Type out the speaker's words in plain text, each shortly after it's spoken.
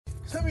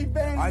Let me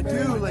bang you, I man.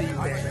 do let you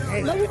bang.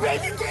 Hey, Let me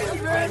bang you,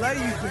 man. I let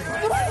you bang.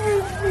 I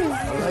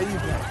let you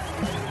bang.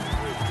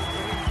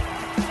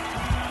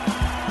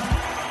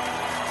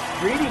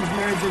 Greetings,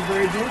 marriage and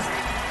virgins.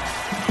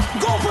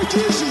 Go for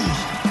Jesus.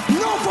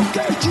 No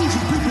forget Jesus,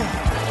 people.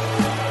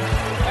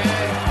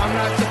 Hey, I'm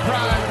not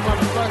surprised,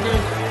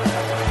 motherfuckers.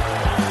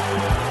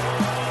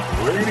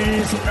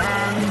 Ladies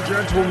and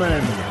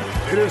gentlemen,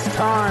 it is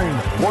time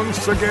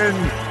once again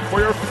for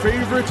your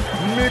favorite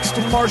mixed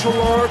martial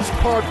arts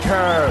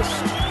podcast.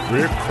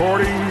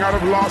 Recording out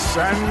of Los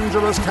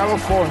Angeles,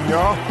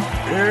 California,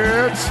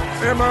 it's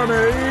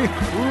MMA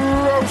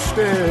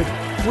Roasted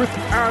with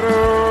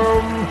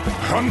Adam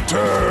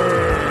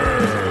Hunter.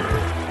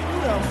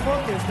 Who the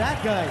fuck is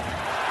that guy?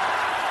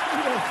 Who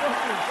the fuck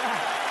is that?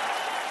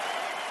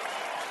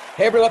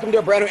 Hey everybody, welcome to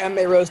a brand new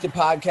MMA Roasted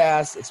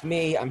podcast. It's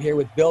me. I'm here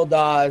with Bill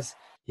Dawes.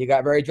 He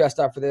got very dressed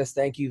up for this.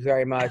 Thank you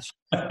very much.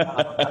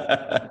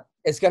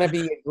 It's going to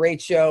be a great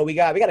show. We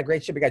got a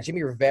great show. We got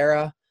Jimmy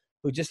Rivera,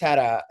 who just had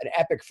an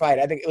epic fight.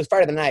 I think it was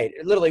fight of the night.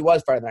 It literally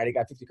was fight of the night. He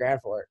got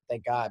 $50,000 for it.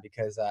 Thank God,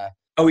 because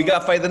oh, he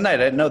got fight of the night.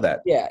 I didn't know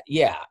that. Yeah.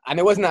 I mean,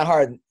 it wasn't that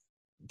hard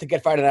to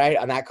get fight of the night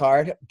on that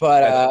card,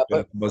 but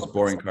the most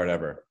boring card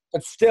ever.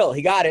 But still,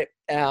 he got it.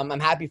 I'm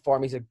happy for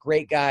him. He's a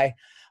great guy.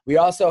 We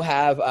also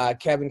have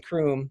Kevin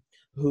Croom,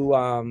 who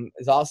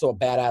is also a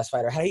badass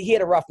fighter. He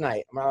had a rough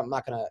night. I'm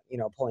not gonna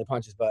pull any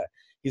punches, but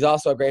he's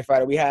also a great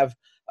fighter. We have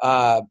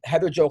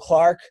Heather Jo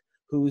Clark,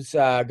 who's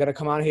gonna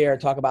come on here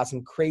and talk about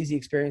some crazy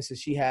experiences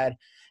she had,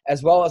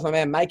 as well as my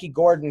man Mikey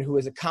Gordon, who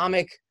is a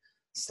comic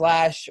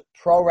 /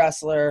 pro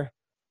wrestler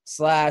 /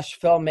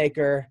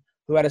 filmmaker,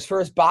 who had his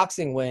first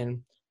boxing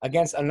win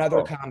against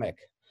another comic.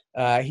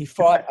 He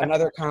fought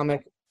another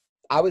comic.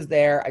 I was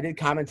there. I did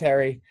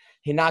commentary.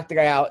 He knocked the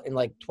guy out in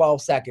like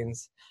 12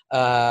 seconds.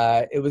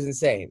 It was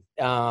insane.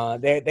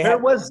 Where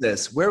was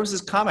this? Where was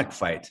this comic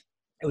fight?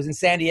 It was in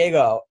San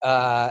Diego.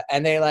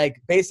 And they the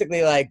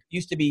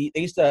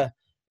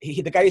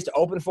guy used to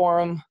open for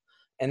him,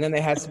 and then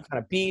they had some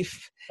kind of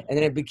beef, and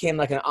then it became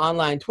like an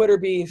online Twitter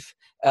beef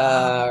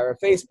or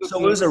Facebook. So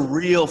it was a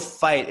real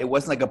fight. It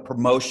wasn't like a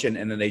promotion,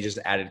 and then they just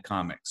added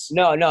comics.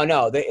 No.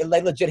 They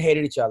legit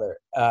hated each other.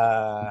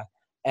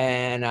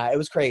 And it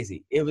was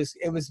crazy. It was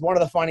one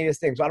of the funniest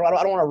things. I don't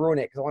want to ruin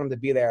it because I want him to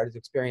be there to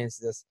experience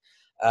this.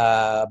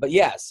 But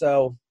yeah,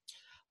 so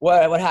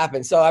what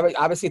happened? So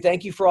obviously,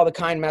 thank you for all the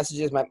kind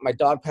messages. My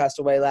dog passed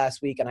away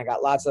last week, and I got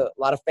a lot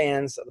of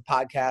fans of the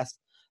podcast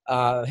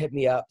hit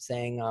me up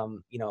saying,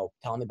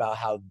 telling me about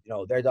how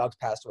their dogs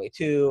passed away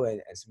too, and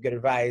some good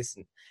advice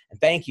and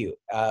thank you,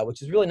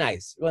 which is really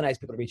nice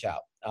people to reach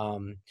out.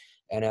 And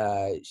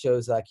it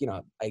shows I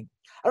don't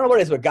know what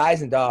it is with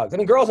guys and dogs. I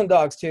mean, girls and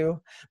dogs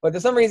too, but for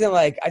some reason,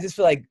 I just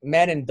feel like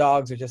men and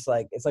dogs are just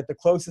it's like the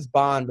closest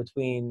bond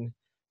between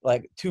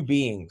two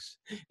beings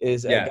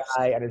is a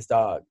guy and his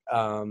dog.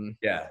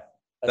 Yeah.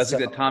 That's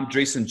like the Tom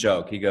Dreesen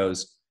joke. He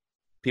goes,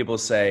 people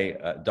say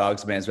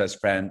dog's a man's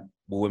best friend.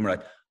 Well, women are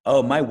like,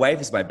 oh, my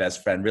wife is my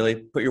best friend. Really?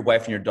 Put your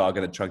wife and your dog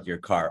in the trunk of your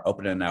car.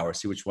 Open it in an hour.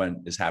 See which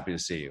one is happy to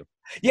see you.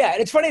 Yeah, and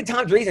it's funny,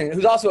 Tom Dreesen,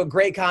 who's also a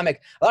great comic,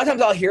 a lot of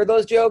times I'll hear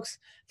those jokes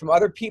from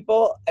other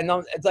people, and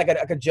it's like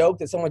a joke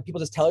that people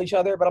just tell each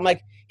other, but I'm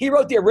like, he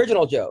wrote the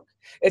original joke.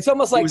 It's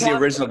almost like he was the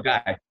original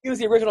guy. He was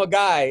the original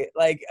guy.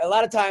 Like, a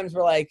lot of times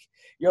you're like,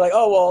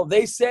 oh, well,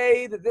 they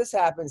say that this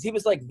happens. He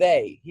was like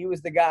they. He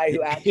was the guy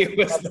who actually.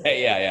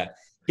 Yeah.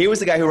 He was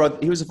the guy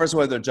he was the first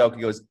one with their joke.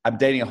 He goes, I'm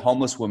dating a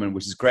homeless woman,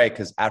 which is great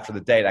because after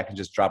the date, I can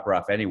just drop her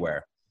off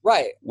anywhere.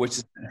 Right. Which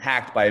is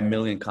hacked by a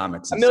million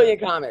comics. A million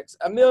comics.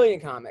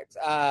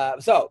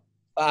 So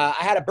I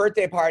had a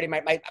birthday party.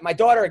 My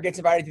daughter gets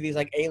invited to these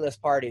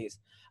A-list parties.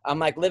 I'm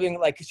living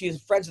cause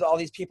she's friends with all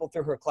these people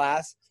through her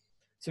class.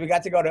 So we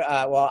got to go to,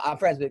 I'm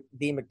friends with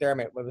Dean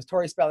McDermott. It was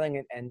Tori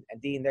Spelling and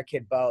Dean, their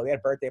kid Bo. They had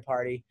a birthday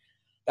party.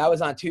 That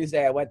was on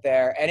Tuesday. I went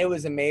there and it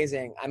was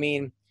amazing. I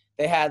mean,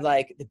 they had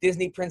the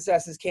Disney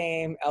princesses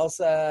came,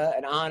 Elsa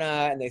and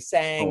Anna, and they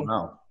sang. Oh,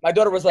 no. My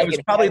daughter was it was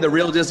probably the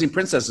real Disney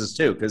princesses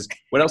too, because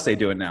what else are they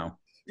doing now?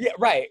 Yeah,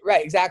 right,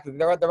 exactly.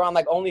 They're on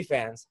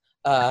OnlyFans.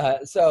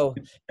 So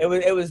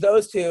it was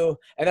those two,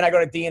 and then I go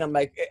to Dean. I'm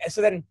like,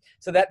 so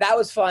that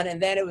was fun, and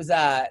then it was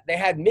they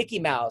had Mickey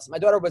Mouse. My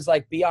daughter was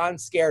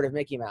beyond scared of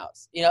Mickey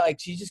Mouse.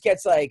 She just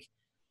gets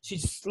she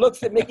just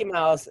looks at Mickey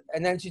Mouse,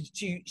 and then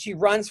she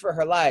runs for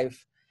her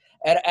life.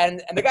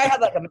 And the guy had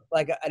an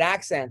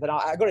accent, and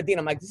I go to Dean.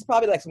 I'm like, this is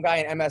probably some guy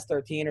in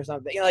MS-13 or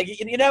something. You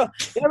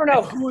never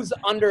know who's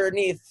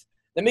underneath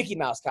the Mickey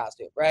Mouse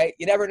costume, right?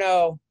 You never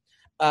know.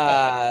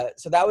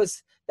 So that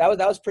was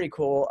pretty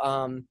cool.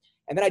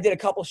 And then I did a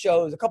couple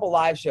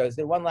live shows.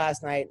 Did one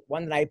last night,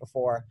 one the night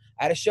before.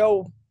 I had a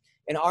show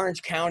in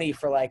Orange County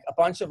for a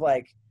bunch of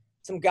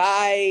some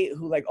guy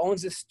who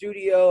owns a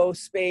studio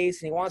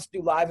space and he wants to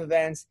do live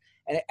events,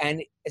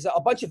 and it's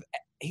a bunch of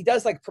he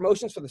does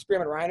promotions for the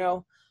Spearmint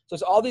Rhino. So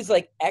it's all these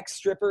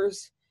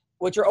ex-strippers,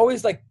 which are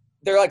always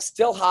they're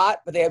still hot,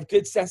 but they have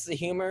good senses of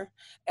humor,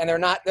 and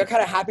they're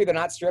kind of happy they're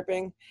not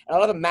stripping. And a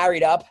lot of them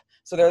married up,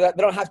 so they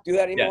don't have to do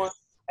that anymore.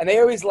 Yes. And they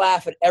always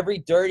laugh at every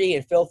dirty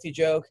and filthy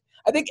joke.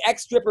 I think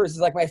ex-strippers is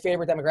like my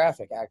favorite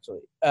demographic,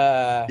 actually.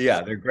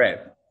 Yeah, they're great.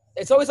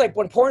 It's always like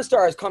when porn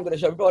stars come to the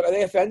show, people are like, are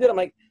they offended? I'm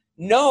like,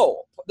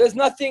 no, there's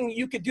nothing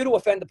you could do to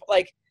offend.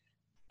 Like,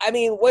 I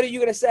mean, what are you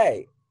going to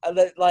say?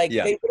 They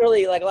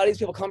literally, like, a lot of these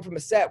people come from a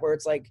set where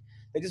it's like,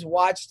 they just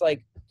watched,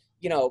 like,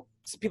 you know,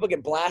 people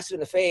get blasted in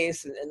the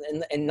face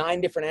in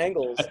 9 different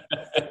angles.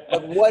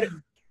 Like, what?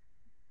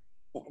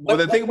 Well,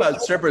 the thing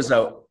about strippers,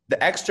 though,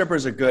 the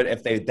ex-strippers are good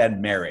if they then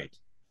married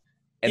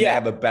and they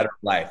have a better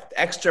life.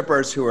 The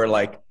ex-strippers who are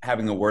like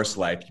having a worse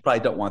life, you probably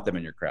don't want them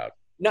in your crowd.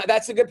 No,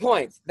 that's a good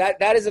point.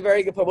 That is a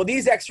very good point. Well,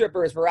 these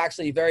ex-strippers were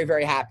actually very,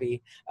 very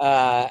happy.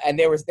 And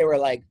they were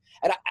like,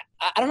 and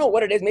I don't know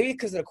what it is. Maybe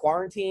because of the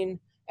quarantine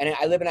and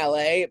I live in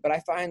LA, but I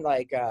find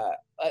like,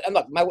 and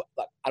look,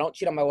 I don't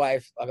cheat on my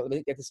wife. Let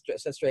me get this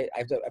straight. I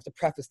have to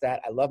preface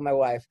that. I love my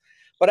wife,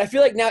 but I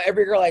feel like now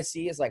every girl I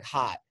see is like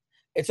hot.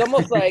 It's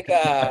almost like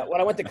when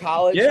I went to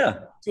college,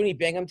 SUNY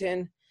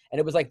Binghamton, and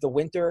it was like the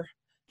winter,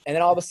 and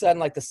then all of a sudden,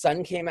 like the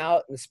sun came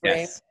out in the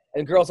spring,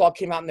 and girls all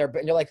came out in their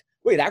and you're like,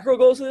 wait, that girl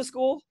goes to this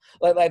school?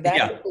 Like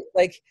that?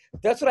 Like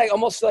that's what I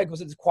almost feel like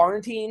was this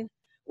quarantine,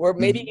 where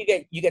maybe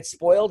you get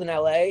spoiled in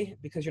LA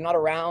because you're not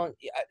around.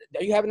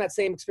 Are you having that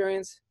same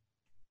experience?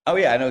 Oh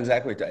yeah, I know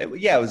exactly.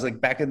 Yeah, it was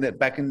like back in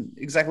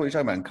exactly what you're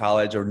talking about in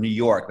college or New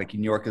York. Like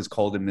New York is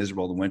cold and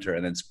miserable in the winter,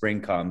 and then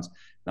spring comes,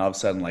 and all of a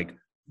sudden, like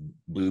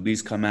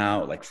boobies come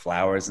out, like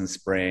flowers in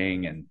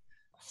spring, and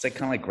it's like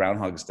kind of like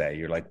Groundhog's Day.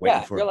 You're like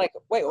waiting for. You're like,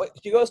 wait,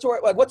 she goes to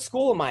work. Like, what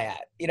school am I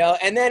at? You know,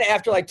 and then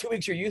after like 2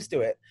 weeks, you're used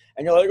to it,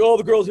 and you're like, oh,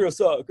 the girls here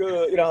suck.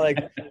 You know, like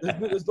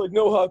there's like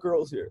no hot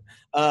girls here.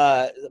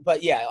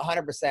 But yeah,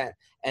 100%.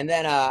 And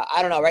then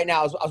I don't know. Right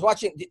now, I was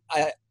watching.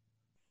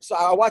 So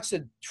I watched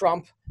the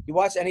Trump. You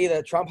watched any of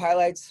the Trump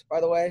highlights,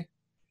 by the way?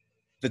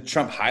 The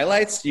Trump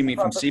highlights? You mean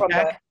from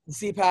CPAC? The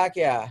CPAC,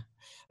 yeah.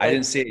 I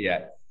didn't see it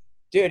yet.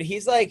 Dude,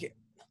 he's like,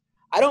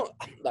 I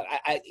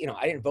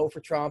didn't vote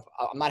for Trump.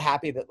 I'm not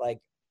happy that like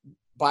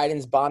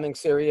Biden's bombing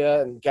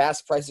Syria and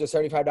gas prices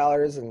are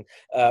 $75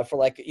 and for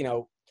like, you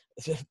know,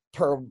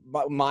 per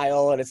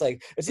mile. And it's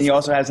like, he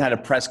also hasn't had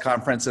a press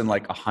conference in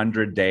like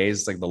 100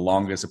 days. Like the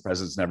longest a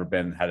president's never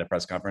had a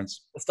press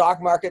conference. The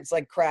stock market's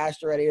like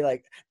crashed already.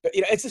 Like, but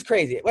you know, it's just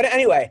crazy. But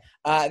anyway,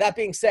 that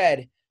being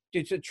said,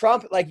 dude, so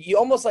Trump, like you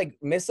almost like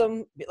miss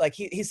him. Like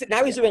he's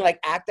now he's doing like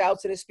act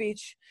outs in his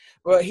speech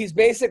where he's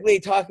basically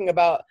talking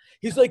about,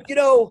 he's like, you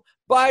know,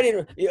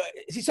 Biden, you know,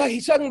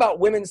 he's talking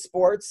about women's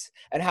sports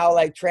and how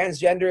like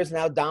transgender is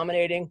now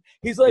dominating.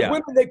 He's like,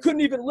 women, they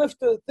couldn't even lift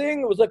the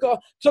thing. It was like, oh,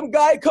 some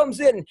guy comes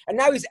in and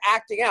now he's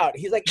acting out.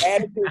 He's like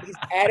added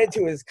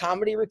to his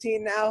comedy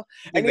routine now.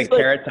 And he's the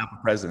carrot top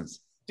of presidents.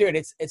 Dude,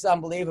 it's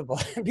unbelievable.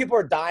 People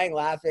are dying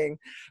laughing.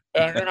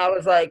 And then I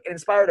was like, it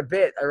inspired a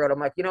bit. I wrote, I'm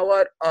like, you know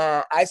what?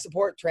 I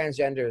support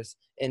transgenders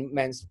in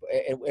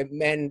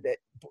men that,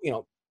 you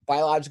know,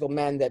 biological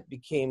men that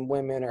became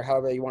women or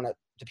however you want to,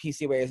 the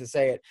PC ways to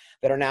say it,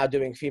 that are now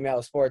doing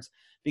female sports.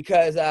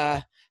 Because,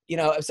 you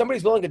know, if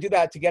somebody's willing to do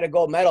that to get a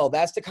gold medal,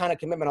 that's the kind of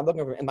commitment I'm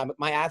looking for in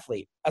my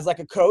athlete. As like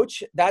a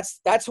coach,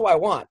 that's who I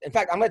want. In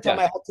fact, I'm going to tell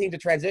my whole team to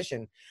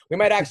transition. We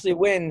might actually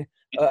win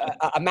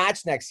a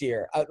match next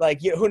year.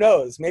 Who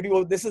knows? Maybe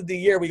this is the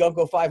year we don't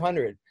go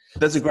 500.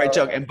 That's a great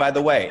joke. And by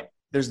the way,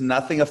 there's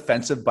nothing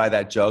offensive by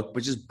that joke,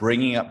 but just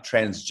bringing up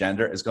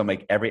transgender is going to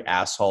make every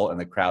asshole in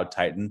the crowd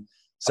tighten.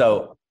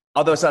 So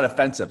although it's not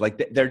offensive,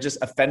 like they're just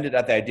offended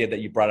at the idea that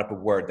you brought up a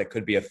word that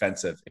could be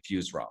offensive if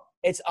used wrong.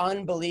 It's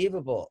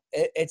unbelievable.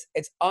 It's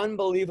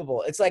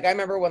unbelievable. It's like I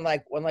remember when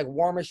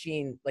War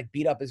Machine like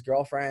beat up his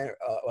girlfriend.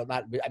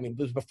 It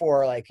was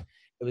before like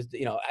it was,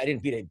 you know, I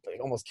didn't beat it,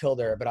 almost killed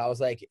her, but I was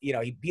like, you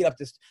know, he beat up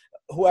this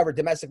whoever,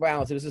 domestic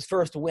violence. It was his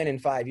first win in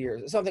 5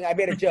 years or something. I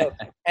made a joke,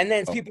 and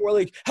then people were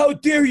like, "How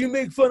dare you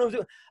make fun of?"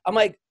 I'm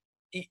like,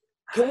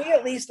 can we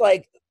at least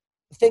like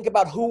think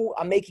about who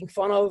I'm making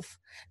fun of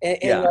and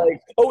like,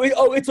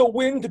 it's a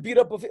win to beat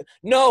up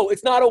no,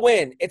 it's not a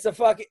win. It's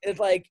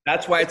like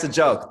that's why it's a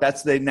joke.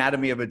 That's the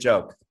anatomy of a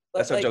joke.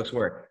 That's how jokes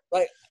work.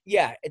 Like,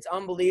 yeah, it's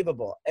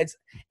unbelievable.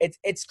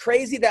 It's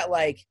crazy that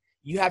like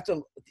you have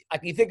to,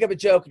 like, you think of a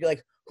joke and you're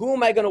like, who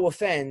am I going to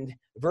offend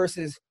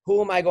versus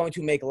who am I going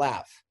to make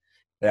laugh?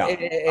 Yeah.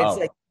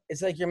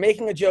 It's like you're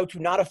making a joke to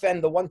not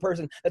offend the one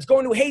person that's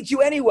going to hate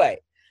you anyway.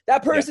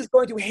 That person is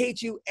going to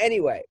hate you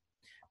anyway.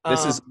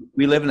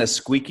 We live in a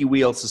squeaky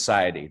wheel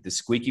society. The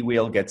squeaky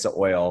wheel gets the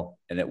oil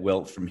and it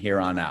will from here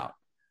on out.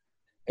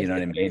 You know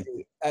what I mean?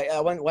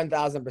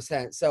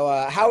 1,000%.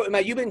 So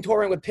you've been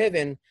touring with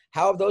Piven.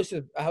 How have those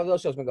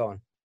shows been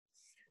going?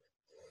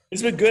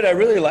 It's been good. I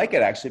really like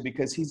it actually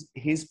because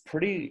he's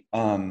pretty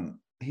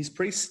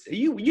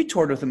you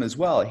toured with him as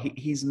well.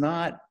 He's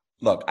not,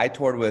 look, I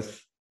toured with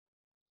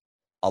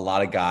a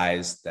lot of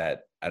guys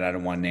that, and I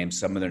don't want to name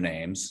some of their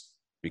names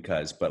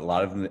but a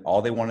lot of them,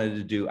 all they wanted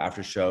to do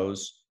after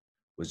shows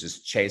was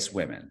just chase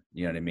women.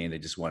 You know what I mean? They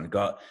just want to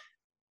go,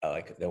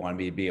 like they want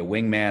to be a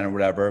wingman or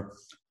whatever.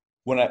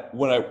 When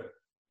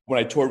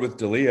I toured with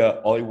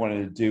D'Elia, all he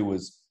wanted to do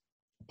was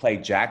play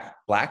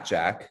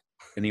blackjack,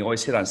 and he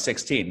always hit on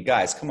 16.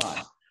 Guys, come on.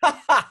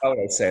 How would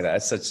I say that?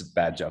 That's such a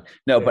bad joke.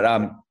 No, but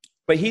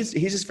But he's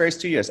just very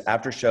studious.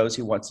 After shows,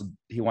 he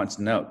wants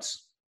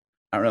notes.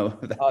 I don't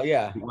know. Oh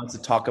yeah. He wants to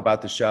talk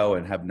about the show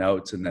and have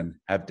notes, and then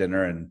have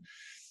dinner, and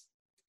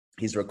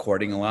he's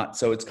recording a lot.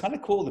 So it's kind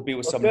of cool to be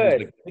with someone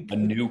who's like a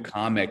new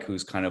comic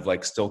who's kind of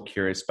like still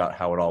curious about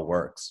how it all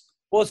works.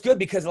 Well, it's good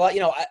because a lot,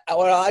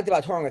 what I liked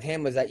about touring with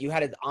him was that you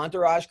had his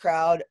entourage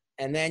crowd,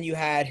 and then you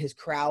had his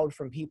crowd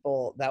from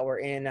people that were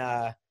in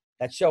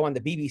that show on the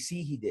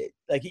BBC he did.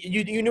 Like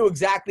you knew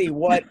exactly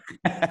what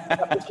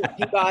Mr.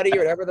 Peabody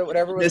or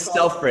whatever was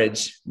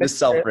Miss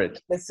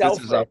Selfridge.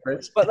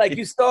 But like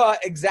you saw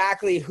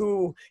exactly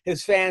who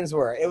his fans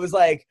were. It was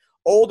like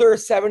older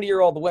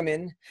 70-year-old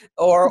women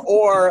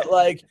or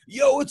like,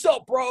 yo, what's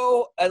up,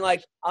 bro? And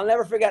like, I'll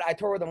never forget, I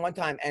toured with them one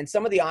time, and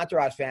some of the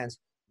entourage fans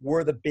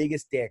were the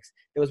biggest dicks.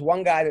 There was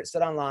one guy that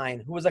stood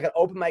online who was like an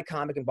open mic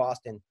comic in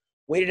Boston,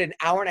 waited an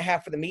hour and a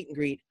half for the meet and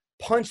greet,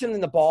 punched him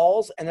in the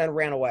balls, and then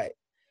ran away.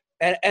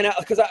 And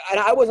because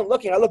I wasn't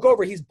looking, I look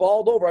over, he's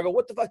balled over. I go,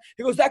 what the fuck?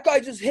 He goes, that guy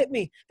just hit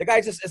me. The guy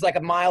just is like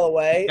a mile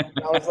away.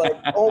 And I was like,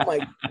 oh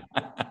my,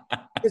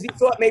 because he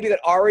thought maybe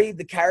that Ari,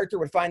 the character,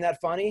 would find that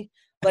funny.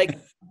 Like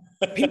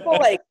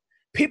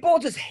people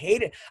just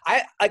hate it.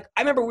 I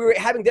remember we were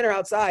having dinner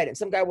outside, and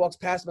some guy walks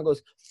past him and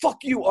goes,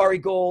 "Fuck you, Ari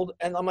Gold,"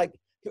 and I'm like,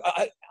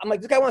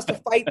 this guy wants to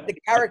fight the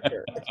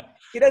character. Like,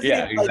 he doesn't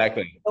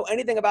know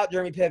anything about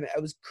Jeremy Piven.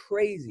 It was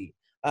crazy.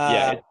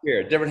 It's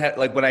weird. Different.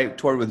 Like when I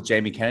toured with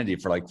Jamie Kennedy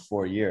for like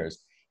 4 years,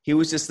 he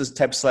was just this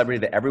type of celebrity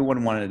that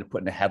everyone wanted to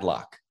put in a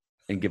headlock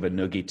and give a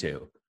noogie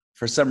to.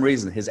 For some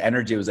reason, his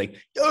energy was like,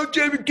 "Yo,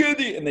 Jamie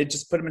Kennedy," and they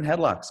just put him in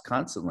headlocks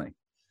constantly.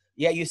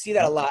 Yeah, you see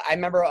that a lot. I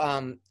remember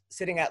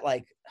sitting at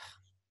I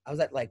was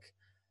at I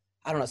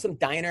don't know, some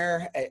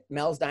diner at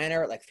Mel's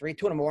Diner at like 2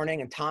 in the morning,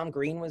 and Tom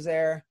Green was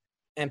there,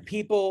 and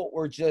people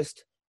were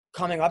just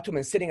coming up to him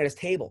and sitting at his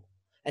table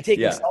and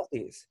taking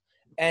selfies.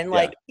 And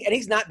and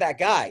he's not that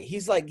guy.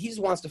 He's like, he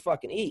just wants to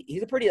fucking eat.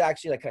 He's a pretty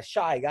actually like a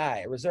shy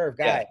guy, a reserved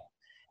guy. Yeah.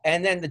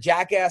 And then the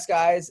jackass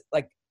guys,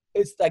 like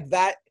it's like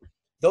that.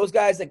 Those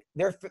guys, like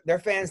their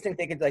fans think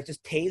they could like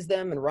just tase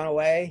them and run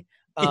away.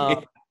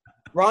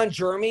 Ron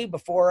Jeremy,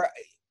 before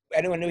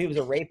anyone knew he was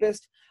a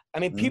rapist, I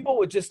mean, people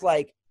would just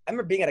like, I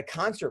remember being at a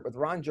concert with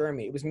Ron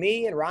Jeremy. It was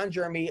me and Ron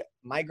Jeremy,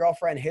 my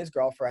girlfriend, his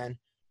girlfriend.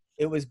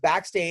 It was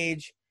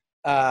backstage.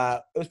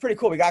 It was pretty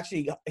cool.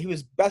 He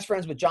was best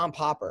friends with John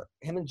Popper,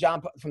 him and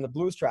John from the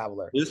Blues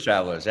Traveler. Blues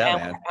Travelers, yeah,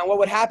 man. And what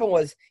would happen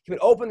was he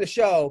would open the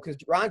show because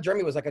Ron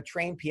Jeremy was like a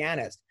trained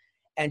pianist,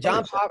 and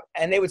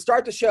and they would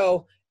start the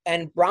show,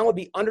 and Ron would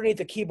be underneath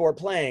the keyboard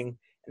playing,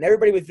 and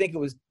everybody would think it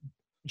was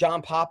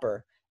John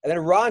Popper, and then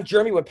Ron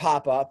Jeremy would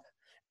pop up,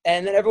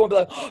 and then everyone would be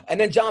like, oh, and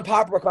then John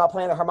Popper would come out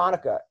playing the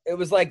harmonica. It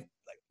was like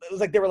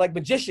they were like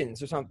magicians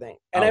or something.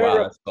 And I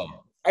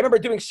remember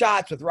doing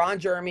shots with Ron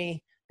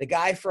Jeremy, the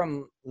guy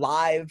from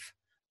Live,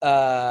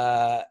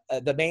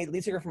 the main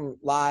lead singer from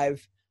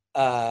Live,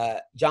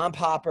 John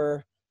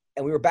Popper,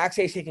 and we were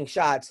backstage taking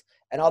shots,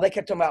 and all they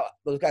kept talking about,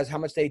 those guys, how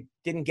much they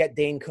didn't get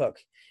Dane Cook.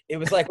 It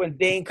was like when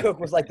Dane Cook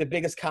was like the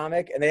biggest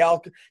comic, and they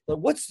all like,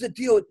 what's the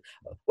deal?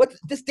 What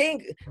this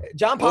Dane?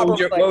 John Popper.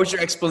 What was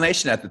your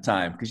explanation at the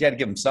time? Because you had to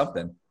give him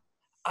something.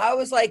 I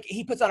was like,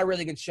 he puts on a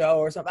really good show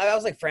or something. I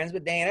was like friends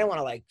with Dane. I didn't want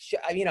to like,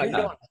 you don't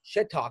want to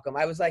shit talk him.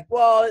 I was like,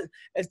 well,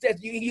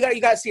 you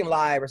got to see him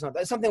live or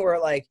something. Something where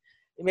like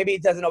maybe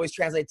it doesn't always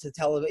translate to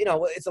television.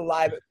 It's a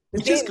live.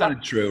 Which is kind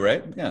of true,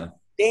 right? Yeah.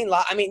 Dane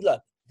live. I mean,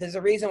 look, there's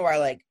a reason why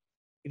like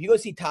if you go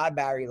see Todd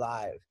Barry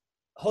live,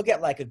 he'll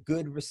get like a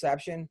good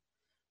reception,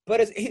 but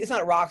it's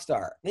not a rock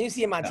star. Then you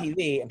see him on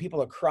TV and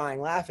people are crying,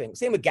 laughing.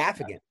 Same with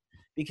Gaffigan,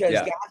 because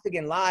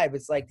Gaffigan live,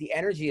 it's like the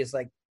energy is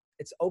like,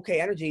 it's okay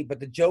energy, but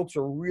the jokes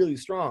are really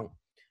strong.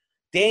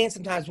 Dane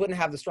sometimes wouldn't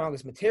have the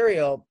strongest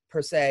material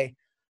per se,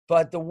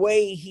 but the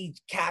way he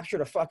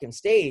captured a fucking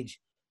stage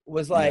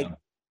was like,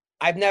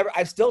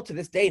 I've still to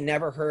this day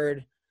never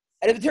heard,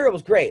 and the material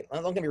was great.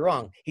 Don't get me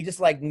wrong. He just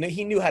like,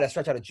 he knew how to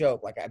stretch out a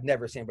joke. Like I've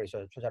never seen anybody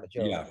stretch out a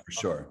joke. Yeah, for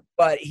sure.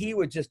 But he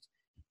would just,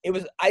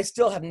 I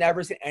still have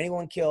never seen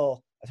anyone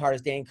kill as hard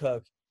as Dane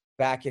Cook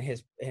back in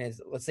his,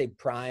 let's say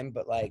prime,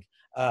 but like,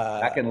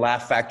 back in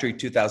Laugh Factory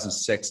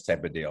 2006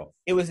 type of deal.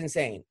 It was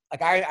insane.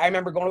 Like I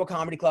remember going to a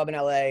comedy club in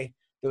LA.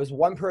 There was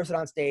one person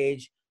on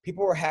stage.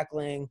 People were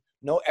heckling.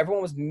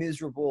 Everyone was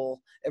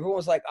miserable. Everyone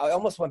was like, I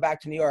almost went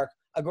back to New York.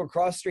 I go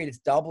across the street. It's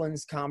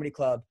Dublin's comedy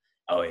club.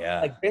 Oh yeah.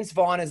 Like Vince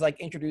Vaughn is like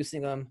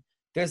introducing them.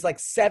 There's like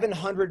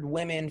 700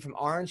 women from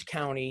Orange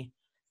County.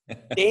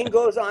 Dane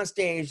goes on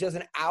stage, does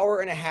an hour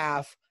and a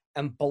half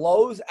and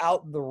blows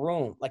out the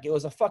room. Like it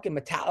was a fucking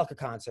Metallica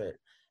concert.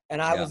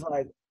 And I was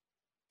like,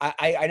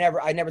 I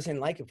never seen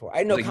like it before.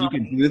 I didn't know comedy.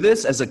 You can do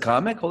this as a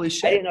comic? Holy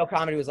shit. I didn't know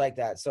comedy was like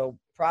that. So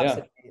props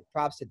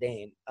to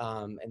Dane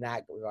in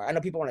that regard. I know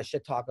people want to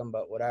shit talk him,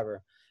 but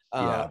whatever.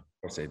 Yeah, of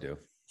course they do.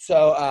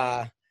 So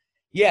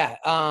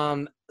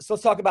so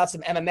let's talk about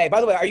some MMA.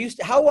 By the way,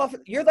 how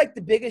often you're like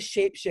the biggest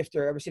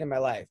shapeshifter I've ever seen in my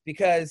life,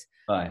 because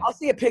I'll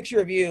see a picture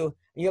of you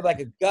and you have like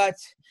a gut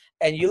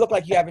and you look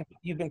like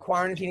you've been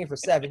quarantining for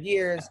 7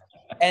 years,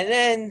 and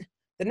then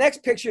the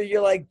next picture,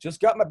 you're like, just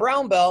got my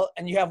brown belt,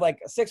 and you have like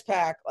a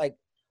 6-pack. Like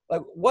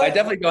Like what? I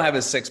definitely don't have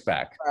a six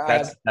pack.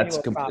 That's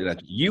completely.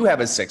 You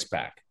have a six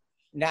pack.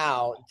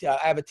 Now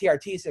I have a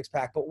TRT six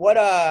pack, but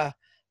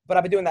but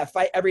I've been doing that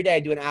fight every day. I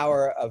do an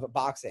hour of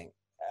boxing,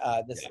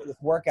 this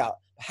workout.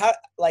 How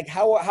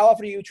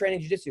often are you training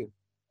jiu-jitsu?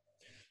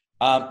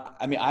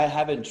 I mean, I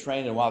haven't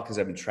trained in a while because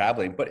I've been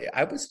traveling, but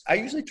I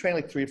usually train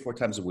like 3 or 4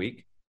 times a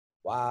week.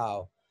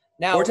 Wow.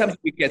 Now 4 times a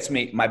week gets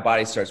me, my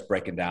body starts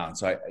breaking down.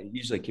 So I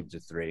usually keep it to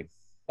 3.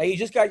 Now you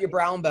just got your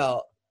brown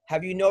belt.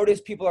 Have you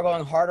noticed people are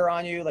going harder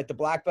on you? Like the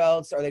black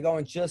belts, are they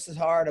going just as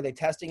hard? Are they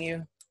testing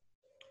you?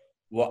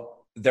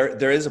 Well,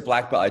 there is a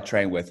black belt I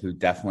train with who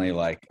definitely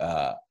like,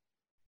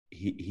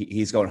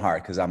 he's going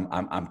hard because I'm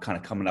kind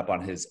of coming up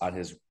on his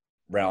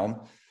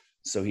realm.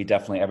 So he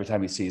definitely, every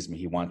time he sees me,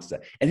 he wants to,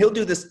 and he'll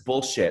do this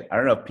bullshit. I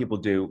don't know if people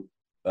do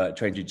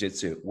train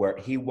jiu-jitsu where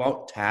he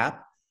won't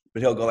tap,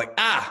 but he'll go like,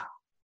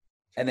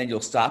 and then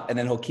you'll stop and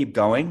then he'll keep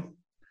going.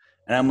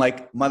 And I'm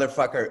like,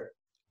 motherfucker,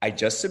 I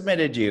just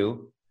submitted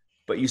you,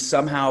 but you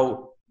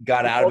somehow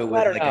got out of it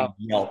with like a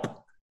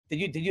yelp.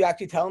 Did you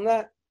actually tell him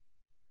that?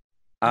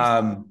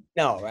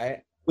 No,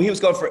 right? Well, he was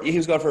going for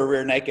a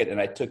rear naked, and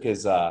I took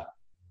his I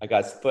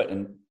got his foot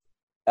and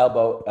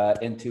elbow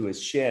into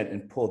his shin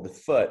and pulled the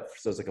foot,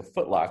 so it's like a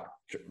foot lock,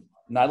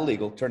 not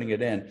illegal, turning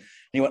it in. And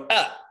he went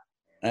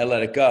and I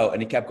let it go,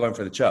 and he kept going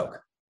for the choke.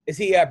 Is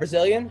he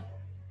Brazilian?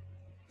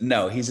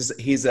 No, he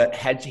has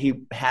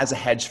a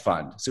hedge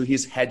fund, so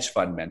he's hedge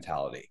fund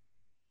mentality.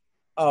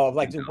 Oh,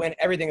 like win,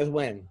 everything is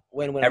win.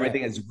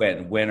 Everything is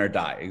win or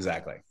die,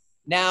 exactly.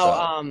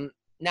 Now,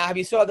 now have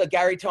you saw the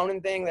Gary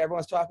Tonin thing that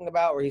everyone's talking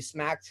about, where he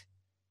smacked?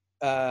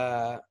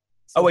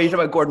 Oh, wait, you're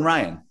talking about Gordon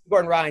Ryan?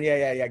 Gordon Ryan,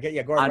 yeah.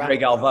 Gordon Andre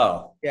Ryan.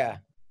 Galvo. Yeah.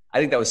 I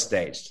think that was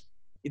staged.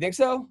 You think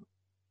so?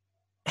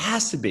 It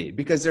has to be,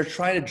 because they're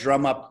trying to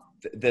drum up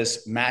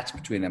this match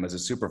between them as a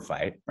super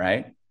fight,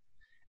 right?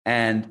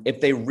 And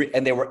if they were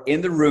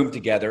in the room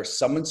together,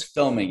 someone's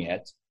filming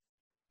it,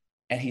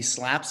 and he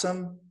slaps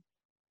him.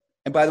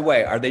 And by the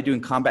way, are they doing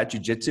combat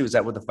jiu-jitsu? Is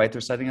that what the fight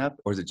they're setting up?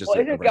 Or is it just well,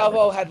 isn't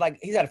Galvo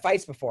he's had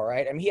fights before,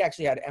 right? I mean, he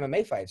actually had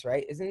MMA fights,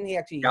 right? Isn't he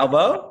actually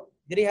Galvo?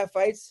 Did he have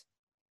fights?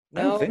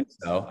 No? I don't think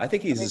so. I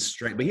think he's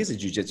but he's a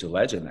jiu-jitsu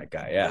legend, that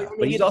guy, yeah.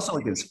 But he's also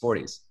like in his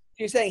 40s.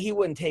 You're saying he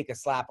wouldn't take a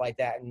slap like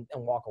that and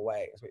walk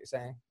away, is what you're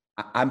saying?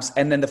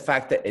 And then the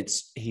fact that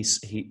he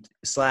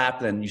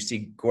slapped, and you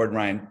see Gordon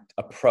Ryan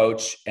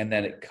approach, and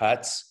then it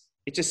cuts.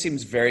 It just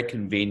seems very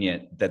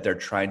convenient that they're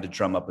trying to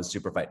drum up a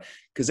super fight,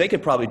 because they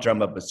could probably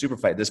drum up a super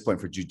fight at this point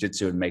for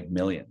jiu-jitsu and make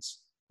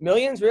millions.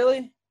 Millions,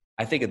 really?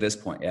 I think at this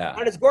point, yeah.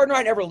 Does Gordon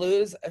Ryan ever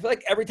lose? I feel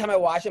like every time I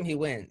watch him, he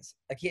wins.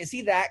 Like, is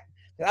he that?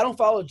 I don't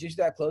follow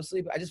jiu-jitsu that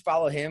closely, but I just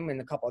follow him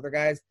and a couple other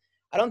guys.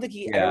 I don't think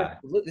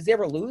does he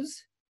ever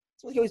lose?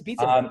 It's like he always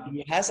beats him.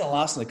 He hasn't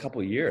lost in a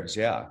couple of years,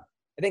 yeah.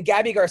 I think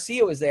Gabby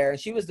Garcia was there, and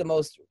she was the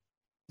most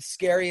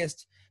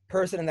scariest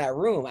person in that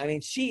room. I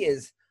mean, she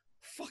is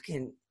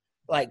fucking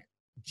like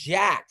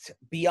jacked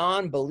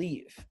beyond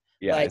belief.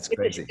 Yeah, like, it's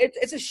crazy.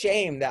 It's a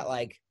shame that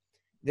like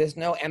there's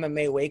no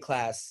MMA weight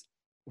class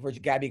for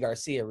Gabby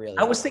Garcia, really.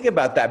 I was thinking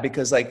about that,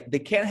 because like they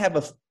can't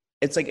have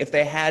it's like if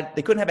they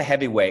couldn't have a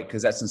heavyweight,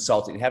 because that's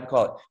insulting. They have to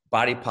call it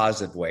body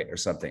positive weight or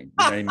something.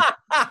 You know what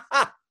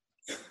I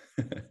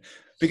mean?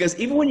 Because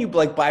even when you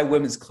like buy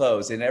women's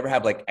clothes, they never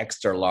have like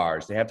extra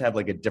large. They have to have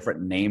like a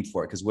different name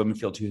for it, because women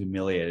feel too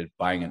humiliated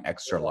buying an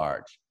extra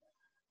large.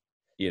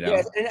 You know?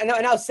 Yeah, and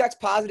now sex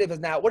positive is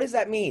now. What does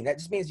that mean? That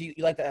just means you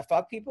like to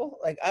fuck people?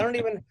 Like, I don't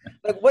even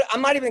like what.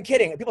 I'm not even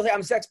kidding. People say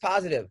I'm sex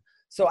positive,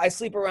 so I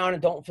sleep around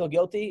and don't feel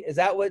guilty. Is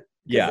that what?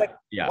 Yeah, like,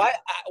 yeah.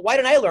 Why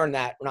didn't I learn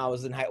that when I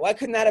was in high? Why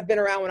couldn't that have been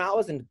around when I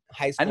was in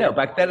high school? I know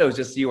back then it was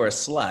just you were a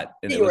slut.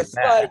 And you were a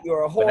slut. You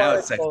were a whore. But now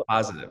it's sex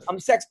positive. I'm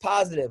sex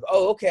positive.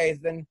 Oh, okay.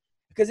 Then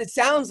because it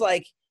sounds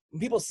like when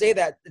people say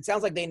that, it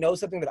sounds like they know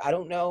something that I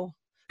don't know.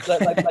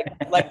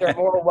 Like they're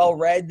more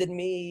well-read than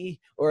me,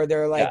 or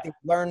they're like they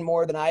learn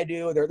more than I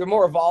do. They're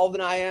more evolved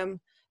than I am.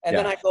 And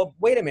then I go,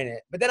 wait a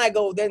minute. But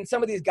then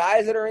some of these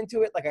guys that are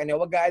into it, like I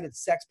know a guy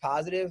that's sex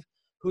positive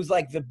who's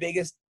like the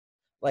biggest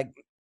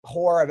like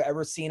whore I've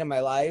ever seen in my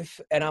life.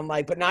 And I'm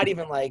like, but not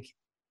even like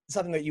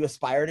something that you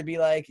aspire to be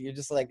like. You're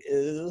just like,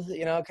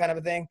 you know, kind of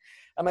a thing.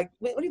 I'm like,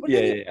 what do you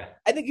mean?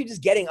 I think you're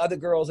just getting other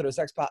girls that are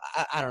sex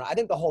positive. I don't know. I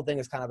think the whole thing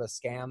is kind of a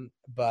scam,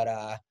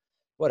 but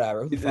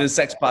whatever. The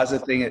sex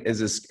positive thing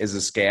is a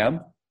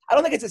scam? I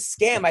don't think it's a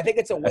scam. I think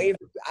it's a way.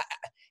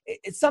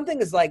 It's something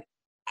is like,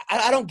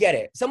 I don't get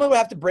it. Someone would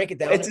have to break it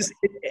down.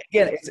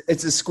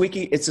 It's a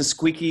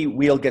squeaky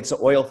wheel gets the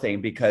oil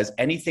thing, because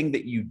anything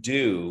that you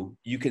do,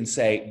 you can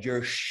say,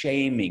 you're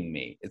shaming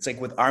me. It's like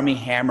with Armie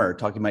Hammer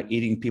talking about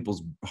eating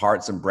people's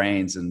hearts and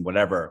brains and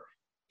whatever.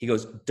 He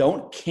goes,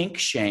 don't kink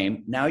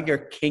shame. Now you're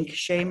kink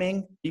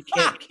shaming. You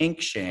can't kink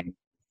shame.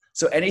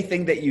 So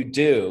anything that you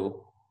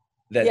do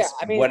that's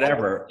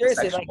whatever,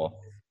 sexual.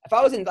 If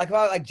I was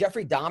like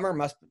Jeffrey Dahmer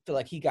must feel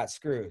like he got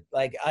screwed.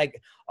 Like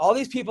all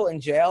these people in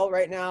jail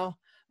right now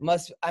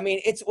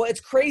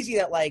it's crazy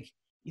that like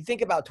you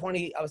think about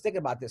I was thinking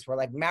about this where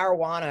like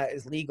marijuana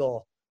is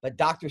legal but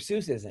Dr.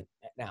 Seuss isn't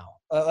now.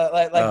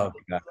 Oh,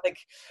 God.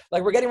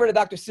 Like we're getting rid of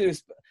Dr.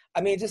 Seuss.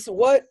 I mean, just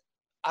what?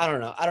 I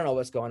don't know. I don't know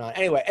what's going on.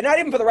 Anyway, and not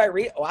even for the right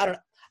reason. I don't know.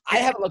 I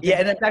haven't looked. Yeah,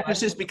 and in fact, it's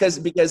just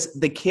because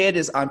the kid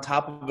is on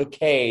top of a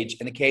cage,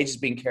 and the cage is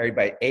being carried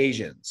by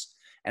Asians.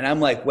 And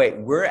I'm like, wait,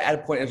 we're at a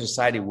point in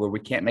society where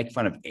we can't make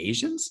fun of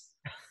Asians?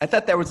 I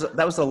thought that was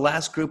the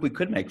last group we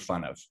could make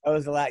fun of. That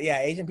was a lot. Yeah,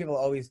 Asian people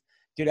always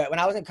do that. When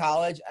I was in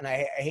college, and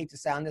I hate to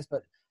sound this,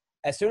 but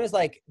as soon as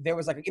like there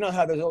was like, you know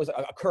how there's always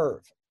a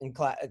curve in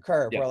class,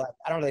 where like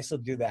I don't know if they still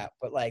do that,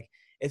 but like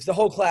if the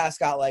whole class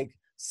got like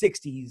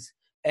 60s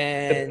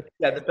and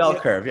the bell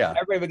curve,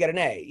 everybody would get an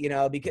A, you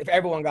know, because if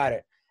everyone got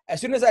it. As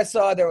soon as I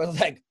saw there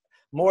was like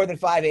more than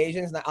 5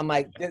 Asians, I'm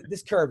like,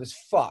 this curve is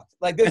fucked.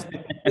 Like there's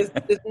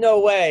no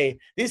way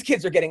these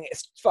kids are getting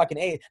fucking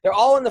A. They're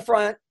all in the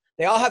front.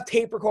 They all have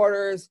tape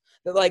recorders.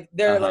 They're like,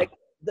 you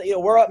know,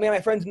 we're up. Me and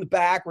my friends in the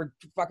back. We're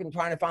fucking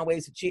trying to find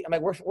ways to cheat. I'm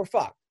like, we're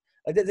fucked.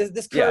 Like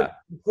this curve is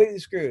completely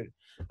screwed.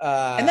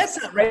 And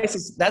that's not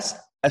racist. That's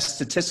a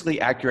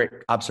statistically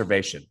accurate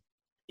observation.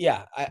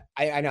 Yeah,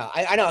 I know.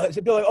 I know.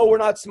 So people are like, oh, we're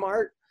not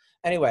smart.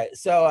 Anyway,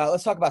 so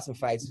let's talk about some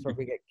fights before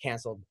we get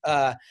canceled.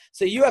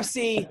 So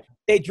UFC,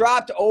 they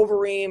dropped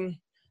Overeem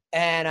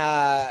and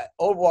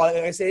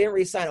they didn't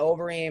re-sign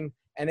Overeem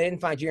and they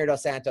didn't find Junior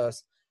Dos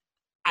Santos.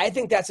 I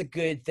think that's a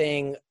good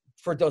thing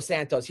for Dos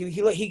Santos.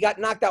 He got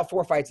knocked out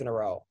 4 fights in a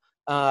row.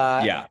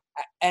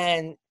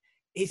 And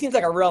he seems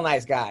like a real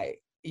nice guy.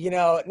 You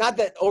know, not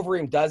that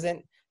Overeem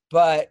doesn't,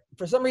 but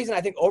for some reason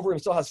I think Overeem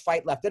still has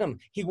fight left in him.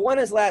 He won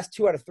his last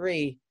 2 out of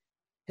 3.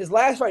 His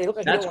last fight, he looked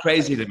like that's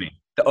crazy to me.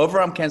 The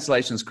overarm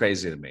cancellation is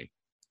crazy to me.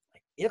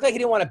 He looked like he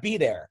didn't want to be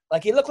there.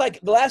 Like he looked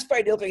like the last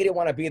fight, he looked like he didn't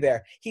want to be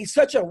there. He's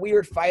such a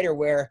weird fighter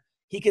where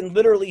he can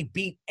literally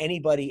beat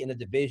anybody in the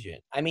division.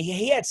 I mean,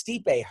 he had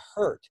Stipe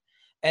hurt,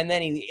 and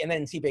then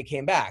Stipe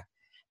came back.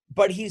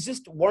 But he's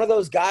just one of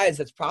those guys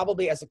that's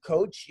probably, as a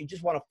coach, you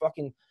just want to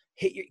fucking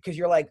hit you because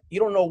you're like, you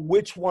don't know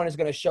which one is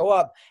going to show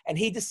up, and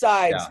he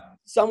decides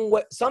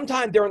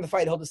sometime during the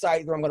fight he'll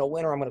decide either I'm going to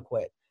win or I'm going to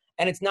quit.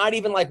 And it's not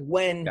even like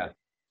when. Yeah.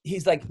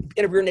 He's like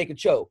in a rear naked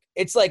choke.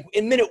 It's like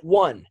in minute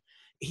 1,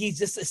 he's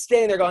just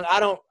standing there going, I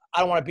don't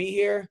want to be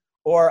here,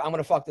 or I'm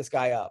going to fuck this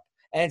guy up.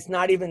 And it's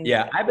not even.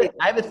 Yeah,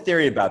 I have a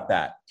theory about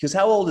that. Because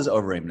how old is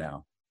Overeem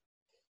now?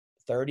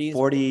 30s.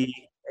 40.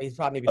 He's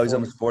probably. He's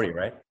almost 40,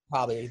 right?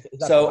 Probably.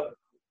 So,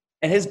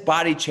 and his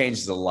body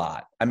changes a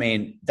lot. I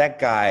mean, that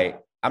guy.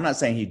 I'm not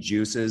saying he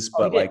juices,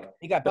 but like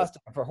he got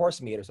busted for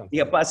horse meat or something.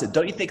 He got busted.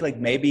 Don't you think like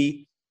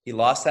maybe he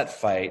lost that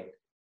fight?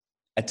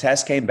 A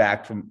test came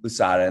back from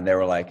USADA and they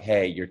were like,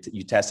 hey, you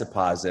tested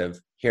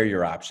positive. Here are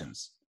your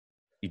options.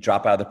 You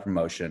drop out of the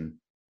promotion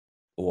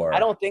or. I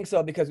don't think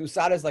so because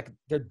USADA's like,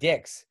 they're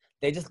dicks.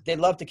 They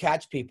love to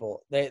catch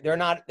people. They're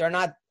not.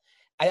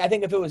 I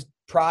think if it was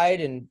Pride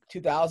in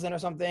 2000 or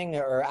something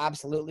or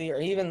Absolutely or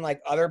even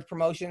like other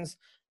promotions,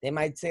 they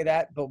might say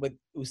that. But with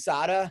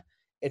USADA,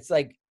 it's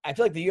like, I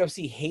feel like the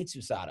UFC hates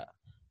USADA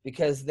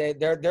because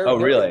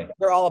really?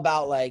 They're all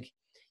about like,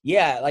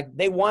 yeah, like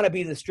they want to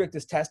be the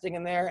strictest testing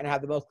in there and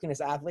have the most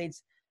cleanest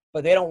athletes,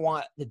 but they don't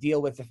want to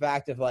deal with the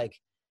fact of like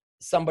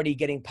somebody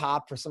getting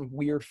popped for some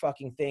weird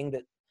fucking thing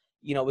that,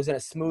 you know, was in a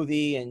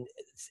smoothie and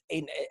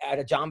ate out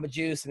of Jamba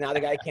Juice and now the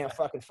guy can't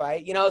fucking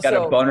fight, you know? Got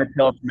a boner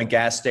pill from a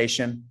gas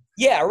station.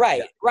 Yeah,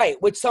 right.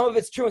 Which some of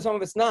it's true and some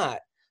of it's not.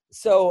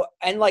 So,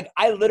 and like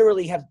I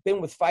literally have been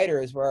with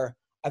fighters where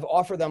I've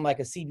offered them like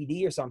a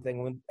CBD or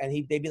something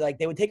and they'd be like,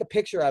 they would take a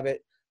picture of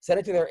it, send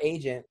it to their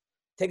agent,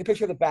 take a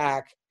picture of the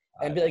back,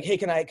 and be like, hey,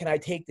 can I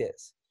take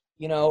this?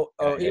 You know,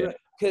 or even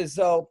because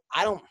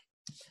I don't.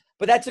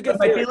 But that's a good.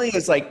 My feeling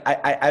is like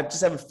I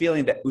just have a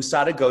feeling that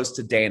USADA goes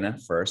to Dana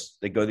first.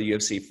 They go to the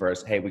UFC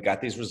first. Hey, we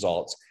got these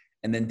results,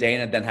 and then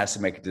Dana then has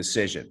to make a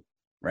decision,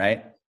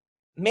 right?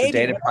 Maybe so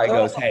Dana probably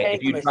goes, hey,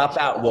 if you drop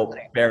out, we'll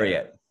bury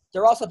it.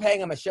 They're also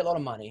paying him a shitload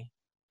of money.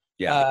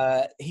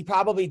 Yeah. He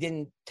probably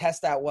didn't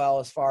test that well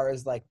as far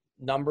as like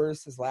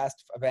numbers. His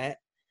last event,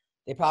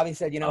 they probably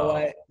said, you know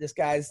what, this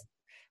guy's.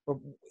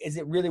 Is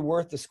it really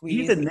worth the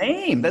squeeze? He's a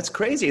name. That's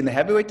crazy. In the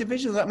heavyweight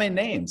division, there's not many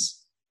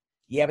names.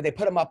 Yeah, but they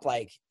put him up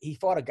like he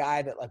fought a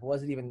guy that like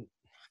wasn't even.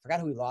 I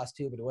forgot who he lost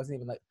to, but it wasn't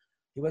even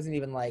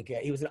like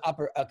he was an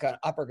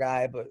upper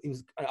guy, but he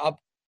was an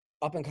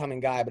up and coming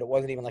guy, but it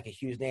wasn't even like a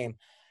huge name.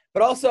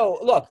 But also,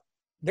 look,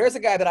 there's a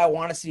guy that I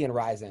want to see in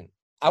Ryzen.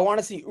 I want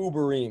to see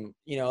Ubereem.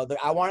 You know,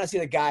 I want to see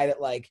the guy that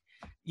like,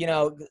 you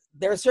know,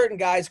 there are certain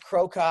guys,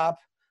 Crow Cop,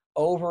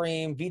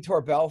 Overeem,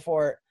 Vitor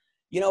Belfort.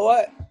 You know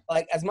what?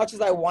 Like, as much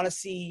as I want to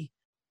see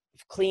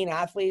clean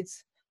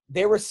athletes,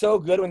 they were so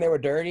good when they were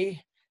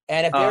dirty.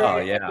 And if they're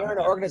in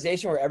an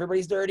organization where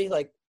everybody's dirty,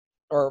 like,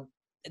 or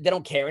they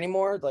don't care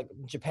anymore, like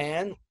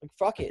Japan, like,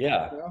 fuck it.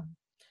 Yeah. You know?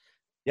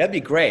 Yeah, that'd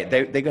be great.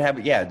 They could have,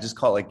 just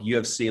call it like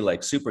UFC,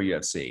 like Super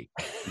UFC.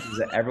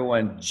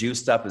 Everyone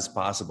juiced up as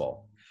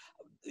possible.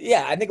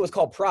 Yeah, I think it was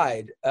called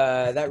Pride.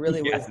 That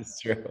really was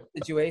true.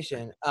 The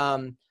situation.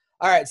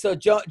 All right, so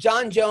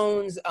John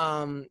Jones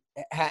and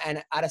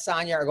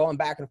Adesanya are going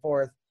back and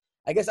forth.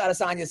 I guess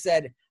Adesanya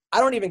said, I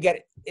don't even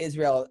get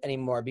Israel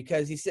anymore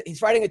because he's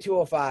fighting at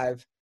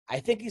 205. I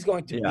think he's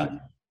going to beat.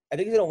 I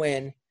think he's going to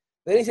win.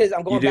 Then he says,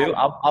 "I'm going." You do?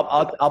 Back.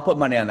 I'll put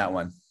money on that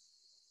one.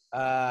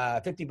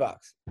 $50.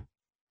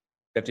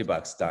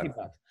 $50 done.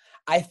 $50.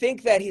 I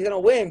think that he's going to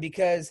win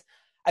because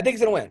I think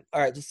he's going to win.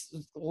 All right,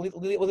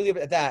 we'll leave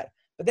it at that.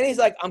 But then he's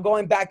like, "I'm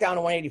going back down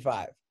to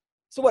 185."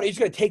 So what? Are you just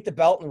going to take the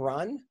belt and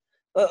run?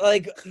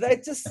 Like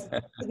that's just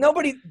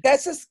nobody.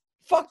 That's just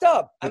fucked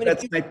up. I mean,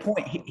 that's my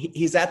point.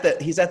 He's at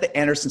the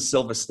Anderson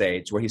Silva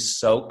stage where he's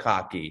so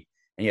cocky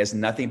and he has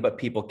nothing but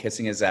people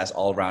kissing his ass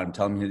all around him,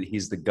 telling him that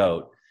he's the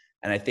GOAT.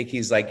 And I think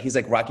he's like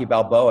Rocky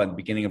Balboa in the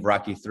beginning of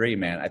Rocky 3,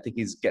 man. I think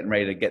he's getting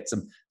ready to get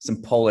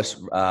some Polish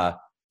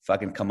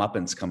fucking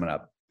comeuppance coming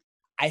up.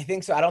 I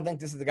think so. I don't think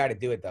this is the guy to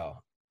do it though.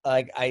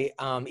 Like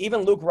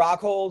even Luke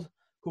Rockhold,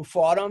 who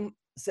fought him,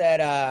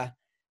 said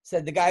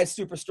the guy is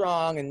super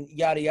strong and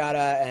yada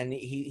yada, and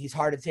he's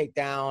hard to take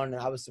down.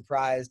 And I was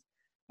surprised,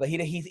 but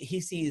he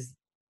sees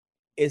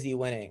Izzy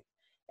winning.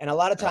 And a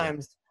lot of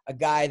times, a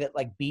guy that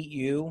like beat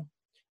you,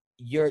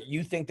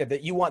 you think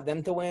that you want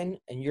them to win,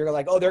 and you're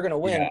like, oh, they're gonna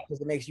win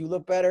because it makes you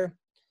look better.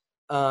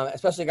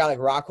 Especially a guy like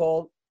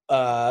Rockhold.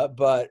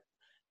 But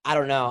I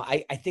don't know.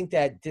 I think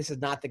that this is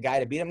not the guy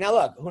to beat him. Now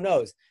look, who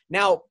knows?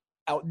 Now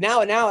at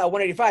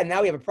 185,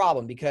 now we have a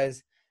problem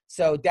because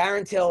so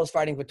Darren Till is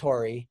fighting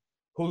Vettori,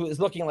 who is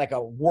looking like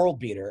a world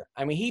beater.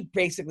 I mean, he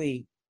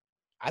basically,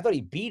 I thought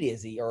he beat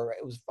Izzy, or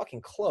it was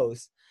fucking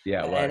close.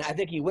 Yeah, it was. And I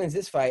think he wins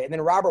this fight. And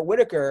then Robert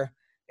Whittaker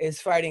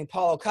is fighting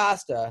Paulo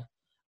Costa,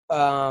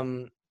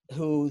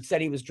 who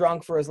said he was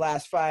drunk for his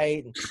last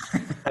fight.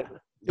 I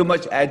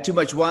had too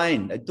much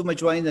wine. I had too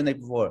much wine the night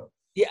before.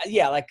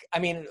 Yeah. Like, I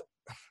mean,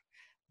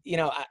 you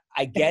know,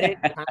 I get it,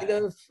 kind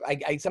of.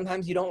 I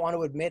sometimes you don't want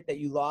to admit that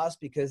you lost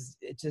because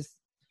it just.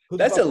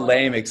 That's a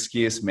lame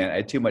excuse, man. I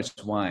had too much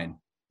wine.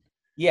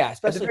 Yeah,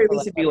 especially. At the very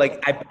least, it'd be like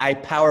I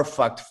power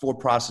fucked 4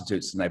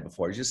 prostrstitutes the night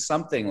before. It's just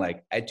something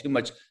like I had too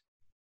much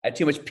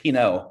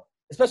Pinot.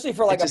 Especially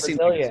for like a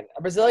Brazilian.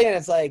 A Brazilian,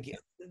 it's like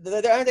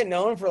aren't they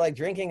known for like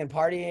drinking and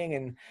partying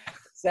and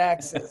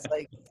sex? It's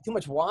like too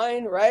much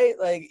wine, right?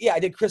 Like, yeah, I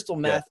did crystal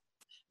meth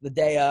the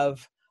day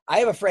of. I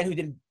have a friend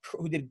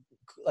who did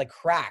like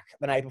crack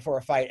the night before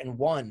a fight and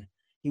won.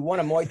 He won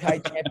a Muay Thai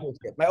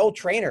championship. My old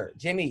trainer,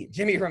 Jimmy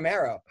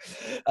Romero.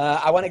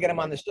 I want to get him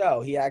on the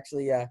show. He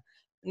actually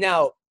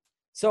now.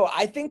 So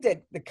I think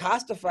that the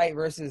Costa fight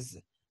versus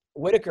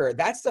Whittaker,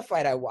 that's the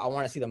fight I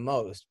want to see the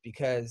most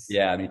because.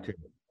 Yeah, me too.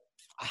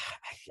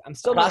 I'm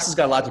still. Costa's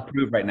got a lot to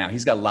prove right now.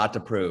 He's got a lot to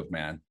prove,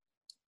 man.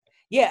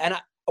 Yeah, and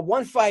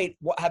one fight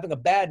having a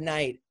bad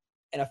night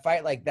and a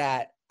fight like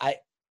that,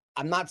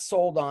 I'm not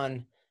sold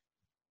on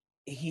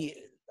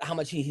how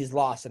much he's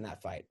lost in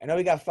that fight. I know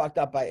he got fucked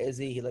up by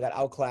Izzy. He got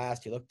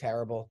outclassed. He looked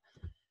terrible.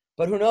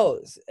 But who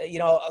knows? You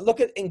know,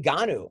 look at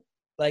Ngannou.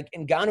 Like,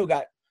 Ngannou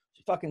got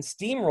fucking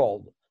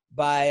steamrolled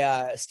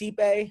by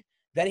Stipe.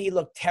 Then he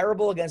looked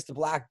terrible against the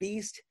Black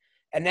Beast.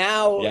 And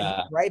now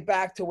he's right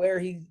back to where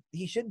he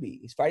should be.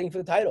 He's fighting for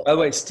the title. By the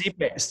way,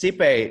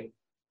 Stipe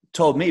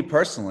told me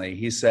personally,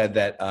 he said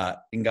that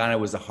Ngannou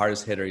was the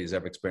hardest hitter he's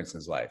ever experienced in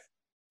his life.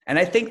 And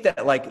I think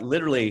that, like,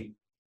 literally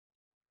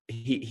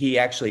he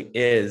actually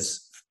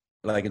is,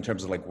 like, in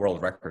terms of like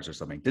world records or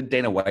something. Did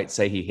Dana White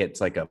say he hits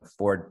like a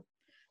Ford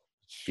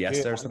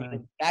Fiesta or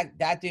something? I mean,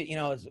 that dude,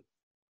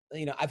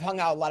 I've hung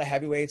out a lot of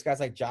heavyweights, guys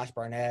like Josh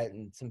Barnett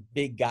and some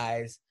big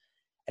guys.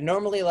 And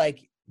normally,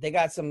 like, they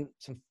got some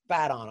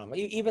fat on them.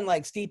 Even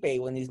like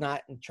Stipe, when he's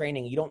not in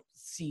training, you don't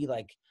see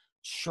like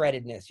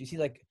shreddedness. You see,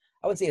 like,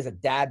 I wouldn't say he's a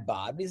dad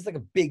bod, but he's like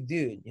a big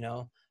dude, you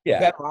know? Yeah.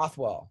 Ben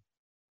Rothwell.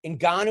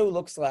 Ngannou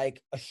looks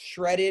like a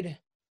shredded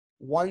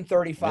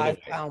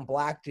 135-pound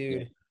black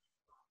dude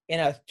in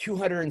a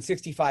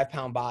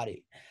 265-pound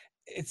body.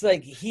 It's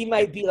like he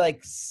might be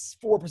like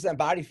 4%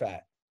 body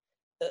fat.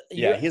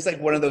 Yeah, he's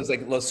like one of those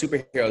like little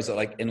superheroes that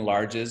like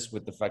enlarges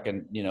with the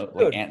fucking,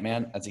 like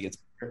Ant-Man as he gets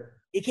bigger.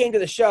 He came to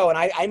the show, and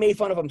I made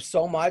fun of him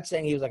so much,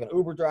 saying he was like an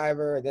Uber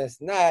driver, this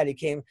and that. He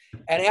came,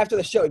 and after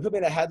the show, he put me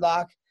in a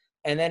headlock,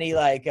 and then he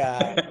like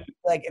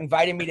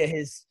invited me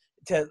to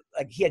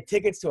he had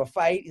tickets to a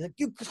fight. He's like,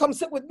 "You come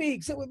sit with me."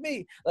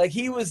 Like,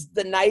 he was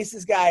the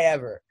nicest guy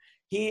ever.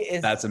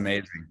 That's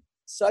amazing.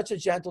 Such a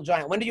gentle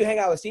giant. When did you hang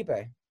out with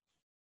Stipe?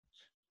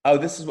 Oh,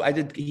 this is what I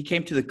did. He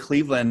came to the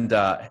Cleveland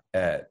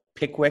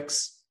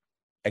Pickwicks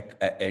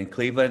in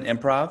Cleveland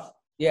Improv.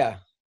 Yeah,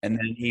 and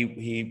then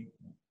he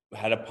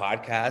had a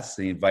podcast.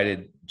 And he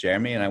invited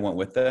Jeremy, and I went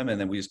with them, and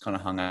then we just kind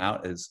of hung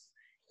out.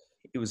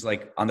 He was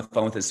like on the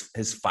phone with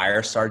his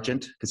fire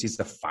sergeant because he's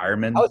the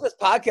fireman. How was this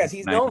podcast?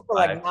 He's known for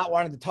like not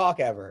wanting to talk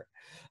ever.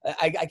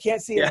 I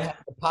can't see him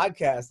have a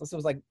podcast unless it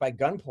was like by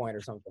gunpoint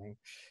or something.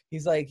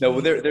 He's like, no,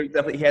 there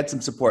definitely, he had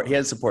some support. He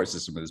had a support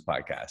system with his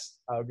podcast.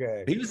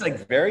 Okay. He was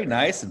like very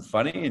nice and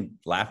funny and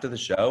laughed at the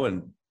show,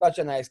 and such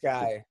a nice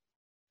guy.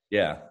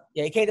 Yeah.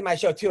 Yeah. He came to my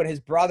show too. And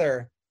his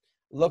brother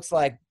looks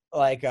like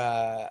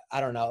I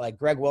don't know, like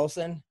Greg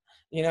Wilson,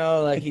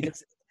 like he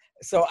just,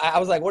 so I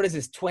was like, what is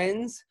this,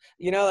 twins?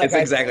 Like, it's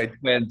exactly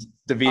twins,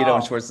 DeVito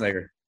and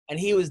Schwarzenegger. and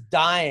he was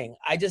dying.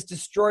 I just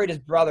destroyed his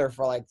brother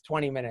for like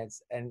 20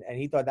 minutes, and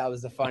he thought that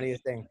was the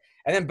funniest thing.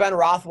 And then Ben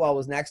Rothwell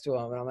was next to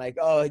him, and I'm like,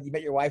 oh, you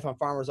met your wife on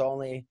Farmers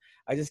Only.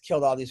 I just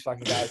killed all these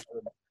fucking guys who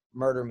would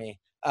murder me.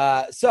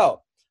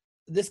 So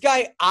this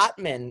guy,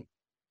 Atman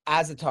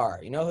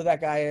Azatar, you know who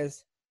that guy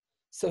is?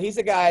 So he's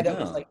a guy that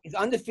was like, he's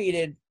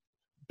undefeated,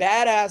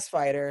 badass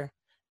fighter,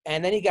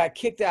 and then he got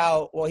kicked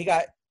out. Well,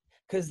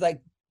 because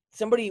like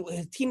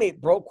his teammate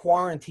broke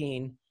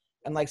quarantine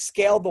and like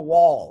scaled the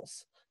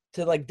walls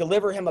to like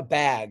deliver him a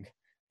bag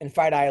in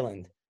Fight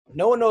Island.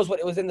 No one knows what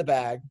it was in the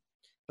bag,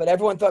 but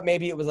everyone thought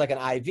maybe it was like an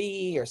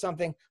IV or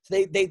something.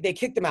 So they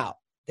kicked him out.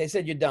 They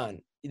said, you're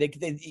done.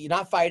 You're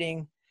not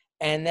fighting.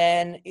 And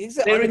then they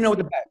didn't know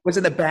what was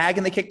in the bag,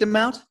 and they kicked him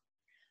out.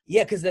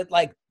 Yeah, because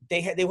like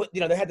they had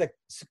to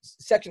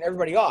section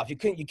everybody off. You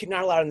could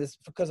not allow in this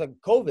because of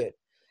COVID.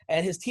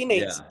 And his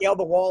teammates scaled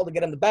the wall to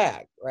get him the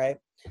bag, right?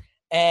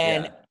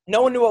 And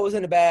no one knew what was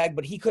in the bag,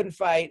 but he couldn't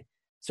fight.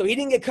 So he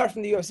didn't get cut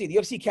from the UFC. The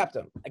UFC kept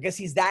him. I guess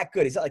he's that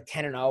good. He's at like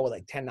 10-0 with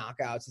like 10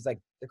 knockouts. He's like,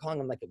 they're calling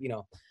him like,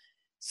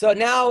 So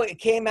now it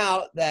came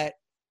out that,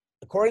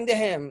 according to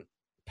him,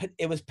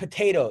 it was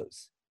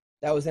potatoes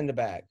that was in the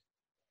bag.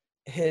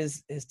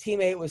 His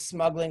teammate was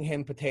smuggling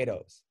him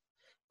potatoes.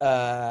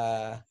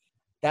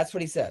 That's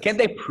what he says. Can't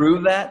they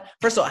prove that?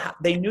 First of all,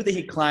 they knew that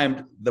he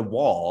climbed the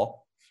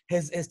wall. They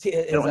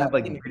don't have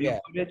like video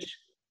footage.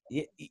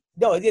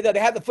 No, they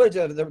have the footage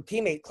of the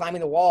teammate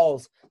climbing the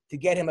walls to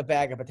get him a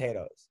bag of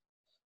potatoes.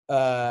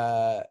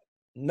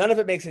 None of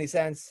it makes any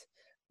sense.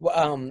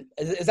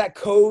 Is that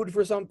code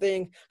for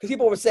something? Because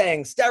people were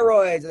saying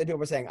steroids, and then people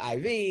were saying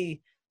IV,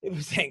 people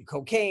were saying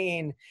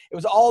cocaine. It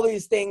was all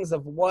these things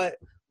of what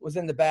was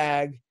in the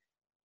bag.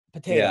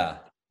 Potato. Yeah.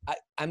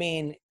 I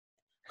mean,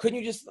 couldn't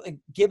you just like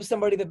give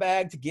somebody the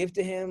bag to give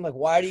to him? Like,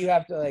 why do you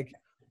have to like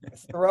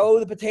throw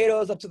the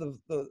potatoes up to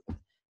the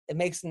it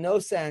makes no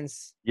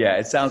sense. Yeah,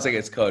 it sounds like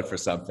it's code for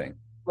something.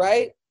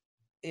 Right?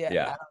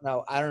 Yeah.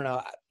 I don't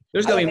know.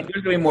 There's gonna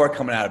be more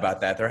coming out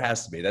about that. There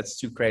has to be. That's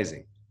too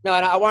crazy. No,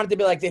 and I wanted to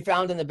be like they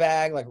found in the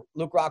bag like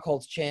Luke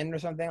Rockhold's chin or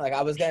something. Like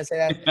I was gonna say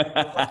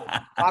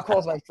that.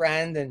 Rockhold's my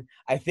friend, and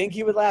I think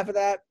he would laugh at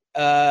that.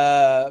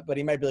 But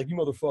he might be like, "You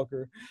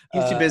motherfucker."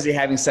 He's too busy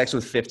having sex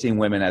with 15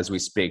 women as we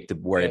speak to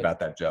worry about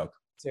that joke.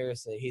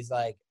 Seriously, he's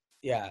like,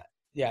 yeah.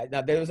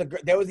 Now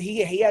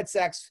he had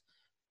sex.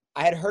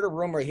 I had heard a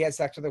rumor he had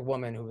sex with a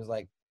woman who was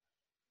like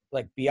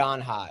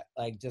beyond hot,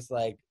 like just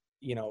like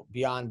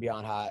beyond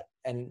hot,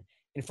 and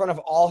in front of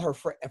all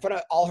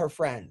her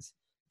friends,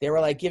 they were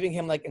like giving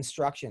him like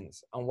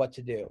instructions on what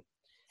to do.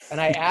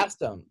 And I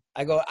asked him,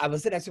 I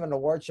was sitting next to him at an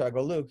award show. I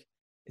go, Luke,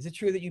 is it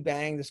true that you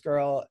banged this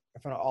girl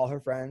in front of all her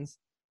friends?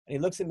 And he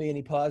looks at me and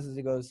he pauses.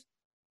 He goes,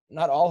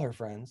 not all her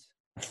friends.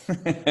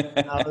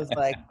 And I was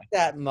like,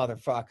 that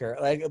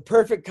motherfucker, like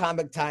perfect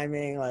comic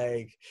timing.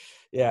 Like,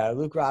 yeah,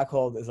 Luke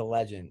Rockhold is a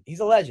legend. He's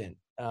a legend.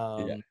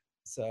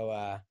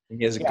 So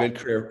he has a good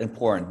career in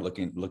porn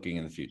looking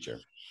in the future.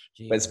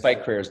 Jeez. But his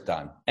fight career is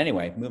done.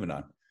 Anyway, moving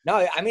on.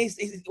 No, I mean,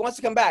 he wants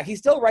to come back. He's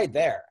still right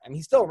there. I mean,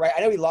 he's still right.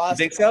 I know he lost.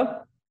 You think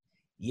so?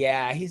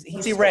 Yeah.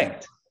 What's he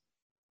ranked?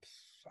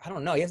 I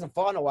don't know. He hasn't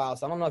fought in a while,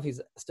 so I don't know if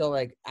he's still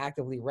like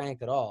actively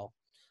ranked at all.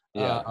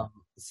 Yeah.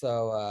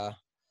 So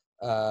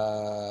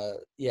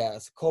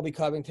Colby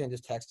Covington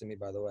just texted me,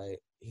 by the way.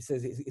 He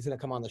says he's going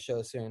to come on the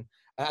show soon.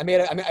 I made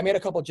a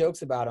couple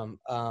jokes about him.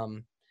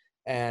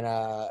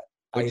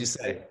 What'd you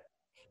say?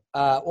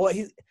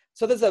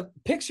 So there's a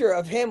picture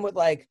of him with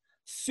like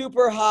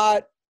super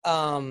hot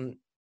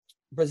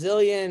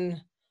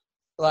Brazilian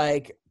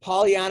like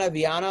Poliana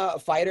Viana, a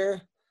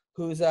fighter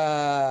who's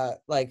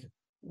like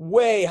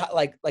way hot,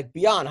 like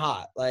beyond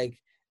hot, like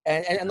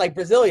and like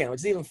Brazilian,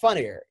 which is even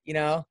funnier,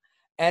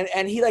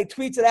 and he like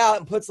tweets it out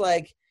and puts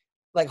like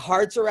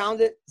hearts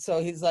around it.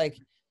 So he's like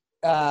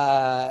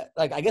I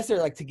guess they're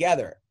like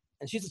together,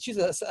 and she's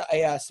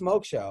a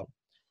smoke show.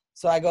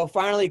 So I go,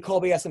 finally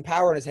Colby has some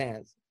power in his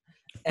hands,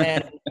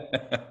 and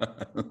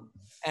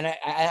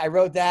I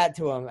wrote that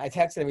to him. I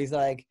texted him. He's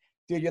like,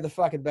 dude, you're the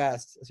fucking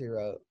best. That's what he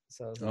wrote.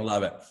 So I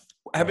love it.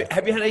 Have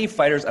you had any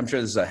fighters? I'm sure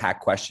this is a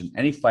hack question.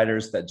 Any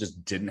fighters that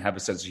just didn't have a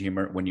sense of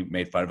humor when you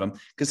made fun of them?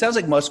 Because it sounds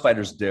like most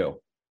fighters do.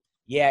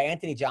 Yeah,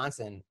 Anthony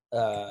Johnson.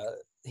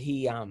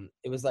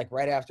 It was like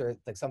right after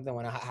like something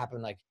when it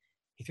happened. Like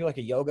he threw like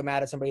a yoga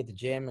mat at somebody at the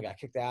gym and got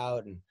kicked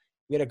out. And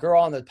we had a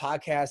girl on the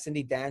podcast,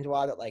 Cindy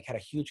Danjois, that like had a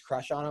huge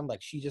crush on him.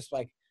 Like she just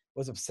like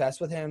was obsessed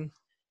with him.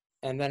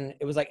 And then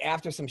it was like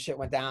after some shit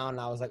went down,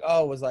 and I was like,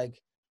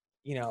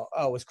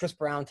 was Chris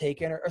Brown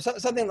taken or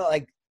something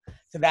like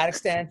to that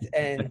extent.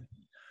 And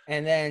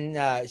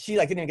then she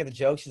like didn't even get the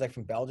joke. She's like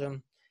from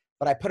Belgium,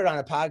 but I put it on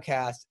a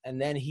podcast, and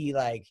then he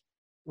like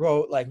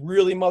wrote like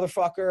really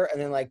motherfucker,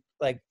 and then like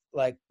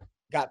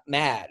got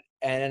mad,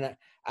 and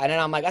then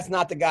I'm like, that's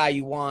not the guy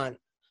you want.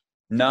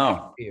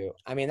 No,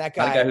 I mean that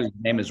guy. Not a guy whose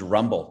name is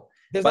Rumble.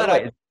 By the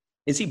way,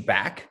 is he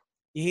back?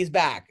 He's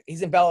back.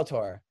 He's in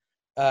Bellator.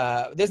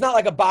 There's not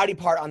like a body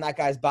part on that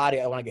guy's body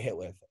I want to get hit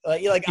with. I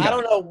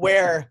don't know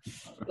where,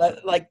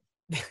 like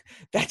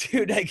that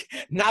dude like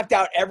knocked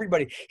out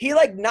everybody. He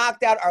like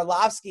knocked out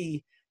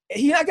Arlovsky.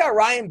 He knocked out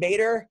Ryan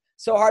Bader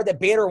so hard that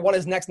Bader won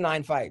his next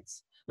 9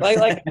 fights.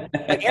 Like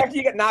after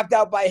you get knocked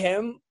out by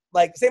him,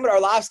 like same with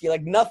Arlovsky,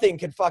 like nothing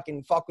could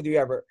fucking fuck with you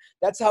ever.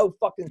 That's how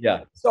fucking.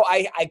 Yeah. So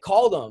I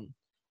called him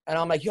and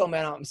I'm like, yo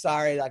man, I'm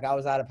sorry. Like I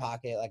was out of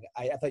pocket. Like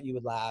I thought you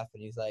would laugh.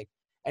 And he's like,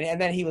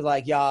 and then he was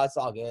like, yeah, it's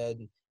all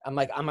good. I'm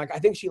like, I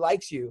think she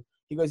likes you.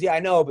 He goes, yeah, I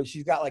know, but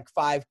she's got like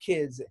 5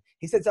 kids.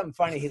 He said something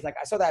funny. He's like,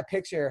 I saw that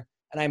picture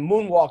and I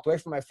moonwalked away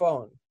from my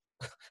phone.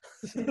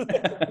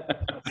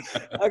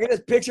 I can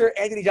just picture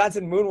Anthony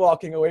Johnson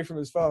moonwalking away from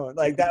his phone.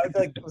 Like that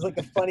was like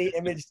a funny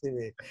image to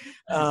me.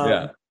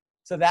 Yeah.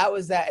 So that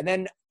was that. And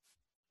then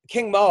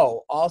King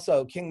Mo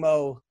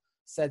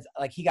said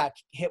like he got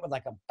hit with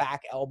like a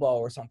back elbow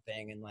or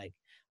something and like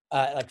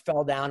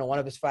fell down in one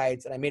of his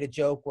fights. And I made a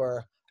joke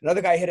where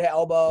another guy hit an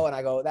elbow and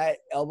I go, that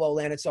elbow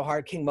landed so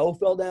hard, King Mo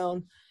fell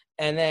down.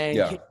 And then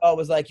King Mo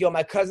was like, yo,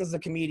 my cousin's a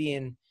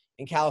comedian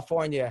in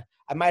California.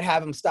 I might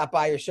have him stop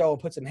by your show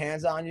and put some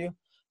hands on you.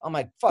 I'm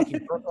like, fuck you,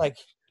 like,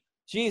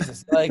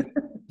 Jesus. Like,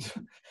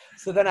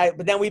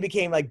 but then we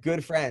became like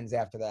good friends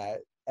after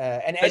that.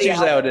 And That's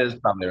usually how it is,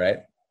 probably, right?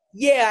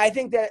 Yeah, I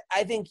think, look,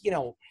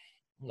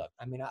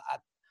 I mean,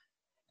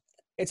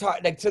 it's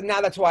hard. Like, so now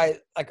that's why,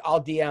 like,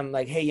 I'll DM,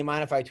 like, hey, you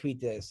mind if I tweet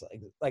this?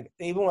 Like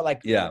even with,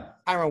 like,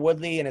 Tyron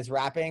Woodley and his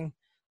rapping,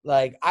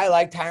 like, I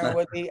like Tyron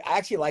Woodley. I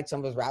actually like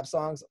some of his rap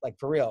songs, like,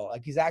 for real.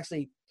 Like, he's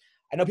actually,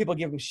 I know people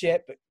give him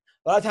shit, but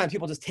a lot of times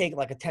people just take,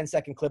 like, a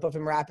 10-second clip of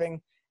him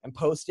rapping and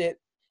post it,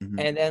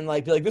 and then,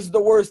 like, be like, this is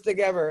the worst thing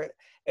ever.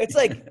 It's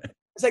like,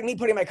 it's like me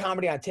putting my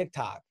comedy on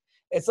TikTok.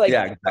 It's like,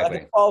 like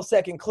a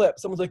 12-second clip.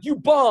 Someone's like, you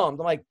bombed.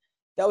 I'm like,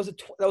 that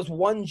was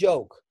one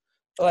joke.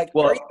 Like,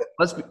 well,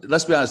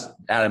 let's be honest,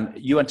 Adam.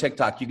 You on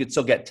TikTok, you could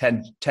still get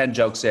 10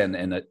 jokes in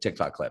a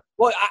TikTok clip.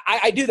 Well,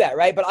 I do that,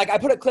 right? But like, I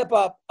put a clip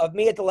up of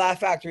me at the Laugh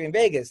Factory in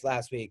Vegas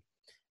last week,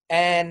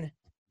 and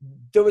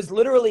there was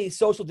literally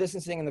social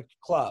distancing in the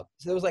club.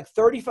 So there was like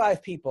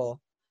 35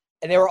 people,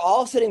 and they were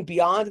all sitting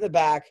beyond in the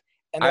back.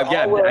 And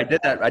I did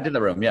that. I did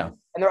the room, yeah.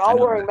 And they're all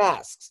wearing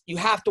masks. You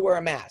have to wear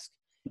a mask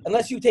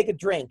unless you take a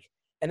drink.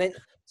 And then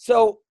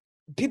so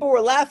people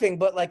were laughing,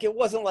 but like it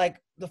wasn't like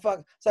the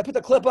fuck. So I put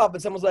the clip up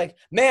and someone's like,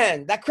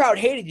 man, that crowd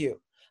hated you.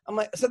 I'm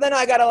like, so then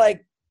I gotta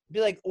like be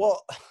like,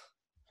 well.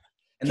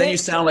 And then you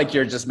sound like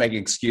you're just making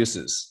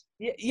excuses.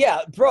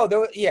 Yeah, bro.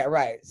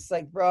 Right. It's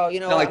like, bro, you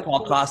know. Kind of like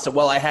Paul Costa.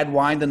 Well, I had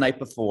wine the night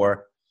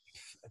before.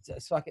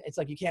 It's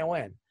like you can't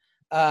win.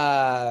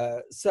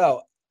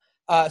 So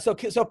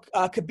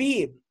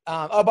Khabib.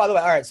 Oh, by the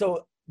way, all right.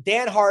 So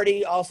Dan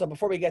Hardy also.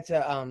 Before we get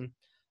to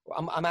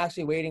I'm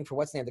actually waiting for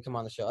what's name to come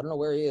on the show. I don't know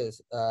where he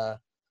is.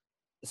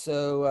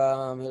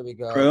 So here we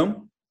go.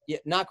 Croom? Yeah,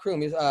 not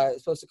Croom. He's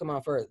supposed to come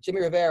on first.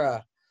 Jimmy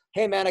Rivera.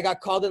 Hey man, I got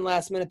called in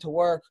last minute to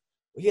work.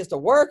 He has to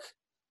work.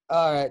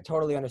 All right,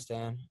 totally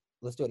understand.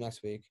 Let's do it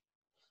next week.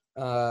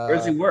 Where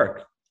does he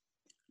work?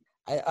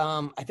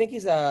 I think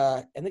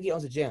I think he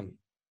owns a gym.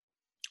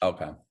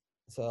 Okay.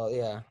 So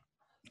yeah.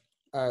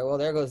 All right. Well,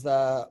 there goes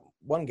the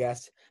one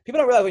guest. People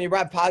don't realize when you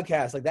rap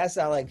podcasts, like that's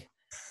not like,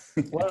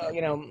 well,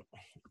 you know.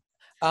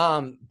 But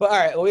all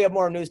right, well, we have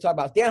more news to talk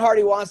about. Dan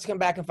Hardy wants to come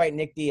back and fight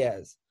Nick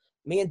Diaz.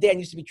 Me and Dan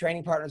used to be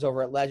training partners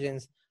over at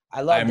Legends.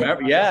 I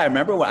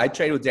remember when I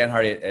traded with Dan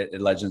Hardy at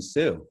Legends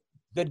too.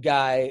 Good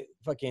guy,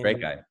 fucking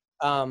great guy.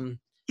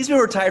 He's been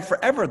retired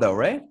forever though,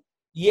 right?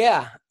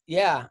 Yeah.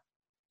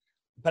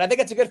 But I think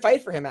it's a good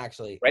fight for him,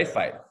 actually. Great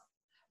fight.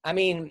 I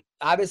mean,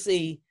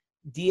 obviously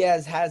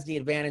Diaz has the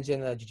advantage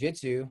in the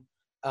jiu-jitsu.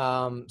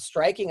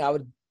 Striking, I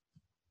would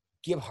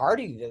give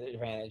Hardy the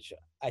advantage.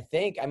 I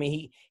think. I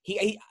mean,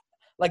 he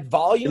like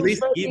volume. At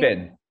least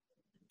even.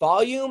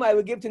 Volume, I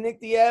would give to Nick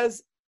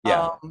Diaz.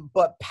 Yeah.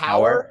 But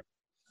power.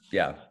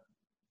 Yeah.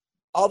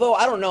 Although,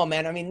 I don't know,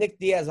 man. I mean, Nick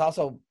Diaz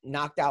also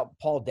knocked out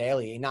Paul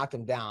Daly. He knocked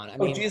him down. I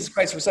mean, Jesus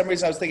Christ. For some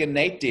reason, I was thinking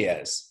Nate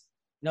Diaz.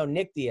 No,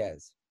 Nick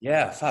Diaz.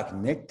 Yeah, fuck,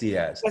 Nick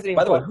Diaz. By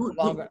the way, who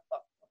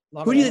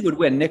do you think would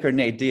win, Nick or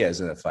Nate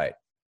Diaz in a fight?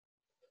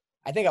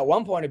 I think at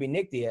one point it'd be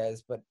Nick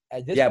Diaz, but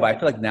at this point, but I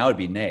feel like now it'd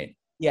be Nate.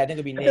 Yeah, I think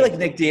it'd be Nate. I feel like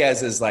Nick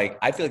Diaz is like,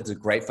 I feel like it's a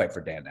great fight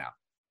for Dan now.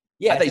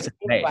 Yeah. I thought you said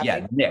Nate.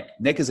 Yeah, Nick.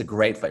 Nick is a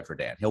great fight for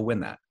Dan. He'll win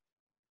that.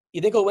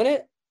 You think he'll win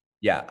it?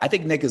 Yeah, I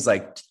think Nick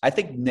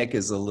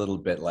is a little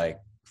bit like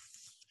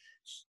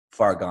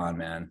far gone,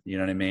 man. You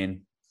know what I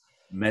mean?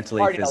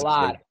 Mentally, physically. A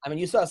lot. I mean,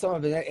 you saw some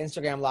of his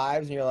Instagram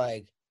lives and you're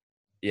like,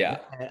 yeah.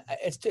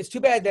 It's too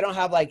bad they don't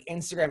have like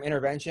Instagram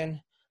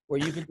intervention where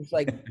you could just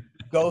like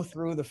go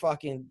through the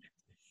fucking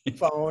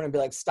phone and be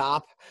like,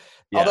 stop.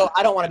 Yeah. Although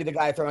I don't want to be the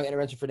guy throwing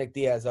intervention for Nick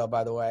Diaz, though,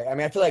 by the way. I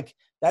mean, I feel like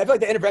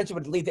the intervention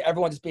would lead to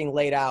everyone just being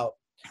laid out,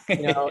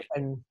 you know?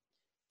 And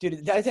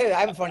dude, did I tell you, I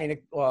have a funny,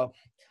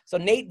 so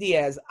Nate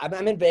Diaz,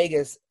 I'm in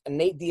Vegas, and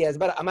Nate Diaz,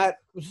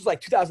 which was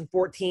like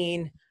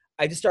 2014.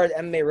 I just started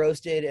MMA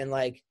Roasted, and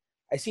like,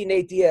 I see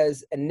Nate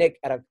Diaz and Nick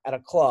at a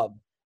club,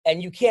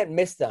 and you can't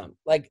miss them.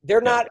 Like,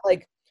 they're not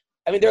like,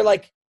 I mean, they're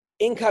like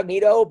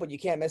incognito, but you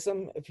can't miss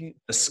them. The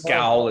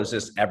scowl is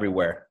just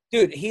everywhere.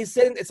 Dude, he's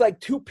sitting, it's like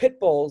two pit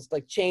bulls,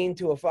 like chained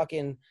to a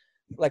fucking,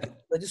 like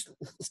just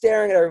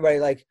staring at everybody,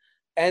 like,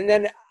 and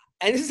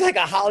this is like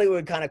a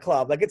Hollywood kind of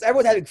club. Like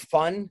everyone's having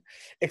fun,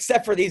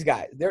 except for these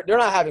guys. They're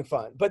not having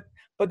fun, but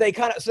they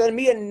kind of. So then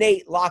me and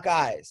Nate lock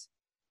eyes,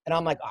 and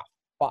I'm like, oh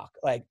fuck,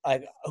 like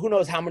who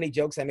knows how many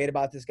jokes I made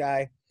about this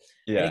guy.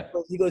 Yeah.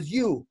 And he goes,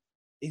 you.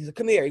 He's like,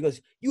 come here. He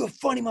goes, you a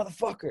funny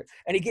motherfucker.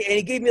 And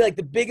he gave me like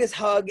the biggest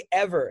hug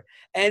ever.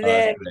 And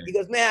then he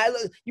goes, man,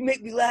 you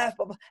make me laugh.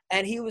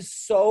 And he was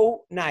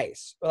so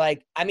nice.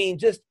 Like, I mean,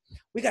 just,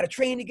 we got to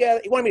train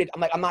together. He wanted me to,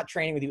 I'm like, I'm not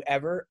training with you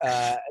ever.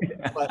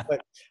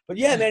 But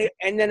yeah, man.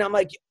 And then I'm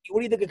like, what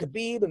do you think of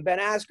Khabib and Ben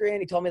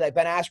Askren? He told me like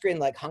Ben Askren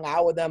like hung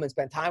out with them and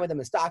spent time with them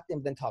in Stockton,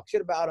 but then talk shit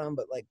about him.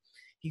 But like,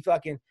 he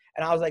fucking,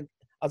 and I was like,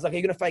 are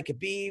you going to fight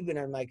Khabib? And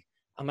I'm like,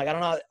 I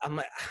don't know. I'm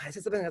like, I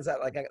said something that's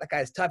like, that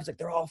guy's tough. He's like,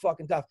 they're all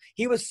fucking tough.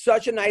 He was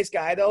such a nice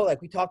guy though.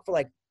 Like we talked for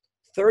like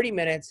 30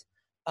 minutes.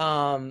 He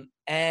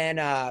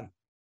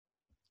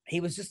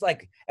was just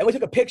like, and we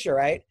took a picture,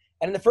 right?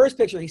 And in the first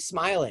picture, he's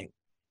smiling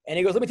and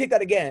he goes, let me take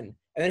that again.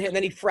 And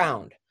then he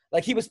frowned.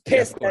 Like he was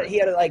pissed that he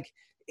had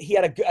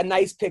a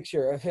nice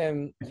picture of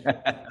him.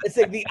 It's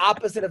like the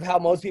opposite of how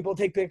most people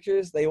take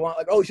pictures. They want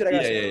like, oh, should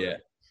I? Yeah.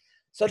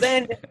 So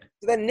then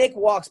Nick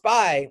walks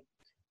by.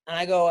 And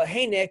I go,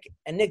 hey, Nick.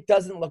 And Nick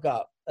doesn't look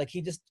up. Like,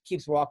 he just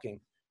keeps walking.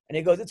 And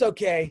he goes, it's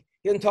okay.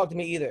 He doesn't talk to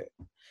me either.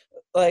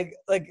 Like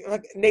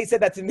Nate said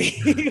that to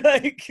me.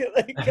 like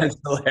That's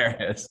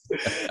hilarious.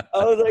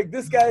 I was like,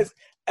 this guy's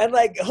 – and,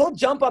 like, he'll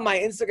jump on my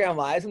Instagram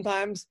live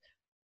sometimes.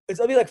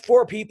 It'll be, like,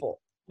 4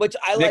 people, which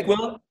I Nick like.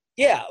 will?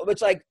 Yeah,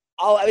 which, like,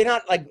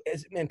 not, like,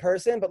 in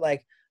person, but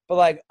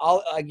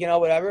I'll, like, you know,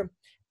 whatever.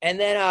 And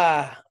then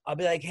I'll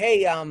be like,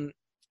 hey,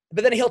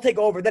 but then he'll take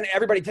over. Then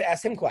everybody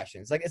asks him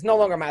questions. Like it's no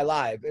longer my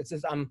live. It's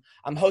just I'm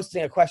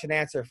hosting a question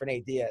answer for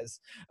Nate Diaz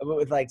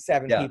with like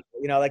 7 people.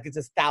 You know, like it's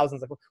just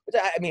thousands. Like, which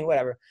I mean,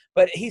 whatever.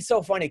 But he's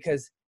so funny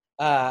because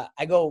I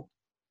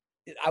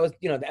was,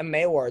 you know, the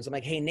MMA awards. I'm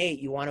like, hey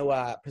Nate, you want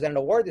to present an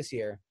award this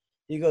year?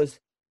 He goes,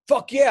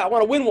 fuck yeah, I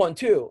want to win one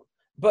too.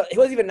 But he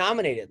wasn't even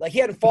nominated. Like he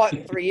hadn't fought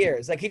in 3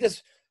 years. Like he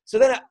just. So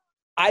then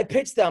I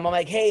pitched them. I'm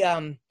like,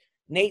 hey,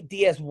 Nate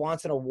Diaz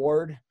wants an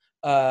award.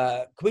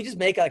 Could we just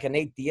make like a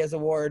Nate Diaz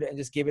award and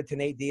just give it to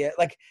Nate Diaz?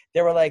 Like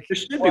they were like, there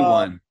should be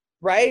one,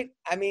 right?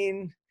 I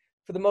mean,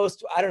 for the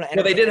most, I don't know.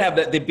 Well, they did have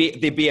the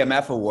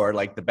BMF award,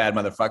 like the Bad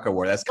Motherfucker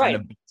award. That's kind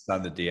of based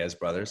on the Diaz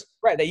brothers,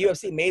 right? The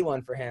UFC made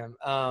one for him.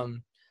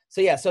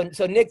 So yeah, so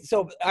Nick,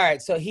 so all right,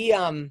 so he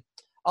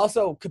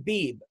also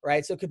Khabib,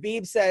 right? So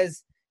Khabib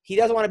says he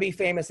doesn't want to be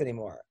famous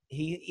anymore.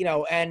 He, you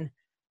know, and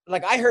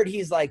like I heard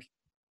he's like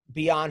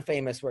beyond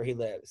famous where he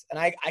lives, and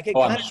I could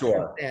kind of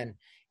understand.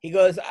 He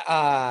goes,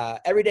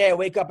 every day I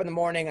wake up in the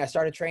morning, I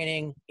started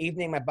training.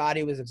 Evening, my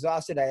body was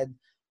exhausted. I had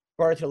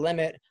brought it to the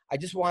limit. I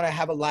just want to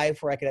have a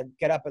life where I could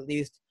get up at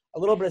least a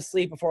little bit of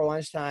sleep before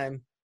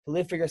lunchtime, to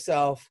live for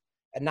yourself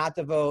and not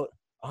devote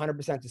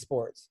 100% to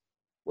sports,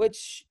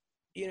 which,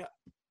 you know,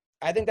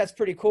 I think that's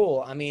pretty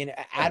cool. I mean,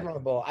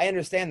 admirable. I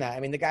understand that. I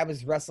mean, the guy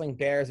was wrestling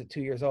bears at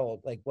 2 years old.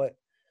 Like what?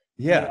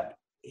 Yeah.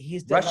 You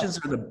know,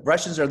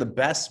 Russians are the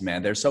best,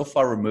 man. They're so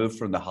far removed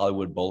from the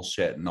Hollywood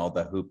bullshit and all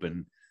the hoop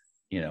and,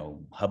 you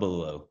know,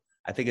 hullabaloo.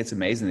 I think it's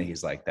amazing that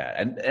he's like that.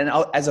 And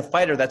as a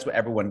fighter, that's what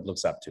everyone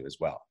looks up to as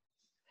well.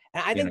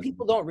 And I think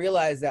people don't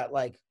realize that,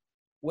 like,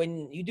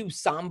 when you do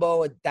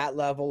sambo at that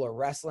level or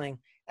wrestling,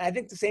 and I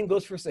think the same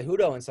goes for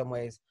Cejudo in some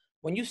ways.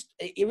 When you,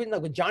 even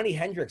like when Johnny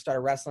Hendricks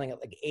started wrestling at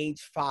like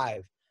age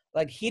 5,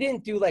 like he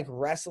didn't do like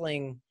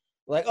wrestling,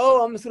 like,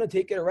 oh, I'm just going to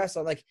take it to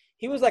wrestling. Like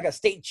he was like a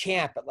state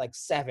champ at like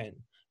 7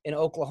 in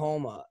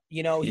Oklahoma.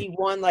 You know, he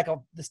won like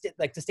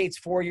the state's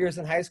 4 years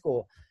in high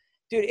school.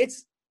 Dude,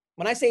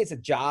 when I say it's a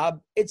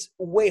job, it's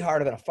way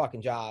harder than a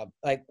fucking job.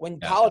 Like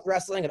when college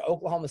wrestling at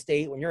Oklahoma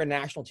State, when you're a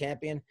national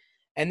champion,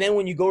 and then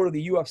when you go to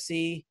the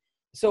UFC.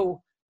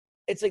 So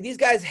it's like these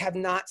guys have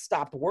not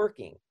stopped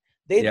working.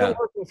 They've been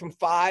working from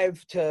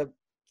 5 to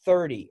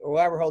 30 or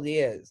whatever old he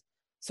is.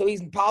 So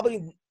he's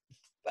probably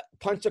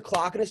punched a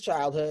clock in his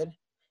childhood.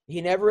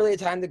 He never really had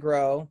time to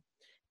grow.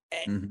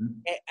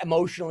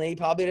 Emotionally,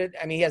 probably did.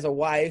 I mean, he has a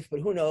wife, but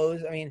who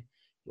knows? I mean,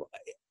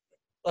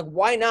 like,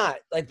 why not?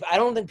 Like, I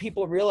don't think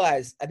people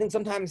realize. I think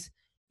sometimes,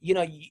 you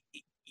know,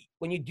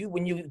 when you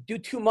do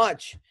too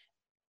much,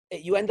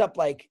 you end up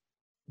like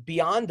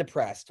beyond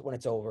depressed when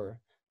it's over.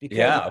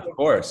 Because of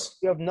course,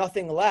 you have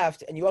nothing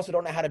left, and you also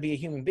don't know how to be a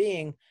human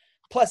being.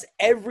 Plus,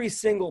 every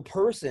single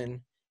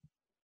person,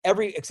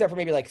 except for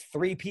maybe like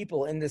 3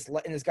 people in this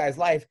guy's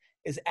life,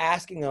 is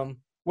asking him,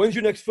 "When's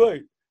your next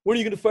fight? When are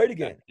you going to fight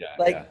again?"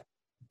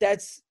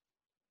 That's,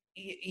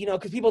 you know,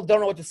 because people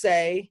don't know what to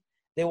say.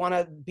 They want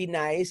to be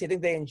nice. They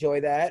think they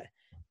enjoy that.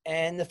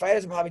 And the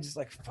fighters are probably just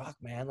like, fuck,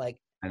 man. Like,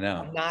 I know.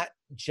 I'm not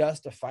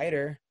just a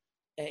fighter,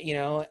 you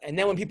know? And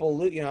then when people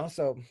lose, you know,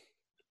 so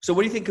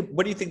what do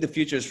you think the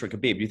future is for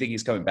Khabib? Do you think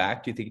he's coming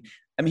back? Do you think,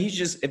 I mean,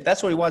 if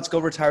that's what he wants, go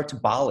retire to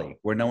Bali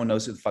where no one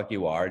knows who the fuck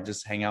you are and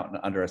just hang out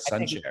under a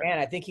sunshade.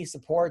 I think he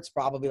supports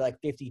probably like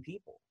 50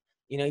 people.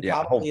 You know,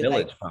 a whole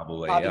village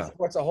probably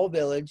supports a whole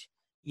village.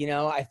 You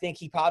know, I think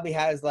he probably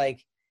has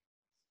like,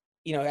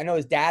 I know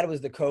his dad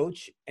was the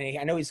coach, and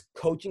I know he's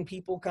coaching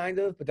people kind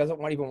of, but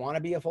doesn't even want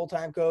to be a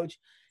full-time coach.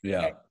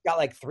 Yeah. Got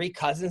like 3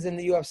 cousins in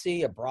the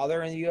UFC, a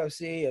brother in the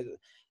UFC.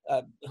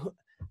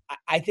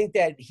 I think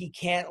that he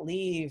can't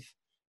leave,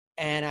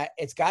 and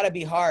it's got to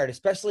be hard,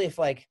 especially if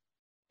like,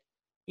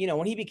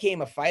 when he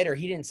became a fighter,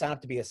 he didn't sign up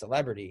to be a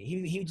celebrity.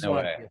 He just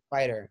wanted to be a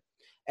fighter.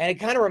 And it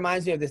kind of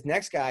reminds me of this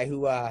next guy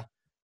who, I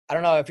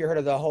don't know if you heard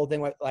of the whole thing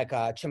with like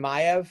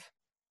Chimaev.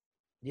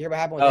 You hear what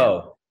happened with him?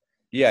 Oh,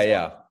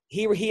 yeah.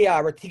 He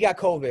got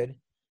COVID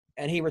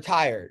and he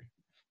retired.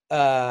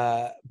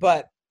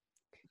 But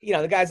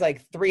the guy's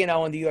like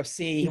 3-0 in the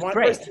UFC.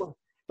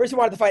 First he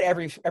wanted to fight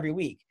every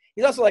week.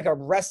 He's also like a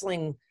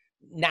wrestling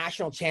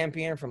national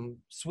champion from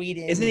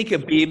Sweden. Isn't he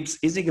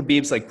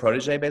Khabib's like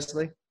protege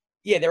basically?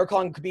 Yeah, they were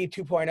calling Khabib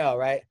 2.0,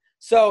 right?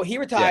 So he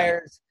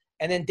retires,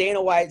 and then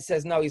Dana White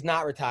says, no, he's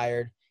not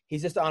retired.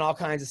 He's just on all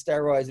kinds of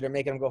steroids that are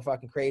making him go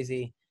fucking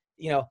crazy.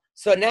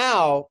 So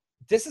now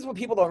this is what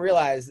people don't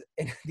realize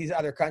in these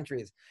other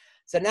countries.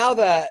 So now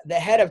the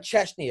head of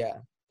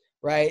Chechnya,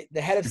 right, the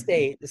head of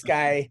state, this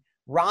guy,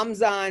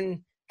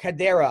 Ramzan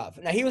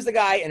Kadyrov. Now, he was the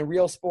guy in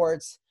Real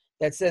Sports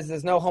that says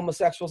there's no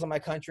homosexuals in my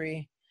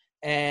country,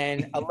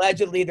 and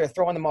allegedly they're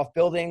throwing them off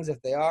buildings if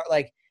they are.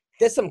 Like,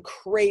 there's some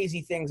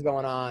crazy things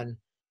going on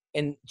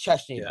in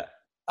Chechnya. Yeah.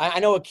 I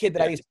know a kid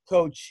that I used to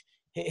coach.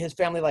 His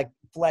family like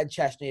fled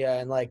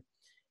Chechnya, and like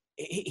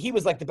he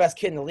was like the best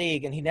kid in the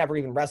league, and he never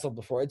even wrestled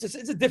before. It's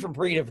a different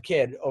breed of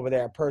kid over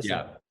there, person.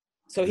 Yeah.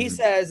 So he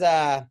says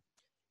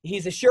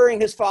he's assuring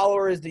his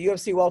followers the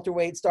UFC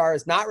welterweight star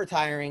is not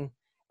retiring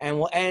and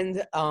will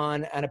end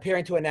on an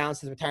appearing to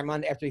announce his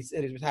retirement after he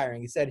said he's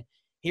retiring. He said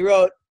he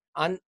wrote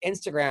on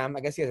Instagram. I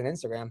guess he has an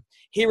Instagram.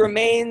 He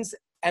remains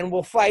and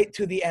will fight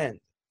to the end.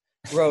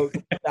 Wrote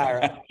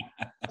Dara,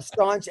 a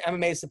staunch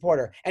MMA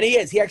supporter. And he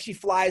is. He actually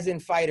flies in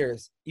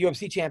fighters,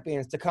 UFC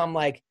champions, to come,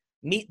 like,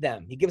 meet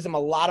them. He gives them a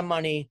lot of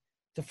money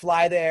to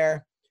fly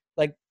there,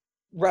 like,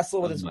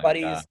 wrestle with his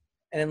buddies,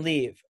 and then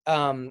leave.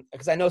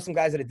 Because I know some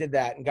guys that did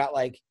that and got,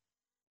 like,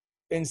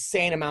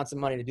 insane amounts of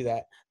money to do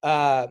that.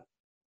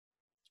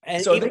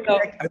 And so are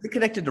they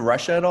connected to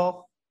Russia at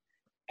all?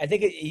 I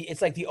think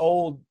it's like the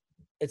old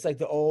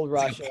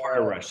Russia. Like part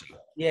of Russia.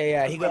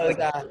 Yeah. He goes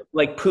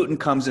like Putin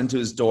comes into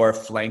his door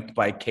flanked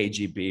by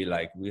KGB.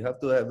 Like, we have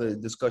to have a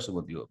discussion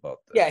with you about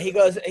that. Yeah,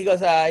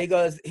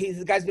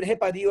 the guy's been hit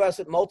by the U.S.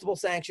 with multiple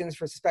sanctions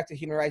for suspected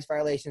human rights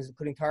violations,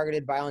 including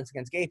targeted violence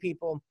against gay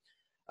people.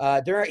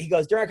 During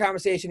a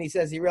conversation, he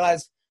says he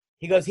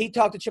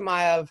talked to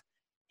Chimaev.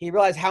 He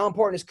realized how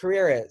important his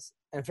career is,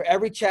 and for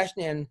every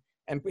Chechnyan,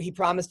 and he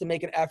promised to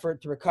make an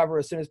effort to recover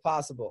as soon as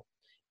possible.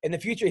 In the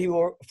future, he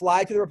will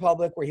fly to the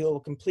Republic where he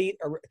will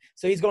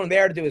so he's going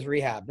there to do his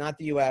rehab, not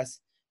the U.S.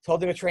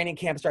 Told him a training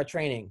camp to start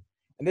training.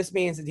 And this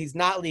means that he's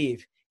not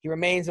leave. He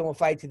remains and will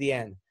fight to the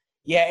end.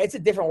 Yeah, it's a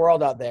different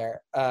world out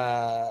there.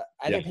 I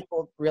think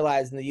people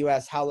realize in the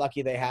U.S. how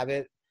lucky they have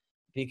it,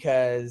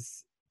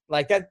 because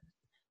like that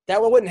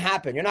wouldn't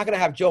happen. You're not going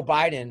to have Joe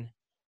Biden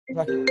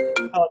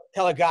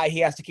tell a guy he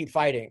has to keep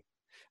fighting.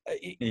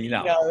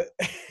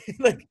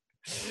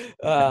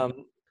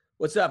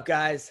 What's up,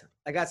 guys?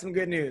 I got some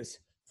good news.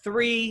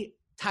 3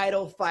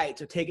 title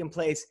fights are taking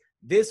place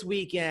this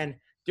weekend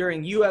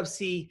during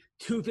UFC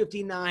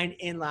 259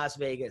 in Las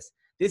Vegas.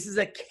 This is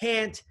a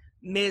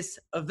can't-miss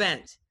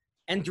event.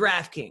 And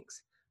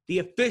DraftKings, the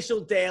official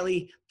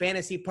daily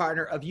fantasy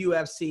partner of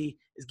UFC,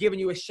 is giving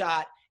you a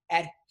shot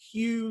at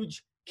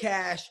huge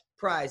cash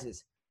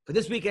prizes. For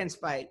this weekend's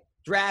fight,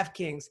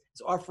 DraftKings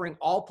is offering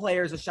all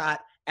players a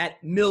shot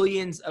at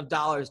millions of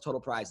dollars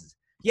total prizes.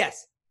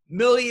 Yes,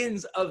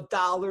 millions of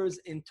dollars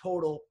in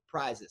total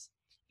prizes.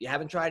 If you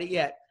haven't tried it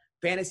yet,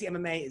 Fantasy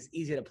MMA is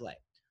easy to play.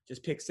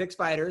 Just pick 6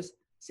 fighters,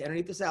 stay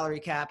underneath the salary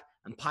cap,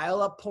 and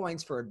pile up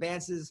points for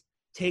advances,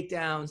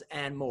 takedowns,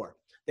 and more.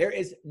 There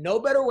is no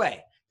better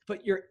way to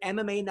put your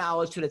MMA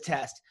knowledge to the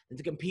test than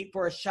to compete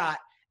for a shot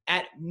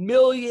at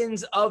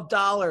millions of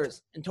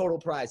dollars in total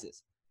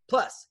prizes.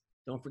 Plus,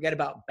 don't forget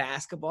about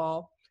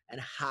basketball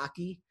and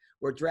hockey,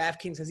 where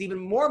DraftKings has even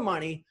more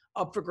money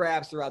up for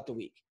grabs throughout the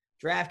week.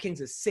 DraftKings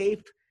is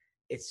safe,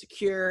 it's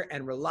secure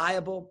and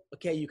reliable.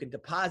 Okay, you can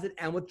deposit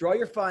and withdraw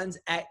your funds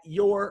at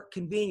your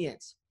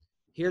convenience.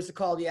 Here's the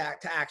call to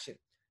action.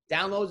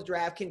 Download the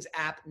DraftKings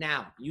app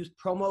now. Use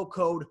promo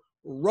code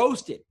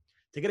ROASTED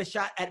to get a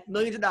shot at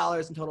millions of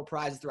dollars in total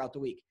prizes throughout the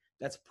week.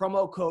 That's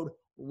promo code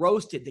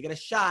ROASTED to get a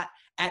shot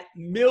at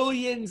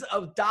millions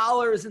of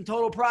dollars in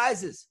total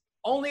prizes.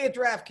 Only at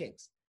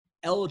DraftKings.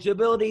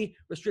 Eligibility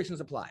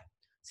restrictions apply.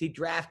 See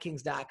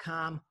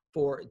DraftKings.com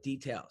for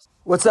details.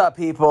 What's up,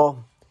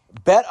 people?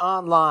 Bet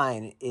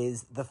Online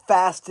is the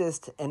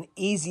fastest and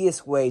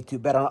easiest way to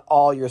bet on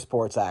all your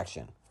sports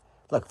action.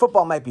 Look,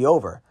 football might be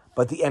over,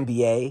 but the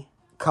NBA,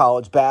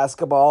 college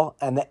basketball,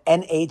 and the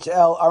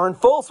NHL are in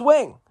full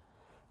swing.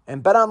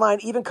 And Bet Online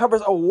even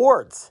covers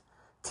awards,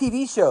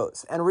 TV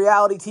shows, and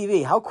reality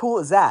TV. How cool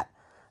is that?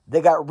 They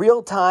got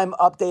real-time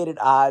updated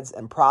odds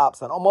and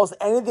props on almost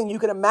anything you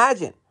can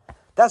imagine.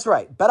 That's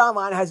right. Bet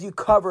Online has you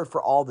covered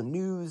for all the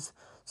news,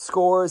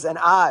 scores, and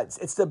odds.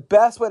 It's the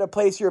best way to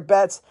place your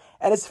bets,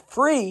 and it's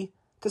free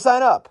to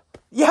sign up.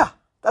 Yeah,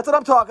 that's what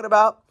I'm talking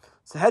about.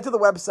 So head to the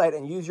website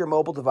and use your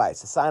mobile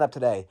device to sign up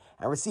today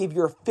and receive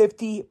your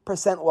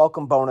 50%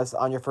 welcome bonus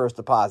on your first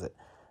deposit.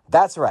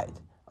 That's right,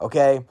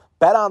 okay?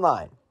 Bet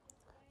online,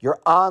 your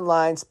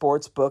online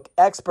sportsbook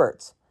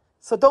experts.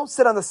 So don't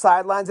sit on the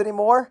sidelines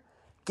anymore.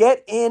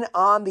 Get in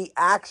on the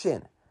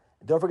action.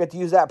 And don't forget to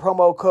use that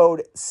promo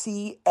code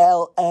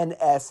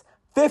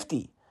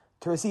CLNS50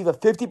 to receive a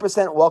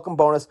 50% welcome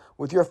bonus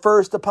with your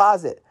first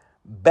deposit.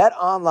 Bet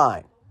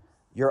online,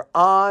 your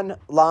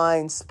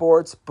online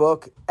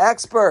sportsbook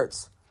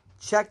experts.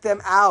 Check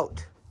them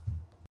out.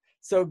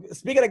 So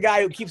speaking of a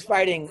guy who keeps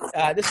fighting,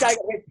 this guy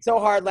got hit so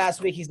hard last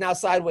week, he's now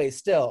sideways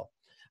still.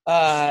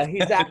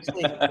 He's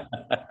actually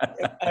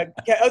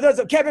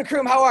Kevin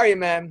Croom. How are you,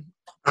 man?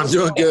 I'm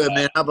doing good,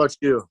 man. How about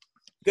you?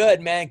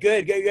 Good, man.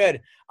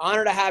 Good.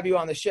 Honor to have you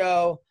on the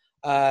show.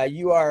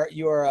 You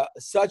are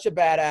such a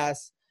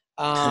badass.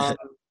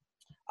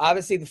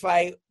 Obviously, the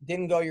fight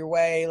didn't go your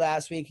way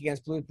last week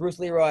against Bruce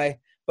Leroy,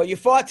 but you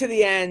fought to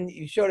the end.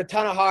 You showed a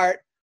ton of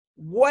heart.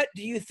 What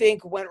do you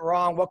think went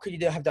wrong? What could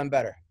you have done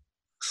better?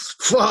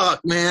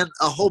 Fuck, man.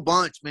 A whole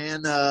bunch,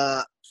 man.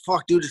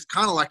 Fuck, dude. It's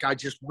kind of like I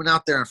just went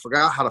out there and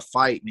forgot how to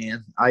fight,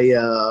 man.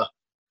 I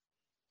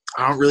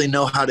don't really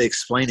know how to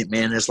explain it,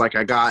 man. It's like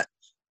I got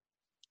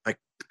like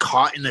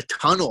caught in a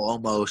tunnel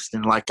almost,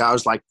 and like I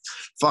was like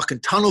fucking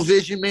tunnel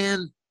vision,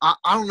 man. I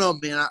don't know,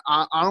 man.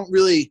 I don't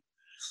really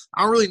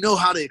know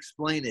how to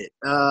explain it.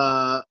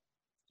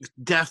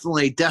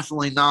 Definitely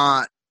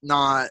not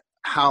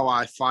how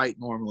I fight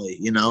normally,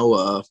 you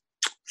know.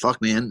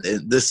 Fuck, man.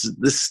 This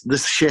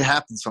shit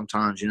happens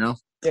sometimes, you know.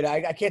 Dude,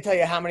 I can't tell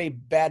you how many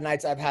bad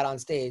nights I've had on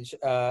stage,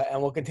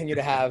 and will continue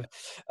to have.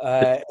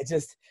 It's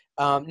just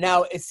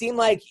now it seemed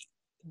like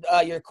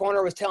your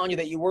corner was telling you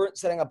that you weren't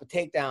setting up the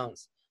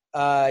takedowns.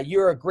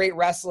 You're a great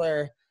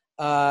wrestler.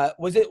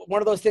 Was it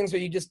one of those things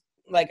where you just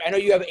like, I know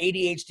you have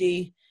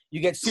ADHD,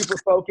 you get super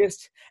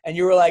focused, and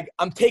you were like,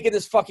 I'm taking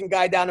this fucking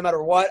guy down no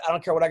matter what. I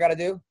don't care what I got to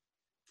do.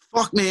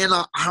 Fuck, man.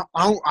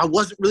 I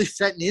wasn't really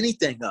setting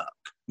anything up,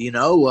 you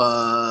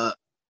know.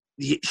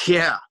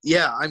 Yeah.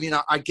 I mean,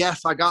 I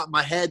guess I got in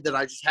my head that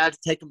I just had to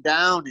take him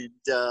down, and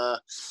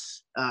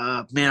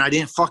man, I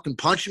didn't fucking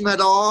punch him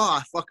at all.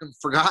 I fucking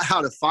forgot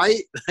how to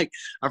fight. Like,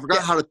 I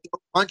forgot how to throw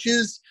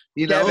punches.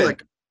 You know, Kevin,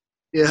 like,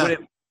 yeah.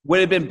 Would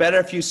it have been better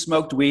if you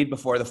smoked weed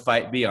before the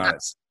fight? Be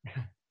honest.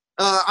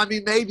 I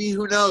mean, maybe.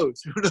 Who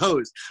knows?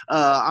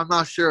 I'm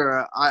not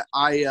sure. I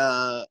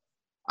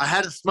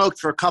hadn't smoked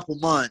for a couple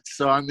months,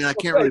 so I mean, I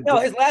can't really. No,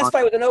 his last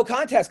fight was a no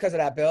contest because of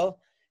that, Bill.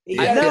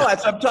 I know.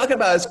 That's what I'm talking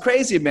about. It's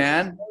crazy,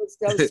 man.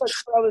 That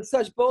was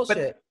such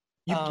bullshit.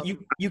 But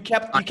you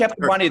kept the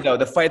money though,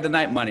 the fight of the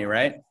night money,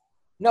 right?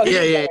 No, he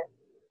yeah.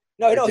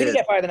 No, he didn't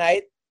get fight of the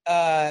night.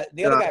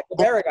 The other guy,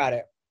 Cabrera, got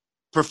it.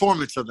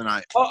 Performance of the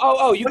night.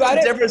 Oh, you got it.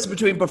 What's the difference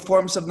between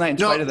perforance of the night and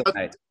fight of the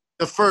night?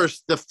 The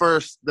first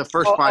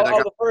fight. I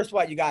got. The first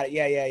one, you got it.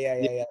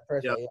 Yeah.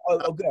 First one.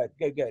 Oh, good.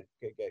 Yeah,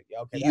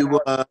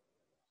 okay.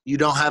 You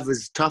don't have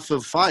as tough of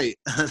a fight.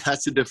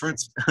 That's the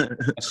difference.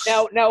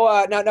 Now,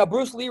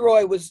 Bruce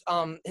Leroy was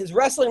his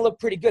wrestling looked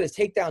pretty good. His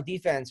takedown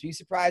defense. Were you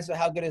surprised at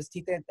how good his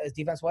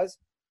defense was?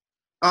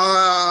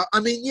 I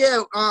mean,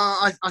 yeah.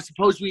 I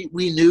suppose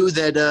we knew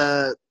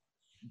that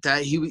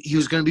he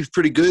was going to be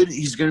pretty good.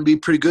 He's going to be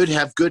pretty good.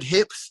 Have good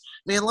hips.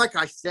 Man, like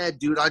I said,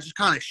 dude, I just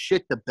kind of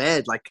shit the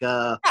bed. Like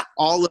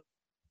all of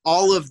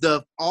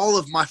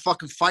my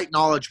fucking fight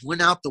knowledge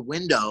went out the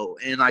window,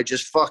 and I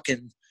just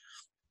fucking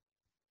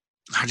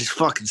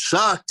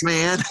sucked,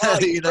 man.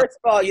 You know? First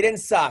of all, you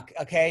didn't suck.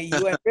 Okay,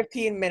 you went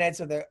 15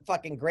 minutes with a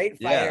fucking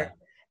great fighter,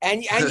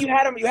 and you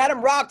had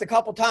him rocked a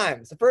couple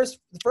times. The first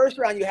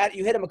round you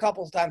hit him a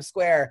couple times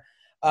square.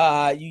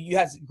 You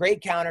had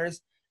great counters.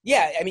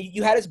 Yeah, I mean,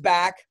 you had his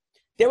back.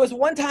 There was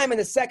one time in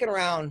the second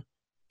round,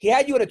 he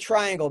had you in a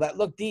triangle that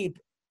looked deep,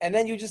 and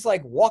then you just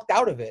like walked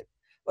out of it.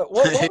 But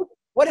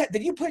what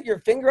did you put your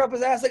finger up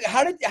his ass? Like,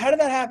 how did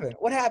that happen?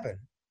 What happened?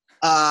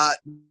 No,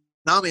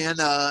 man.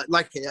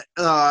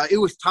 It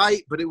was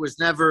tight, but it was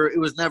never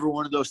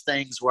one of those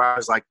things where I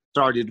was like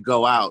started to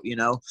go out. You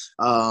know,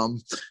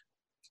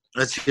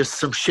 it's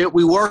just some shit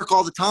we work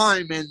all the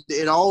time, and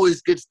it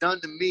always gets done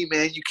to me,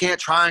 man. You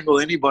can't triangle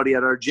anybody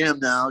at our gym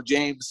now.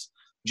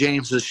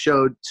 James has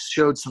showed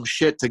some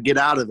shit to get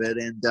out of it,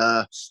 and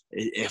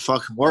it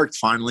fucking worked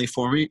finally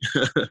for me.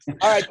 All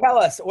right, tell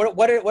us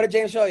what did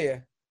James show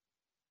you?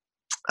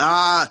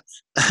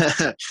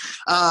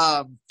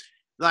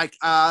 Like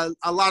a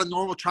lot of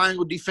normal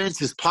triangle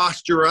defense is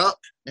posture up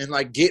and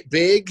like get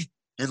big,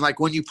 and like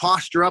when you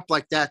posture up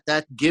like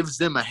that gives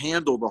them a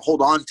handle to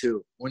hold on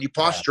to. When you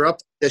posture up,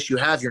 you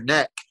have your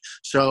neck,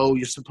 so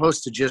you're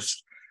supposed to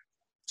just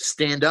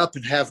stand up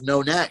and have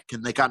no neck,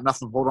 and they got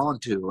nothing to hold on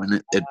to,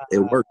 and it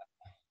worked.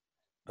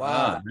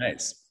 Wow,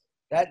 nice.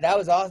 That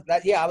was awesome.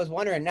 I was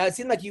wondering. Now it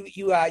seemed like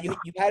you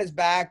had his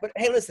back, but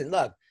hey, listen,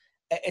 look,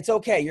 it's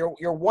okay. You're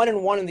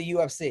 1-1 in the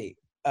UFC.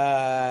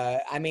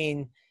 I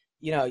mean,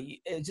 you know, you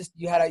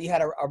had a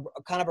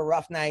kind of a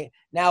rough night.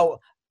 Now,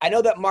 I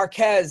know that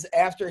Marquez,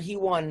 after he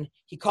won,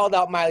 he called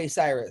out Miley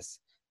Cyrus.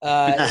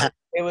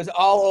 It was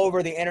all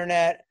over the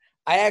internet.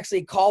 I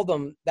actually called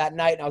him that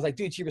night, and I was like,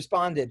 dude, she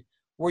responded.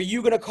 Were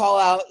you going to call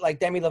out like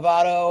Demi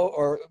Lovato,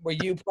 or were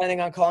you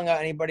planning on calling out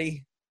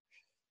anybody?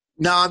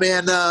 No,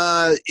 man,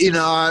 I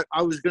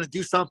was going to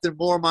do something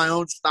more my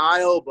own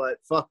style, but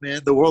fuck,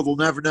 man, the world will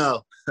never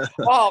know.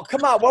 Oh,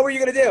 come on. What were you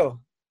going to do?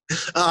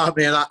 Oh,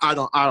 man, I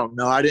don't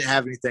know. I didn't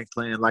have anything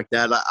planned like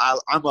that.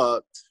 I'm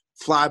a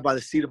fly by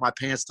the seat of my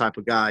pants type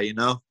of guy, you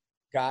know?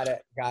 Got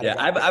it. Yeah,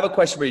 I have a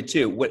question for you,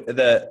 too.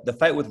 The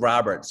fight with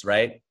Roberts,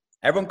 right?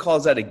 Everyone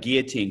calls that a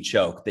guillotine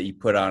choke that you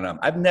put on him.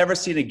 I've never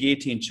seen a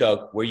guillotine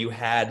choke where you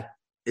had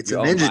it's a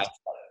ninja.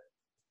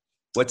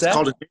 What's that?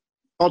 It's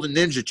called a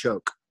ninja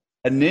choke.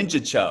 A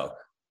ninja choke.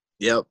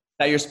 Yep. Is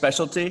that your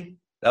specialty?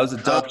 That was a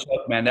dope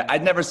choke, man.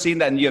 I'd never seen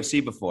that in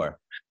UFC before.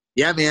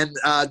 Yeah, man.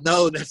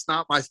 No, that's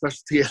not my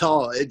specialty at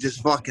all. It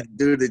just fucking,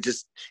 dude.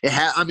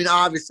 I mean,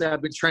 obviously,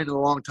 I've been training a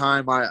long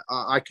time.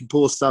 I can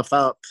pull stuff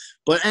up,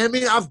 but I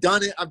mean, I've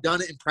done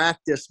it in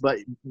practice, but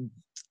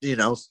you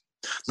know,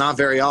 not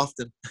very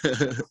often.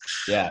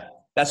 Yeah,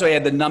 that's why you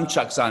had the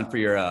nunchucks on for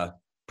your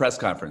press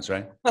conference,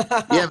 right?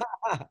 Yeah,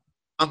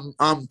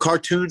 I'm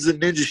cartoons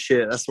and ninja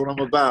shit. That's what I'm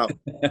about.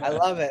 I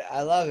love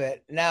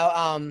it.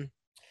 Now,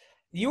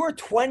 you were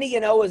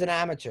 20-0 as an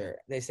amateur.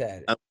 They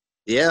said.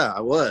 Yeah, I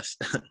was.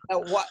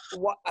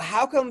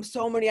 How come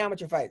so many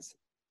amateur fights?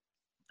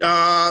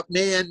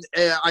 Man,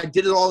 I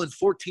did it all in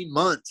 14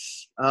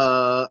 months.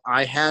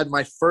 I had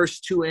my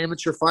first 2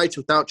 amateur fights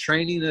without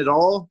training at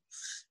all.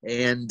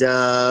 And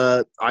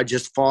I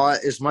just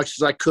fought as much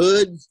as I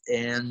could.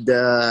 And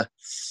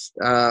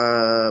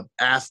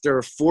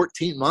after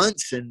 14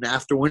 months and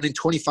after winning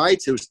 20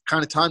 fights, it was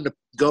kind of time to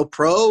go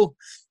pro.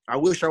 I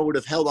wish I would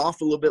have held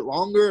off a little bit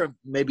longer,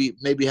 maybe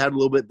had a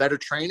little bit better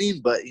training,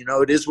 but, you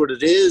know, it is what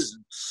it is.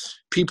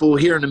 People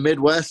here in the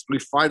Midwest, we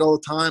fight all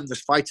the time.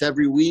 There's fights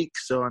every week.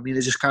 So, I mean,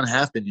 it just kind of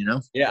happened, you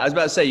know? Yeah, I was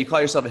about to say, you call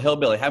yourself a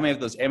hillbilly. How many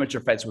of those amateur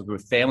fights were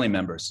with family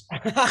members?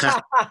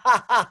 Well,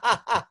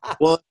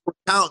 if we're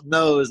counting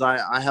those,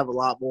 I have a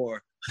lot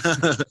more.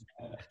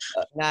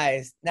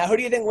 Nice. Now, who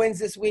do you think wins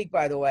this week,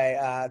 by the way?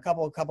 A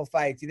couple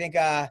fights. You think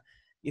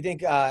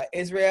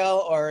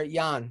Israel or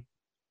Jan?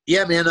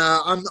 Yeah, man,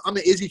 I'm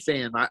an Izzy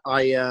fan.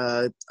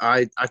 I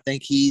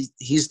think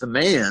he's the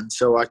man.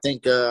 So I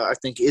think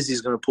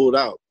Izzy's going to pull it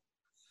out.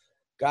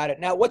 Got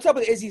it. Now, what's up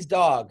with Izzy's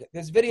dog?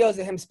 There's videos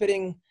of him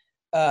spitting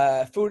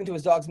food into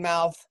his dog's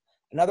mouth.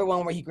 Another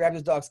one where he grabbed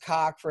his dog's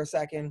cock for a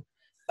second.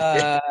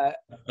 Any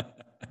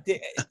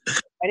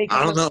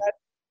I don't know.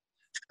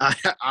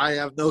 I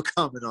have no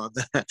comment on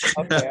that.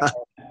 Okay.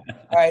 All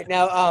right.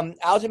 Now,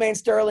 Aljamain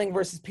Sterling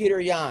versus Peter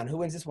Yan. Who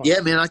wins this one?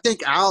 Yeah, man. I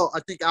think Al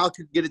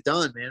can get it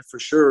done, man, for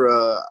sure.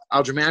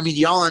 Aljamain. I mean,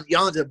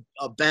 Jan's a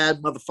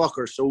bad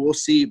motherfucker, so we'll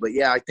see. But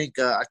yeah, I think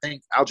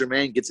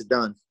Aljamain gets it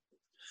done.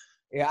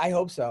 Yeah, I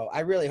hope so. I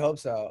really hope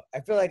so.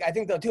 I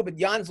think though too. But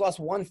Jan's lost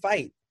one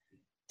fight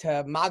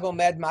to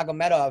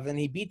Magomedov, and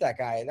he beat that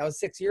guy. That was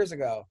 6 years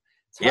ago.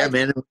 Yeah,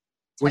 man.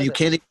 When you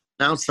can't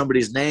pronounce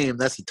somebody's name,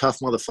 that's a tough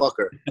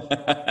motherfucker.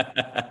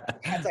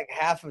 That's like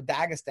half of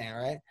Dagestan,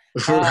 right?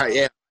 Right,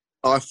 yeah.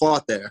 Oh, I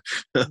fought there.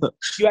 You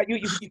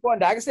fought in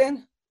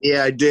Dagestan?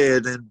 Yeah, I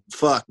did. And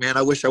fuck, man,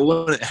 I wish I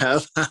wouldn't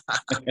have.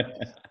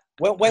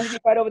 When did you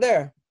fight over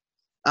there?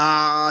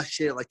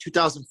 Shit, like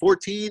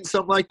 2014,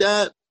 something like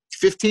that.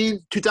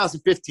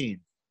 2015.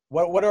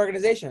 What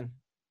organization?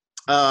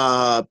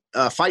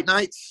 Fight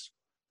Nights.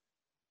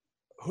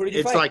 Who did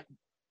you fight?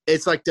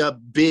 It's like the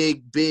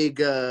big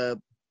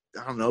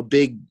I don't know,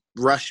 big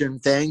Russian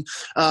thing.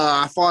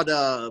 I fought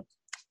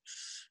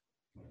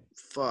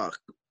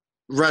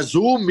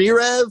Razul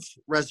Mirev.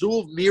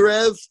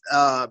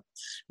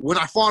 When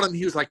I fought him,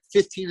 he was like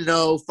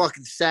 15-0,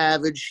 fucking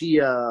savage.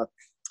 The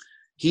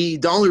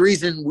only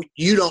reason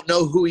you don't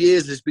know who he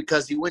is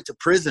because he went to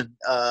prison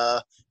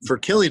for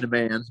killing a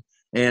man.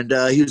 And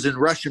he was in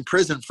Russian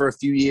prison for a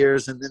few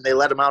years, and then they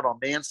let him out on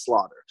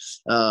manslaughter.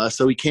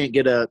 So he can't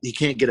get a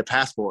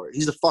passport.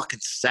 He's a fucking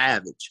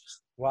savage.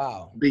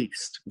 Wow.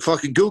 Beast.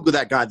 Fucking Google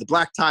that guy, the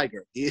Black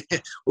Tiger.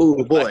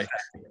 Oh boy.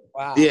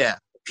 Wow. Yeah.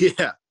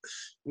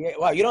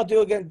 Wow. You don't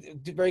do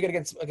very good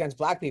against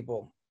black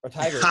people or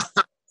tigers.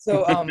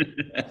 So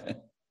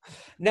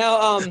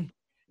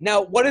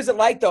now what is it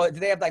like though? Do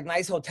they have like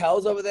nice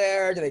hotels over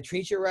there? Do they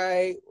treat you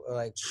right?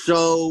 Like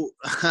so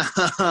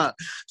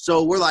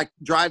we're like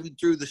driving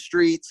through the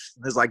streets.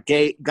 And there's like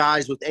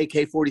guys with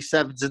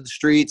AK-47s in the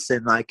streets,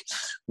 and like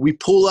we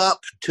pull up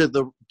to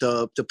the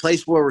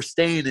place where we're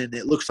staying, and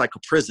it looks like a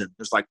prison.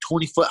 There's like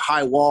 20-foot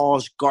high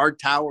walls, guard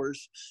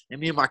towers, and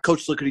me and my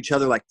coach look at each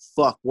other like,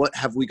 "Fuck, what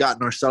have we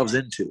gotten ourselves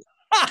into?"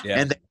 Yeah.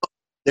 And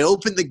they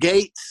open the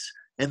gates.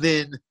 And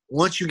then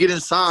once you get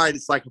inside,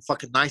 it's like a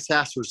fucking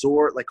nice-ass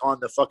resort, like on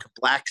the fucking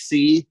Black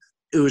Sea.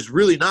 It was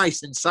really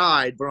nice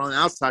inside, but on the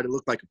outside, it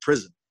looked like a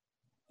prison.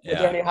 Was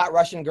there any hot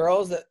Russian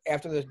girls that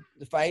after the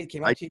fight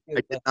came up to you?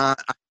 I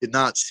did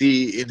not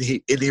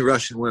see any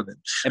Russian women.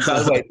 And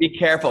by the way, be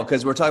careful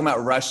because we're talking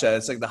about Russia.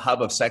 It's like the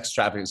hub of sex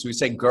trafficking. So we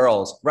say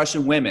girls,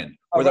 Russian women.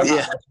 Were there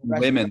hot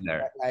Russian women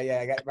there? Yeah,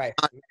 I got it right.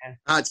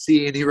 Not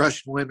see any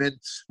Russian women.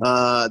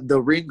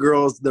 The ring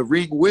girls, the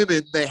ring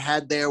women they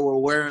had there were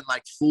wearing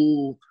like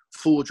full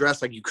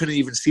dress. Like you couldn't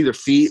even see their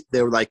feet.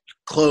 They were like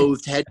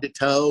clothed head to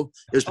toe.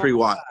 It was pretty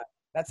wild.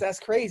 That's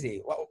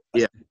crazy.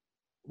 Yeah.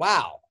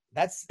 Wow.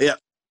 That's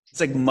It's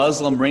like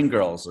Muslim ring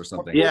girls or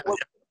something. Yeah.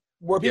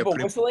 Were people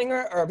whistling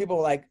or are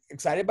people like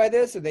excited by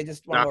this or they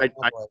just want to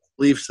I don't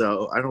believe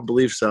so. I don't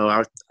believe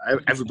so.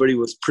 Everybody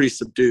was pretty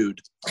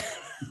subdued.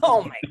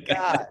 Oh my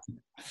God.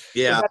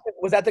 Yeah.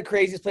 Was that the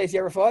craziest place you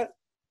ever fought?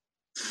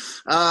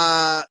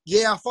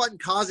 Yeah, I fought in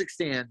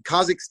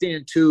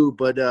Kazakhstan too,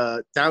 but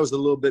that was a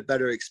little bit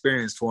better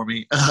experience for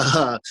me.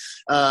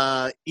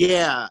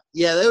 Yeah,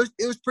 it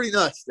was pretty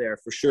nuts there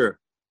for sure.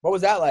 What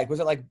was that like?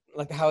 Was it like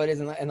how it is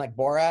in like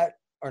Borat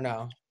or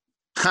no?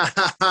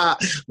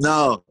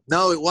 No,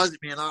 it wasn't,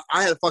 man.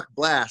 I had a fucking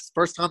blast.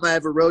 First time I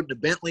ever rode in a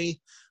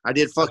Bentley. I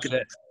did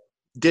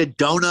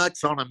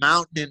donuts on a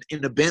mountain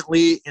in a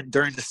Bentley and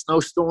during the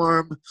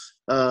snowstorm.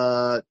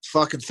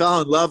 Fucking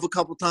fell in love a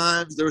couple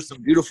times. There were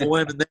some beautiful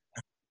women there.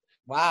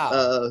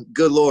 Wow.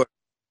 Good Lord.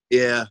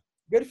 Yeah.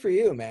 Good for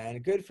you, man.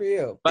 Good for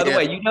you. By the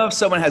way, you know if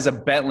someone has a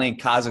Bentley in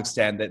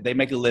Kazakhstan, that they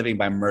make a living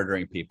by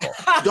murdering people.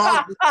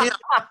 Dog, I don't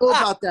know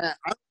about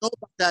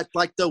that.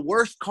 Like the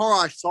worst car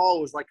I saw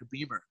was like a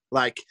Beamer.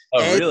 Like,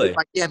 really?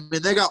 Like, yeah,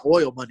 man, they got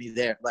oil money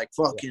there. Like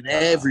fucking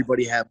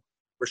everybody had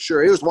for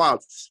sure. It was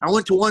wild. I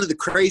went to one of the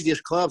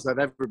craziest clubs I've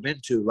ever been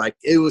to. Like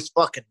it was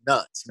fucking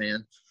nuts,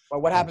 man.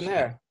 Well, what happened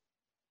there?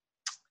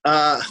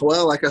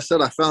 Well, like I said,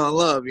 I fell in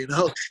love, you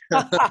know.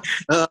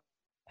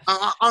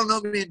 I don't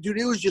know, man, dude.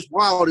 It was just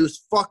wild. It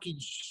was fucking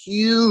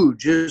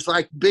huge. It was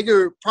like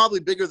probably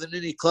bigger than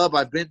any club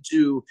I've been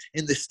to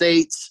in the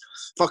States.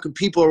 Fucking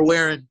people are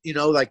wearing, you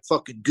know, like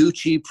fucking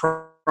Gucci,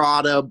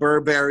 Prada,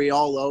 Burberry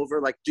all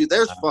over. Like, dude,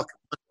 there's fucking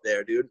money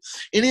there, dude.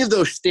 Any of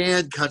those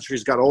stand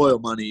countries got oil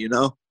money, you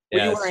know.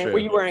 Were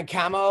you wearing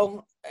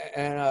camo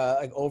and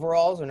like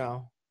overalls or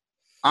no?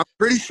 I'm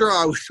pretty sure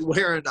I was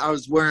wearing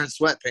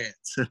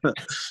sweatpants.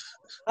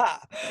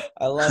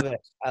 I love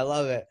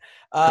it.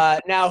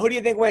 Now, who do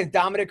you think wins,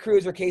 Dominic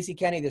Cruz or Casey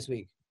Kenny this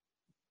week?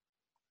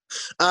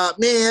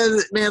 Man,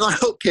 I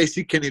hope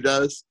Casey Kenny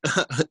does.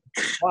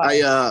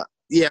 Why?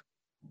 Dude,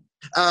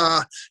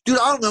 I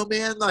don't know,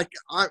 man. Like,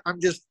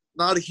 I'm just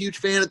not a huge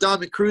fan of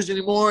Dominic Cruz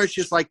anymore. It's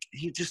just like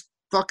he just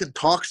fucking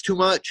talks too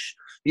much,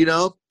 you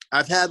know.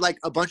 I've had like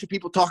a bunch of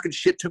people talking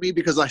shit to me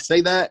because I say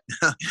that.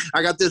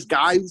 I got this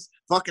guy who's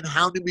fucking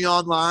hounding me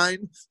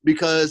online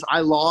because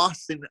I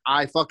lost and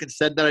I fucking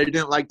said that I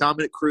didn't like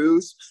Dominic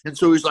Cruz. And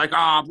so he's like,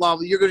 blah, blah,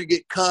 you're going to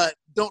get cut.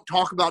 Don't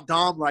talk about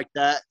Dom like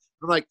that.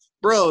 I'm like,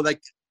 bro,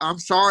 like, I'm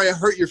sorry I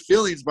hurt your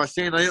feelings by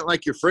saying I didn't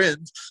like your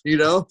friends, you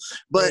know?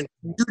 But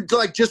dude,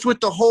 like just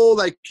with the whole,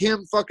 like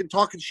him fucking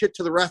talking shit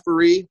to the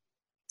referee,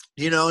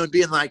 you know, and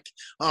being like,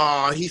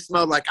 oh, he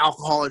smelled like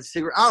alcohol and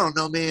cigarette. I don't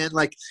know, man.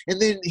 Like, and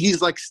then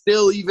he's like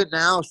still even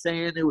now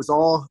saying it was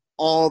all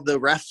the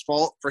ref's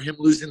fault for him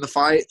losing the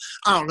fight.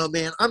 I don't know,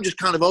 man. I'm just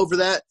kind of over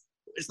that.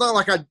 It's not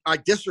like I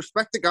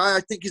disrespect the guy. I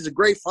think he's a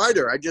great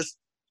fighter. I'm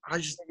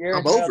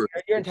over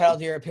it. You're entitled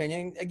to your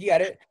opinion. You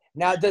get it.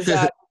 Now, does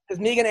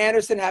Megan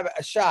Anderson have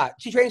a shot?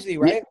 She trains with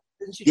you, right?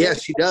 Yeah,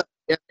 she does.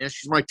 Yeah, and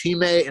she's my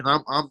teammate, and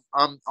I'm on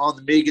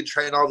the Megan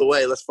train all the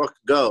way. Let's fucking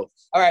go.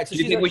 All right. So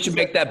do you think we should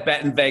make that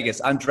bet in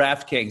Vegas on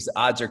DraftKings? The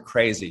odds are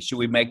crazy. Should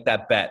we make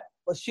that bet?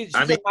 Well, she's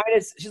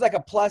like a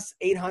plus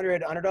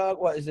 800 underdog.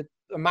 What is it?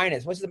 A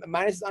minus? What's the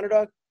minus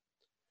underdog?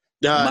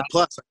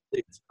 Plus.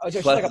 Oh, so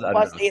she's like a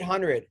plus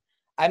 800.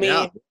 I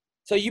mean,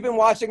 So you've been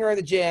watching her in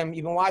the gym.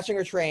 You've been watching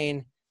her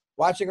train,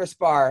 watching her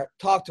spar.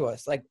 Talk to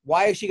us. Like,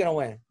 why is she gonna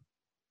win?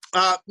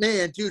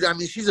 Man, dude, I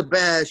mean, she's a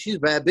bad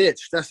bitch.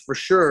 That's for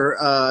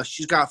sure.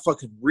 She's got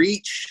fucking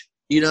reach,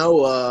 you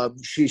know,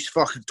 she's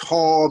fucking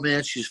tall,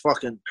 man. She's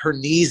fucking, her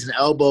knees and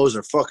elbows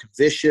are fucking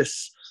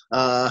vicious.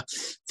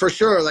 For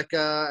sure. Like,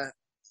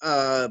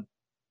 I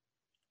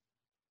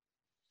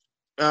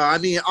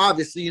mean,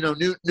 obviously, you know,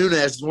 Nunes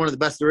is one of the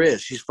best there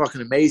is. She's fucking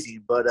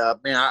amazing. But,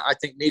 man, I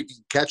think Megan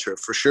can catch her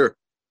for sure.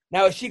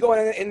 Now, is she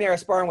going in there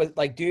sparring with,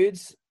 like,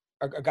 dudes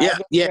or guys?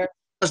 Yeah.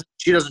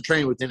 She doesn't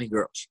train with any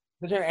girls.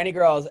 Any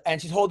girls, and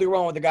she's holding her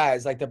own with the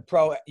guys, like the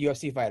pro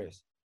UFC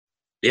fighters.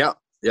 Yeah.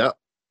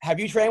 Have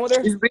you trained with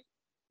her?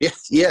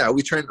 Yeah,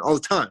 we train all the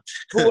time.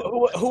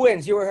 Who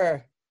wins, you or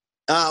her?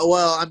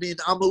 Well, I mean,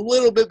 I'm a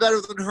little bit better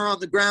than her on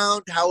the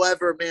ground.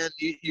 However, man,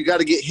 you got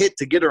to get hit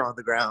to get her on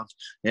the ground.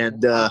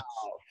 And I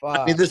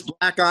mean, this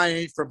black eye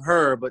ain't from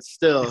her, but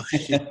still,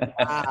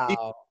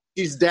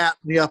 she's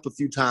dapped me up a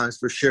few times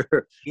for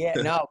sure. Yeah,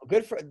 no,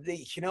 good for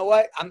the. You know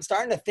what? I'm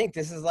starting to think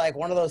this is like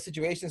one of those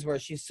situations where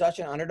she's such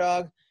an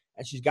underdog.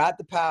 And she's got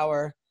the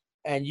power,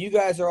 and you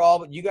guys all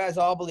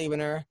believe in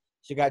her.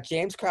 She got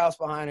James Krause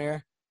behind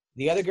her.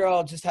 The other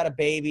girl just had a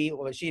baby.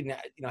 Well, she didn't,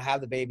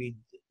 have the baby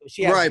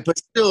She has, right, but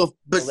still,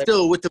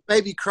 with the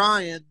baby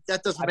crying,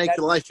 that doesn't make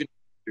your life easier.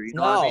 You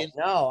know what I mean?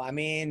 No. I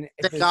mean,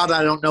 thank God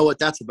I don't know what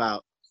that's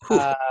about.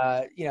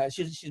 You know,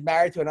 she's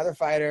married to another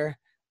fighter.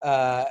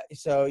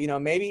 So you know,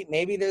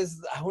 maybe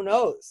there's, who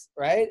knows,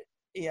 right?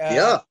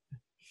 Yeah.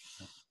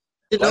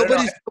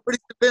 Nobody's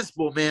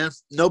invincible, man.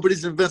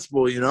 Nobody's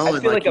invincible, you know. I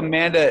feel like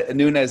Amanda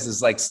Nunes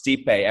is like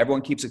Stipe.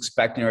 Everyone keeps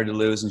expecting her to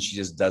lose, and she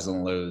just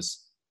doesn't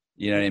lose.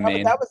 You know what I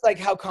mean? That was like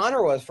how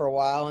Conor was for a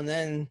while, and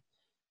then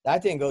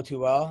that didn't go too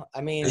well.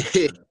 I mean,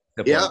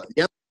 yeah.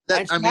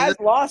 And she has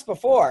lost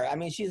before. I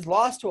mean, she's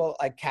lost to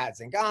like Kat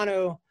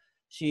Zingano.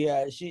 She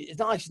it's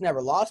not like she's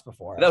never lost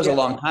before. That was a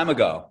long time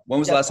ago. When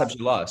was the last time she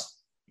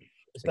lost?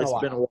 It's been a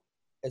while.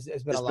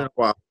 It's been a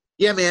while.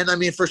 Yeah, man. I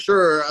mean, for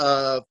sure,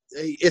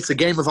 it's a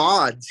game of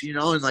odds, you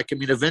know, and like, I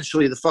mean,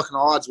 eventually the fucking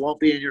odds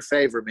won't be in your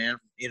favor, man.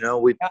 You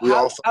know,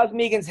 how's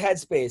Megan's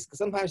headspace? Because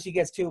sometimes she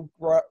gets too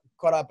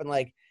caught up in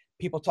like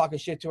people talking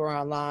shit to her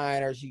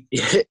online, or she.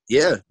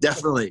 Yeah,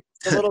 definitely.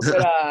 A little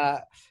bit.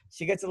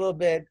 She gets a little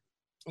bit,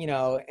 you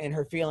know, in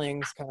her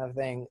feelings, kind of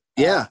thing.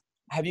 Yeah.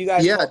 Have you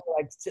guys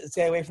like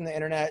stay away from the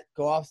internet?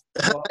 Go off.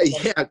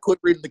 Yeah, quit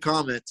reading the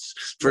comments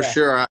for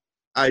sure.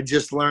 I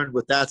just learned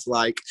what that's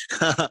like.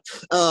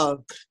 Yeah,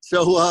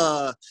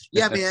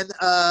 man.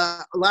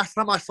 Last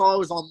time I saw her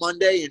was on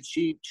Monday, and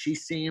she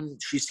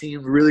seemed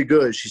really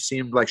good. She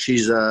seemed like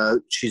she's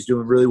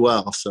doing really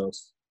well. So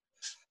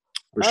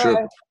for sure.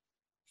 Right.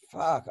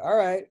 Fuck. All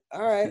right.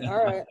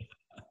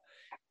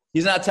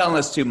 He's not telling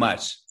us too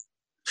much.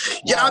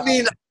 Yeah, I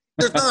mean,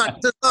 there's not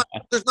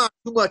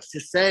too much to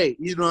say.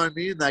 You know what I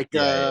mean? Like,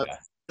 you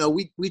know,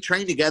 we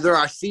train together.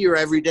 I see her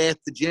every day at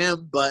the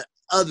gym, but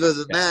other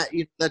than that,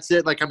 you know, that's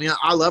it. Like, I mean,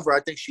 I love her. I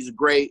think she's a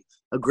great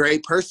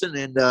person,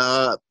 and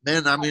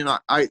man, I mean,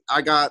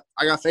 I got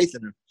faith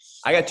in her.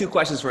 I got two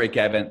questions for you,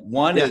 Kevin.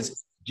 One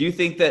is, do you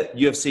think that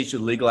UFC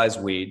should legalize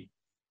weed?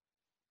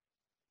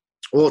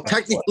 Well,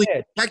 technically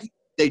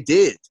they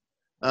did.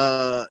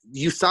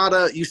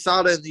 USADA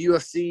and the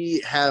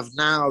UFC have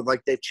now,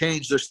 like, they've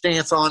changed their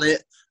stance on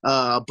it.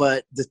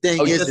 But the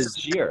thing is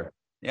this year.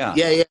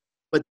 Yeah.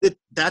 But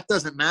that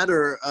doesn't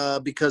matter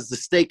because the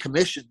state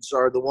commissions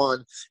are the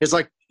one. It's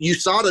like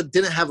USADA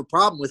didn't have a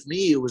problem with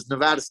me. It was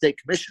Nevada State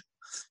Commission.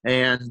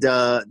 And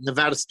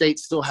Nevada State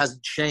still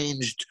hasn't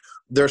changed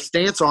their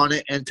stance on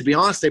it. And to be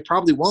honest, they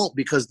probably won't,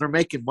 because they're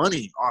making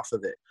money off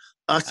of it.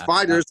 Us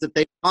fighters that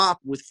they pop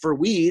with for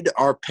weed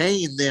are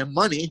paying them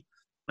money.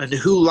 And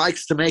who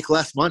likes to make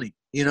less money?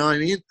 You know what I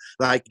mean?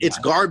 Like, it's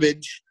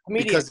garbage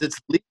because it's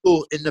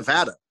legal in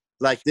Nevada.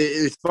 Like,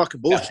 it's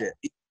fucking bullshit.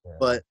 Yeah.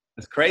 But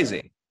it's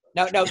crazy.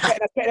 No,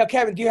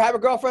 Kevin, do you have a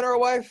girlfriend or a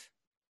wife?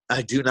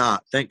 I do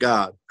not. Thank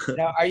God.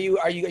 Now, are you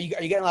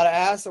getting a lot of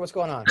ass, or what's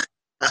going on?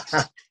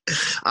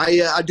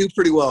 I do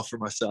pretty well for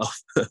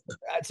myself.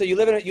 So you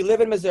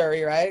live in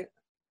Missouri, right?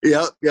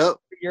 Yep.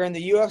 You're in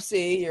the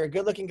UFC. You're a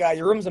good-looking guy.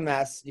 Your room's a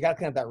mess. You got to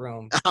clean up that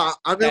room.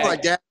 I'm in my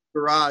dad's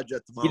garage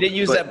at the moment. You didn't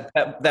use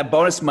that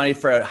bonus money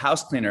for a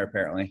house cleaner,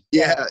 apparently.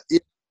 Yeah.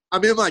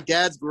 I'm in my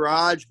dad's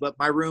garage, but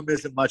my room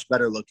isn't much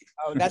better looking.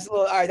 Oh, that's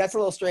a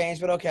little strange,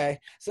 but okay.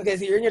 So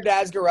you're in your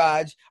dad's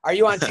garage. Are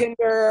you on Tinder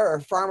or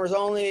Farmers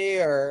Only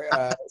or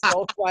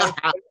Soul Swipe?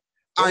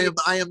 I'm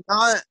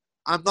not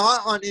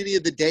on any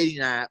of the dating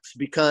apps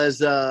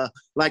because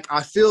like,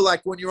 I feel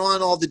like when you're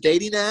on all the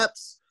dating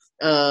apps,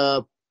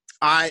 the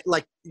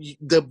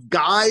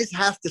guys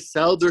have to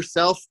sell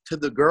themselves to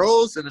the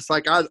girls, and it's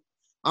like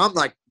I'm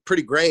like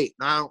pretty great,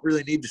 and I don't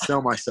really need to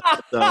sell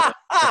myself. So.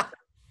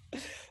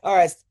 All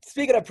right.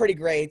 Speaking of pretty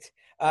great,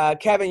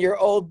 Kevin, your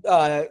old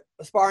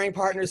sparring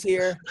partners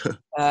here,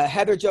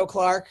 Heather Jo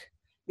Clark.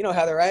 You know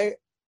Heather, right?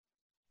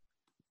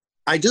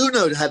 I do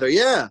know Heather,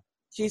 yeah.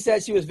 She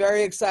said she was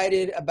very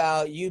excited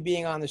about you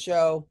being on the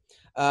show.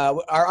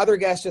 Our other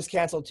guest just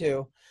canceled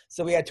too.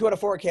 So we had 2 out of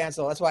 4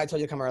 cancel. That's why I told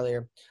you to come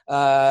earlier.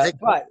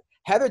 But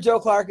Heather Jo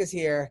Clark is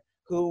here,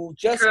 who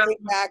just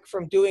came back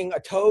from doing a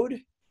toad,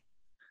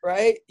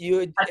 right?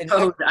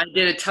 I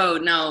did a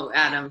toad. No,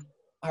 Adam.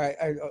 All right.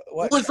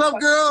 What's up,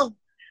 girl?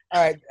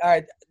 All right. All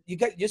right.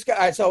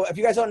 So if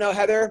you guys don't know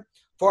Heather,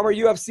 former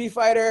UFC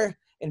fighter,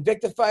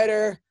 Invicta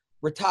fighter,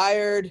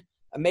 retired,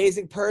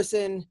 amazing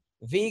person,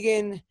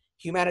 vegan,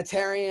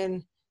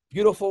 humanitarian,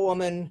 beautiful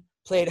woman,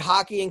 played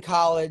hockey in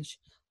college,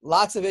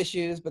 lots of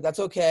issues, but that's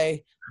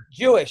okay.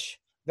 Jewish,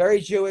 very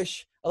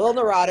Jewish, a little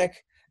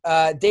neurotic,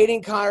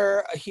 dating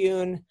Connor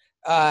Hune,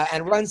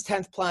 and runs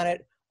 10th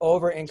Planet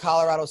over in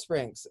Colorado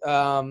Springs.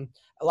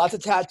 Lots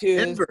of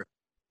tattoos.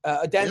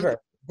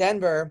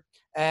 Denver,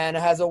 and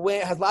has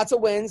lots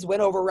of wins.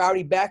 Win over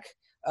Rowdy Beck,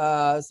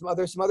 some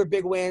other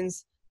big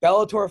wins.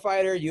 Bellator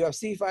fighter,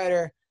 UFC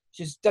fighter.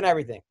 She's done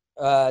everything.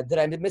 Did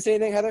I miss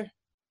anything, Heather?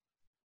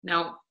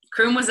 No.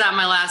 Croom was at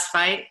my last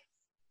fight.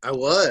 I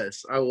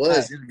was.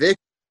 Right.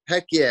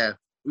 Heck yeah.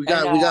 We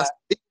got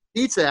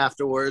pizza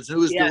afterwards. It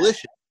was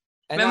delicious.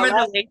 Remember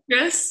the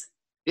waitress?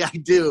 Yeah, I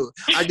do.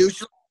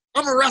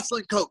 I'm a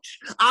wrestling coach.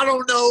 I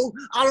don't know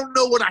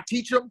what I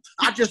teach them.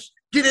 I just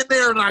get in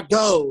there and I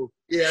go.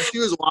 Yeah, she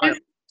was wild.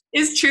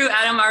 It's true,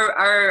 Adam.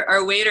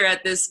 Our waiter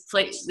at this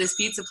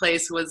pizza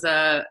place was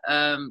a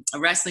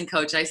wrestling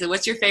coach. I said,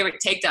 "What's your favorite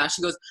takedown?"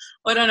 She goes,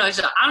 "Oh, I don't know."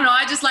 She goes, "I don't know.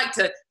 I just like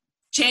to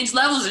change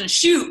levels and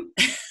shoot."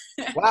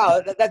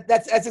 Wow,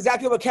 that's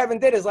exactly what Kevin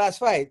did his last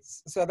fight.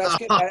 So that's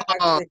good.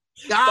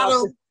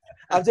 Got him.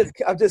 I'm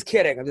just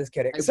kidding. I'm just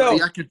kidding. Hey, So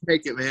buddy, I can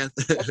take it, man.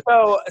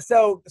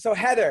 so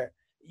Heather,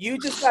 you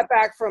just got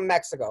back from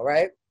Mexico,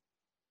 right?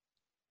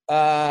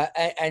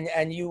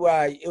 And you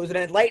it was an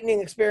enlightening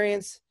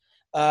experience.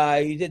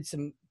 You did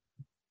some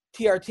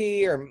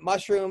TRT or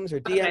mushrooms or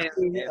DMT.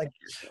 Okay. Like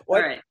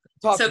what? All right.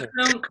 Talk So, to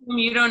me. Croom,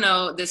 you don't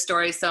know this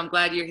story, so I'm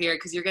glad you're here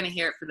because you're going to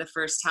hear it for the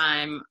first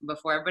time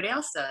before everybody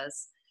else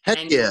does. Heck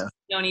and yeah.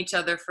 we've known each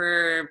other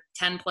for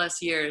 10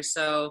 plus years.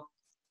 So,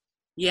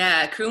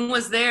 yeah, Croom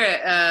was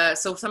there.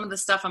 So some of the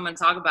stuff I'm going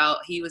to talk about,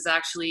 he was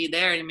actually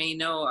there and may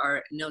know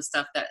or know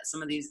stuff that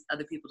some of these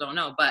other people don't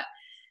know. But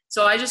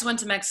so I just went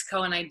to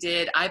Mexico and I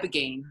did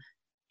Ibogaine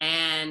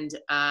and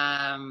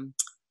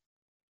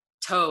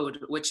Toad,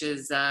 which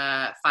is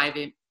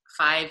 5-MeO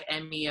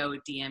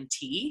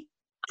DMT.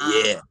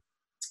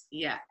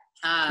 Yeah.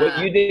 What,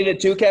 you did it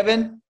too,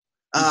 Kevin?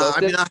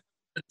 I mean, I haven't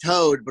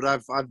Toad, but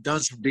I've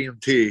done some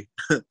DMT.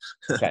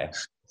 Okay,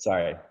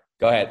 sorry.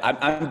 Go ahead.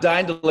 I'm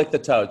dying to lick the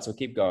toad, so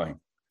keep going.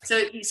 So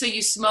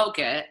you smoke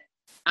it.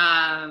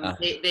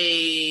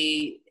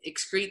 They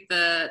excrete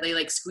they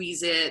like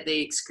squeeze it,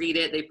 they excrete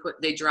it,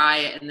 they dry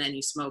it, and then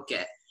you smoke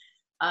it.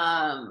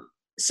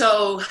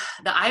 So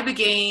the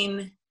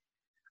Ibogaine,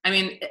 I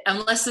mean,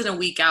 I'm less than a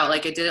week out.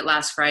 Like I did it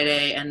last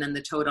Friday and then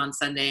the Toad on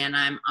Sunday, and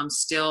I'm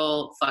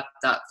still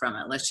fucked up from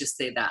it. Let's just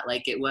say that.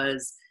 Like it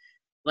was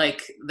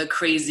like the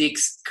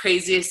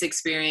craziest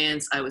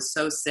experience. I was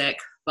so sick,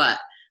 but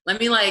I'm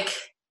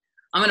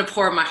going to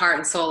pour my heart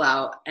and soul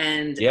out.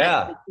 And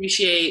yeah. I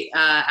appreciate,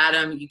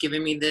 Adam, you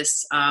giving me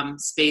this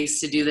space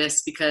to do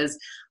this because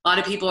a lot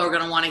of people are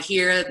going to want to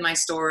hear my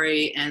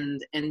story.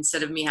 And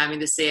instead of me having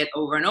to say it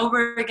over and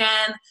over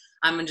again,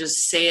 I'm going to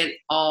just say it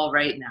all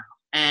right now.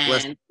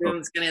 And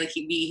Croom's going to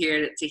be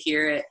here to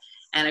hear it.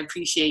 And I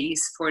appreciate you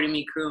supporting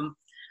me, Croom.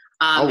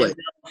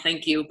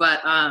 Thank you.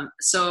 But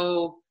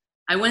so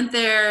I went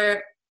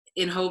there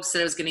in hopes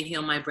that I was going to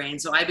heal my brain.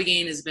 So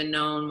Ibogaine has been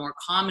known more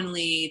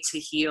commonly to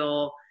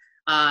heal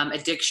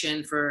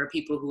addiction for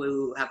people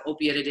who have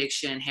opiate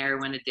addiction,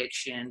 heroin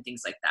addiction,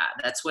 things like that.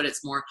 That's what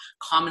it's more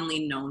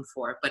commonly known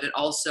for. But it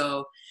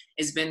also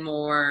has been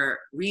more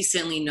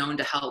recently known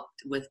to help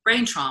with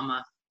brain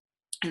trauma.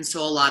 And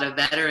so a lot of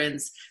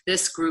veterans,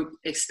 this group,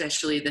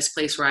 especially this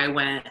place where I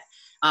went,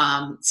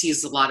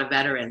 sees a lot of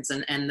veterans.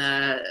 And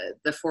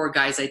the 4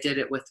 guys I did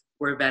it with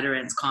were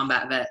veterans,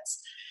 combat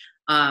vets.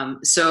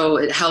 So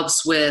it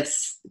helps with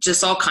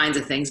just all kinds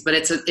of things, but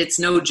it's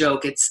no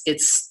joke. It's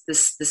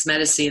this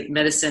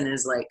medicine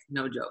is like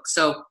no joke.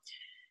 So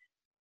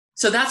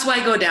that's why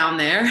I go down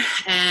there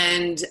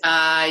and,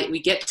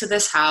 we get to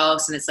this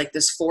house and it's like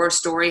this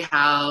 4-story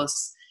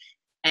house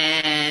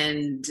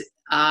and,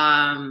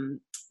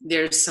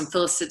 there's some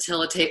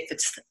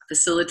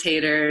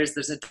facilitators.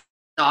 There's a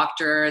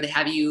doctor. They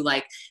have you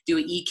like do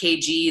an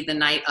EKG the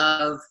night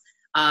of,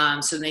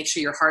 so make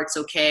sure your heart's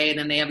okay. And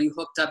then they have you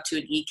hooked up to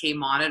an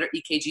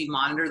EKG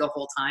monitor the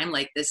whole time.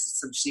 Like this is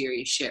some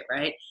serious shit,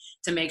 right?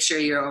 To make sure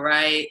you're all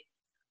right.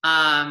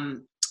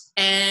 And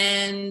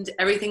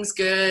everything's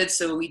good.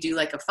 So we do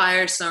like a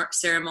fire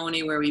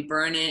ceremony where we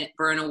burn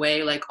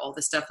away like all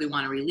the stuff we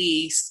want to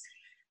release.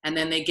 And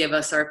then they give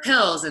us our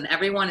pills and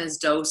everyone is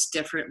dosed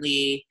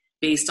differently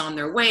based on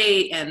their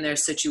weight and their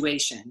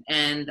situation.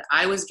 And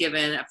I was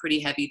given a pretty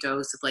heavy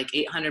dose of like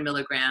 800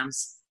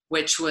 milligrams,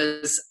 which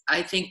was,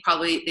 I think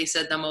probably they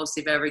said the most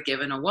they've ever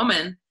given a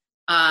woman.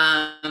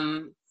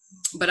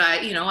 But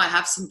I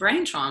have some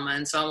brain trauma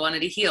and so I wanted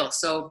to heal.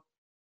 So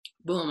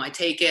boom, I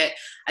take it,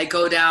 I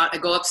go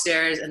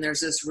upstairs and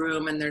there's this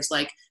room and there's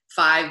like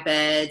 5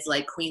 beds,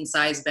 like queen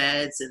size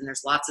beds. And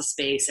there's lots of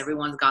space.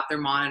 Everyone's got their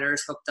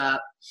monitors hooked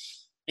up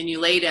and you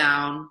lay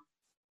down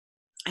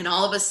and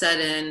all of a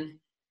sudden,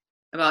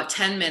 about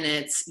 10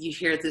 minutes, you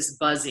hear this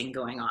buzzing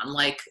going on,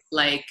 like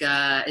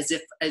as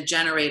if a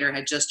generator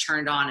had just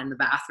turned on in the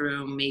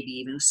bathroom, maybe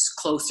even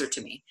closer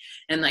to me,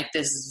 and like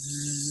this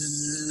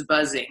zzz,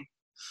 buzzing.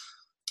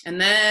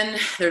 And then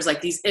there's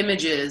like these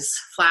images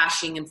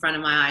flashing in front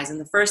of my eyes, and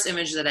the first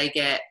image that I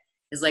get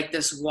is like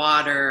this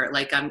water,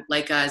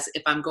 as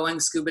if I'm going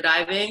scuba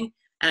diving,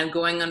 and I'm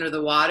going under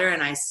the water,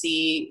 and I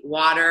see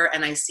water,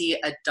 and I see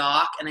a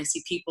dock, and I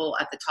see people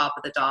at the top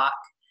of the dock,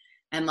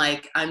 and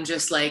like I'm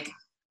just like,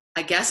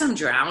 I guess I'm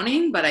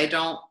drowning, but I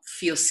don't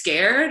feel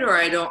scared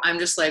I'm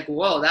just like,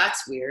 whoa,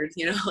 that's weird.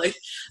 Like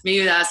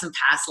maybe that's some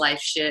past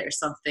life shit or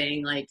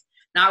something, like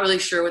not really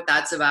sure what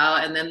that's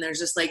about. And then there's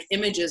just like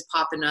images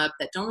popping up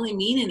that don't really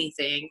mean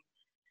anything.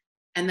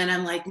 And then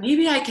I'm like,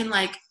 maybe I can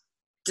like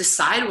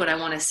decide what I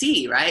want to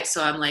see. Right.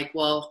 So I'm like,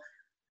 well,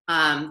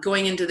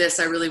 going into this,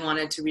 I really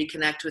wanted to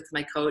reconnect with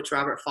my coach,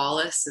 Robert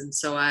Follis. And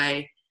so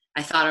I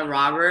thought of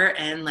Robert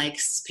and like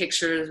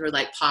pictures were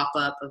like pop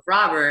up of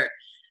Robert.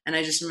 And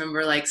I just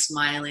remember like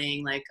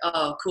smiling, like,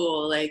 oh,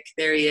 cool. Like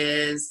there he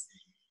is.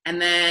 And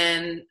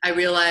then I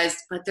realized,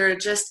 but they're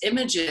just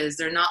images.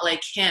 They're not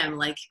like him.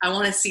 Like, I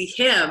want to see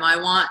him. I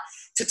want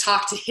to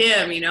talk to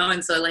him, you know?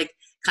 And so like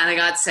kind of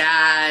got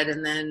sad.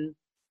 And then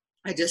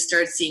I just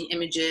started seeing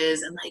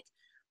images and like,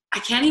 I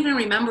can't even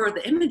remember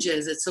the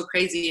images. It's so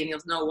crazy. And you'll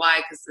know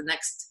why, because the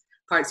next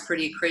part's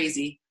pretty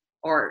crazy,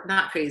 or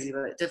not crazy,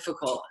 but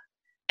difficult.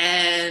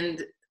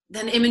 And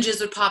then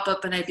images would pop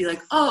up and I'd be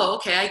like, oh,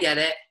 okay, I get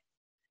it.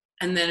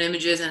 And then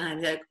images and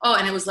I'd be like, oh,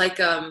 and it was like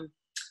a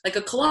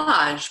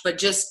collage, but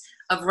just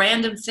of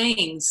random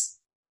things.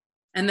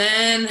 And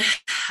then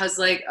I was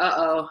like,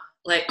 uh-oh,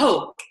 like,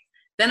 oh,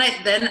 then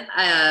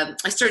I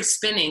started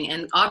spinning,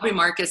 and Aubrey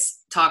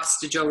Marcus talks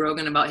to Joe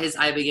Rogan about his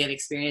Ibogaine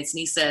experience. And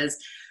he says,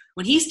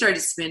 when he started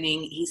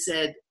spinning, he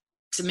said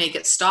to make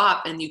it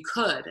stop, and you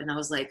could. And I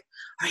was like,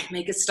 all right,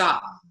 make it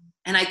stop.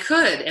 And I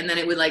could. And then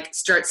it would like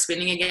start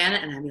spinning again.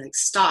 And I'd be like,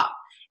 stop.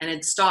 And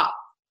it'd stop,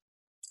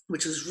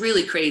 which was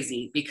really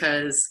crazy,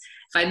 because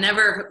if I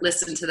never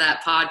listened to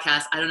that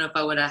podcast, I don't know if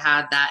I would have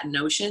had that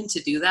notion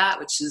to do that,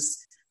 which is,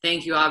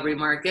 thank you, Aubrey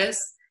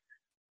Marcus.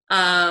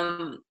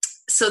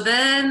 So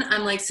then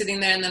I'm like sitting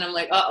there, and then I'm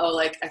like, uh-oh,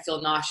 like I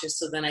feel nauseous.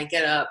 So then I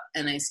get up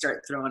and I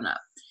start throwing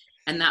up.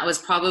 And that was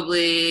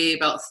probably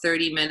about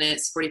 30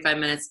 minutes, 45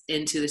 minutes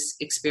into this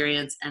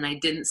experience. And I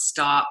didn't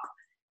stop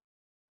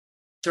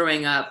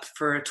throwing up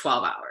for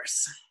 12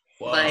 hours.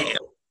 Wow.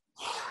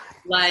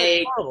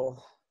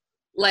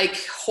 Like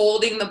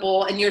holding the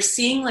bowl, and you're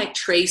seeing like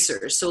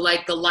tracers. So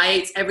like the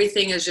lights,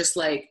 everything is just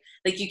like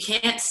you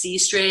can't see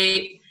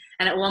straight.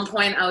 And at one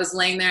point I was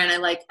laying there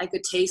and I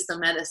could taste the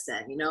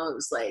medicine, you know, it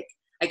was like,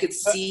 I could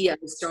see I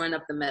was throwing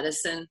up the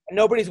medicine. And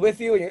nobody's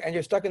with you and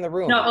you're stuck in the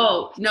room.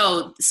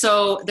 No.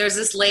 So there's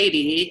this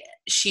lady,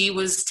 she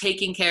was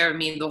taking care of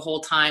me the whole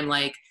time.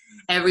 Like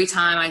every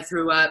time I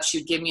threw up, she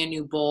would give me a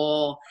new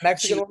bowl.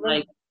 Mexican woman?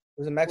 Like, it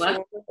was a Mexican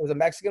woman? It was a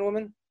Mexican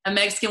woman? A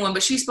Mexican woman,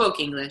 but she spoke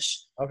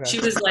English. Okay. She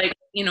was like,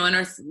 you know, in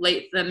her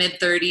mid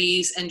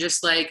 30s, and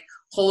just like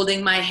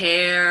holding my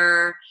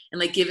hair and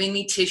like giving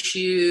me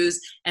tissues,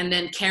 and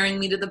then carrying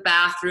me to the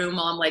bathroom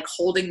while I'm like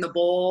holding the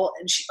bowl,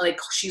 and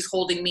she's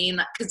holding me,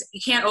 because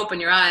you can't open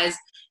your eyes.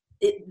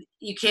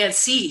 You can't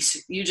see.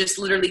 You just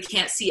literally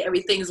can't see.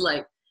 Everything's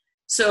like,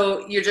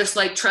 so you're just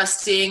like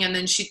trusting. And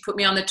then she'd put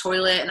me on the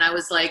toilet, and I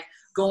was like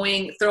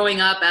throwing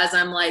up as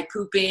I'm like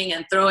pooping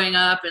and throwing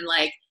up, and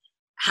like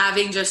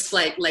having just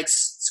like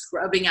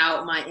scrubbing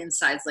out my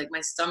insides. Like my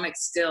stomach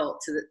still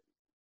to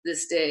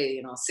this day,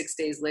 you know, 6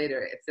 days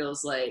later, it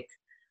feels like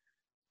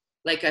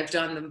I've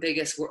done the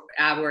biggest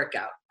ab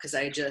workout, because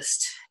I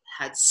just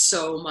had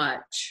so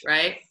much,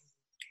 right?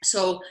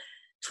 So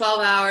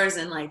 12 hours,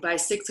 and like by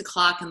 6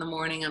 o'clock in the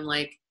morning, I'm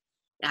like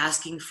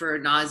asking for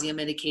nausea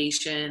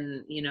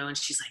medication, you know, and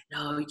she's like,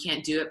 no, you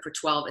can't do it for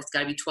 12. It's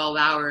gotta be 12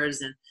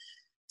 hours. And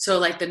so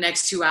like the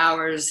next 2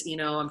 hours, you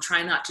know, I'm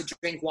trying not to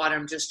drink water.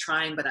 I'm just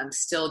trying, but I'm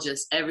still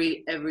just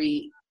every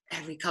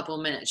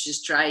couple minutes,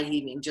 just dry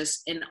heaving,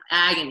 just in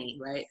agony,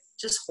 right?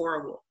 Just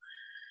horrible.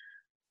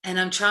 And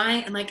I'm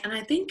trying, and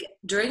I think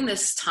during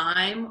this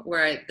time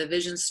where the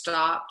vision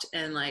stopped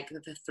and like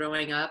the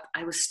throwing up,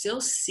 I was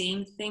still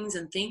seeing things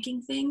and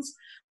thinking things,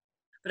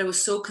 but I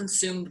was so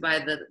consumed by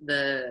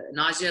the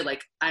nausea.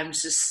 Like I'm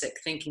just sick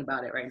thinking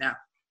about it right now.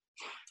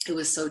 It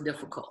was so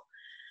difficult.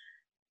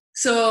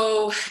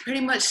 So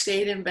pretty much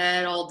stayed in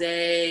bed all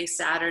day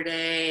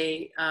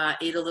Saturday,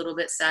 ate a little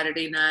bit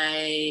Saturday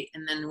night,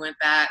 and then went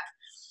back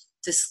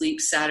to sleep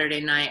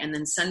Saturday night. And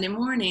then Sunday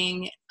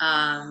morning,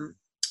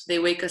 they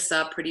wake us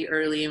up pretty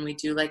early, and we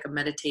do like a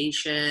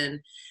meditation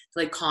to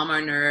like calm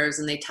our nerves.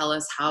 And they tell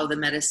us how the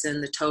medicine,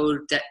 the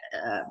toad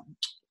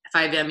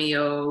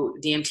 5-MeO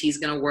DMT is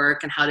going to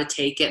work, and how to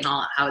take it, and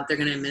all, how they're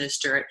going to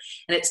administer it.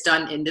 And it's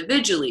done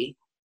individually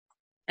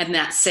in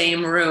that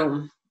same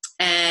room.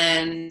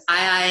 And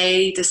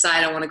I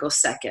decide I want to go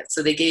second.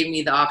 So they gave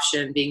me the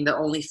option, being the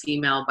only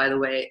female, by the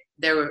way.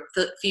 There were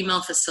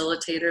female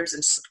facilitators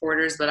and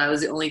supporters, but I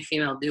was the only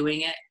female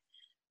doing it.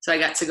 So I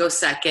got to go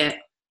second.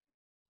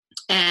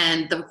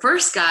 And the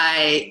first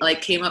guy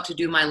like came up to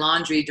do my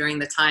laundry during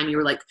the time. You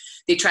were like,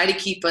 they try to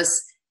keep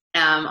us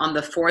on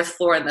the fourth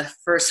floor and the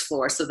first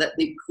floor, so that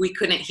we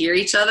couldn't hear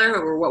each other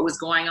or what was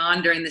going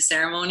on during the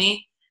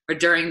ceremony or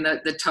during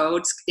the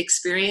toads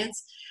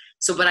experience.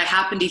 So, but I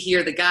happened to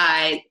hear the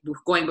guy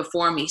going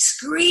before me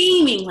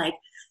screaming like,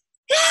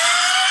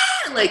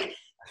 ah! Like,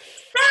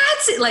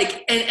 that's it.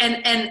 Like,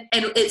 and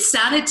it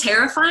sounded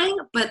terrifying,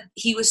 but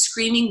he was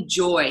screaming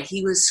joy.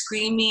 He was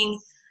screaming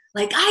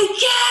like,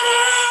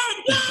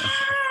 I get it.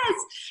 Yes.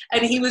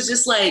 And he was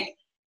just like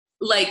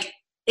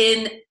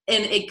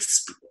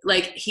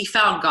he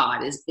found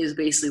God is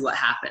basically what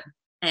happened.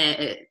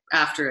 And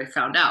after I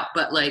found out,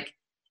 but like,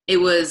 it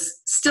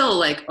was still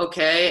like,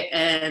 okay.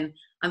 And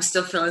I'm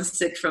still feeling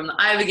sick from the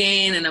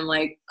Ibogaine, and I'm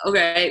like,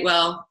 okay,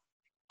 well,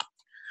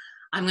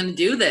 I'm going to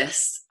do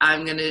this.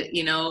 I'm going to,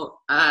 you know,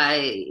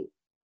 I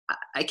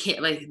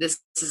can't, like, this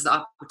is the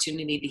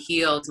opportunity to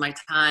heal. It's my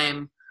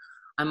time.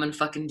 I'm going to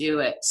fucking do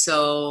it.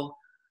 So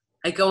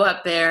I go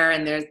up there,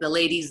 and there's the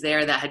ladies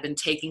there that had been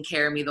taking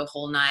care of me the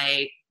whole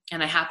night.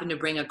 I happened to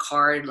bring a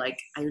card. Like,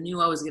 I knew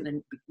I was going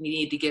to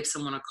need to give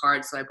someone a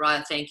card. So I brought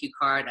a thank you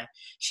card.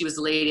 She was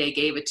the lady I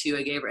gave it to.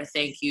 I gave her a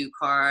thank you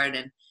card.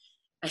 And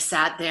I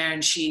sat there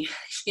and she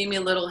gave me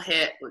a little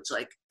hit, which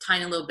like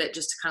tiny little bit,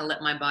 just to kind of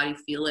let my body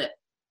feel it.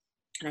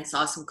 And I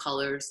saw some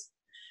colors.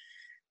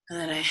 And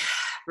then I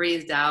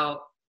breathed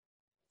out.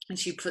 And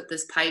she put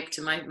this pipe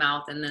to my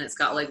mouth. And then it's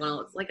got like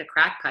like a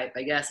crack pipe,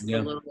 I guess. Yeah.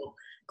 A little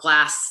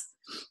glass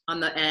on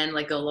the end,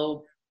 like a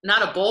little,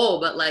 not a bowl,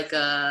 but like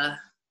a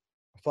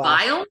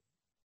vial.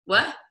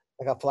 What?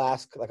 Like a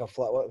flask, like a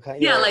what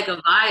kind? Yeah, like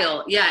a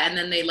vial. Yeah, and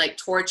then they like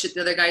torch it.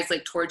 The other guy's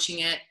like torching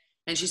it,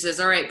 and she says,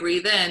 "All right,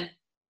 breathe in,"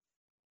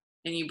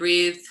 and you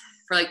breathe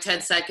for like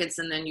 10 seconds,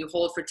 and then you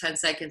hold for 10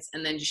 seconds,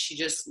 and then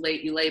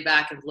you lay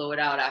back and blow it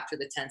out after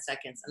the 10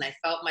 seconds. And I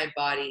felt my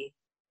body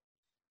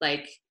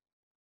like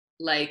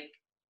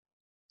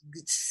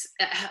it's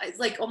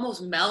like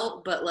almost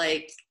melt, but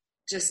like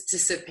just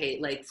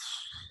dissipate,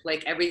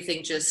 like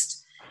everything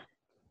just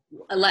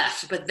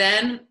left. But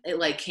then it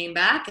like came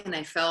back, and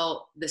I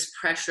felt this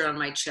pressure on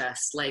my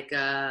chest, like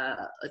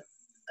a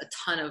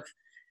ton of,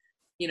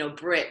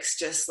 bricks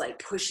just like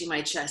pushing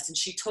my chest. And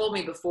she told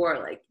me before,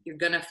 like, you're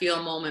gonna feel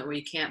a moment where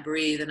you can't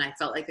breathe. And I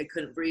felt like I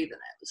couldn't breathe,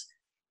 and I was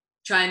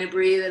trying to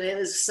breathe, and it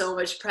was so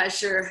much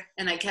pressure.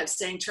 And I kept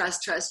saying,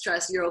 trust,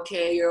 you're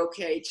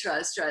okay,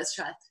 trust.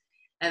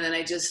 And then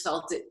I just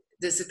felt it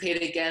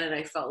dissipate again, and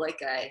I felt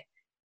like I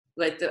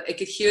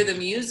could hear the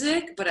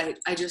music, but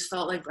I just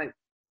felt like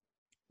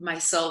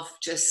myself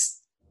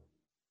just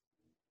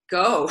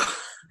go,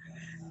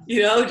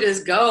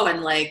 just go,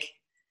 and like,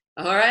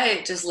 all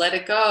right, just let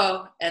it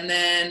go. And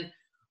then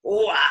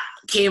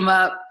came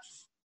up,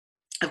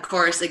 of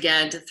course,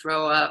 again to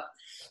throw up,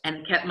 and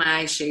I kept my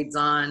eye shades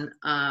on.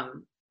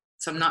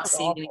 So I'm not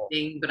seeing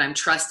anything, but I'm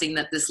trusting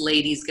that this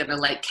lady's gonna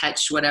like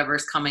catch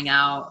whatever's coming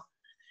out.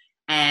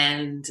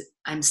 And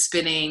I'm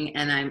spinning,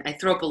 and I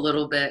throw up a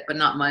little bit, but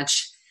not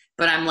much.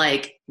 But I'm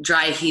like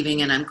dry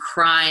heaving, and I'm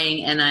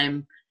crying, and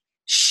I'm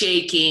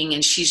shaking,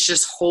 and she's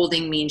just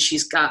holding me, and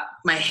she's got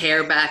my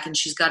hair back, and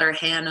she's got her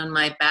hand on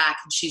my back,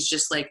 and she's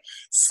just like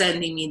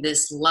sending me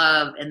this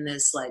love and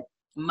this like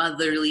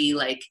motherly,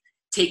 like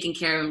taking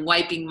care and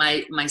wiping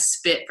my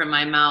spit from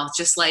my mouth,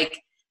 just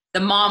like the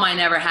mom I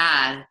never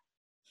had.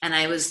 And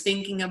I was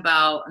thinking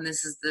about, and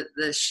this is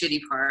the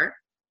shitty part,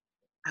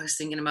 I was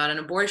thinking about an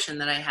abortion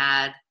that I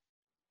had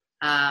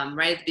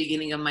right at the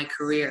beginning of my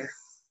career,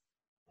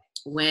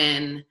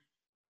 when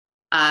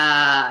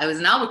I was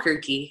in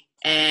Albuquerque,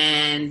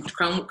 and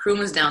Croom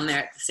was down there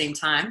at the same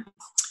time,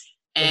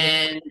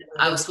 and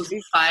I was supposed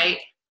to fight.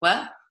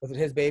 What? Was it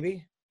his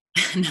baby?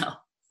 No,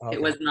 okay.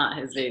 It was not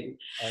his baby.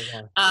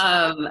 Okay.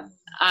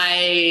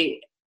 I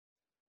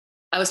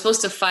was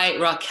supposed to fight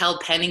Raquel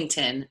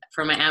Pennington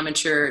for my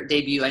amateur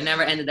debut. I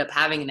never ended up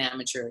having an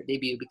amateur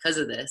debut because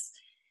of this.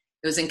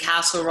 It was in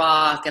Castle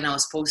Rock, and I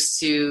was supposed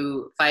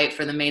to fight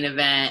for the main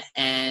event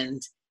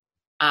and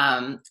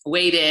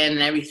weighed in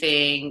and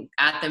everything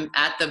at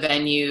the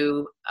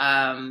venue,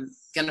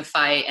 gonna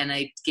fight, and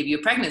I give you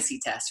a pregnancy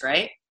test,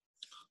 right?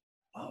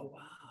 Oh, wow.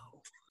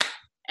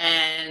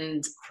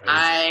 And Crazy.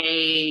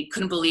 I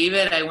couldn't believe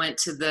it. I went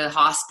to the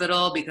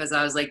hospital because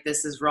I was like,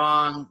 this is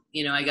wrong.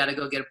 I got to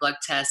go get a blood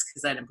test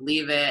because I didn't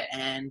believe it.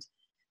 And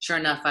sure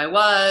enough, I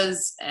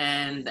was.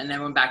 And then I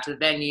went back to the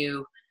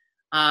venue.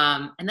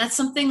 And that's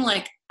something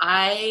like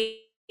I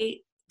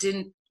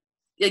didn't,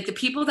 like the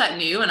people that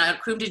knew, and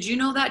Croom, did you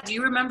know that? Do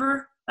you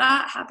remember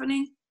that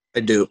happening?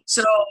 I do.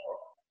 So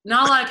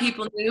not a lot of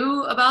people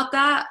knew about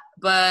that,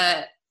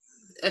 but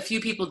a few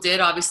people did,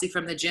 obviously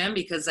from the gym,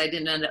 because I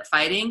didn't end up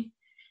fighting.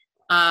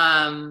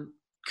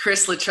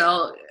 Chris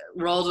Luttrell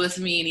rolled with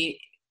me, and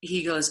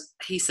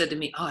he said to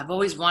me, "Oh, I've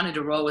always wanted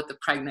to roll with the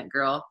pregnant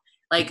girl."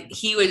 Like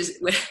he would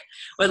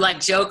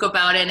like joke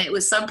about it. And it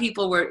was, some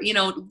people were,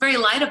 very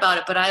light about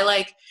it, but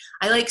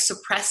I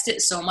suppressed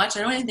it so much.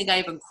 I don't even think I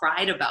even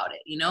cried about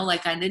it,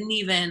 like I didn't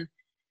even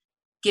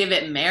give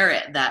it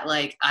merit that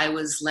like I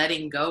was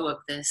letting go of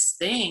this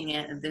thing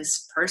and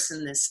this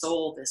person, this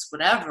soul, this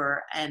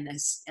whatever. And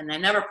I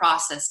never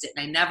processed it,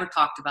 and I never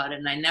talked about it,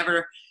 and I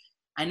never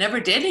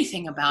did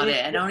anything about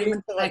it. I don't even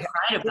think I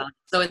cried about it.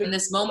 So in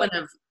this moment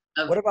of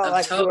what about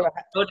like total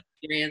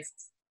experience,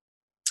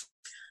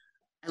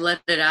 I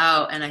let it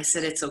out, and I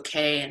said, it's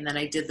okay. And then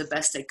I did the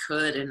best I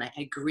could, and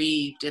I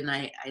grieved, and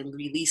I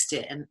released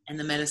it. And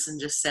the medicine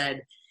just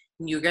said,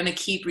 you're going to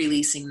keep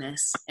releasing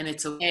this, and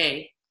it's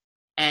okay.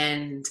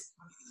 And,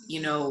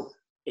 you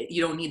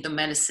don't need the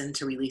medicine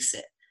to release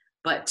it,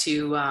 but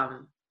to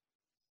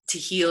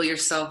heal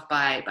yourself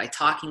by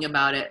talking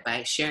about it,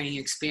 by sharing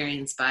your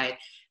experience, by,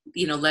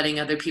 letting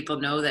other people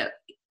know that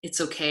it's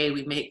okay.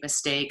 We make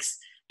mistakes,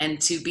 and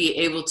to be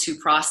able to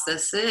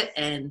process it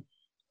and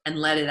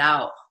let it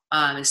out.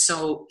 Is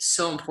so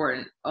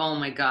important. Oh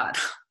my God.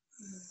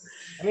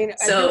 I mean,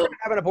 so, if you were to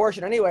have an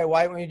abortion anyway,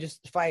 why wouldn't you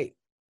just fight?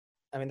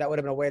 I mean, that would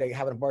have been a way to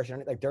have an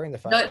abortion, like during the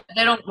fight.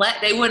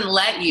 They wouldn't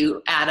let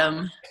you,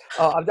 Adam.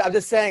 Oh, I'm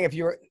just saying, if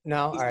you were,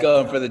 no. He's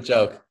going for the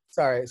joke.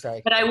 Sorry.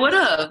 But I would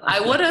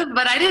have,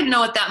 but I didn't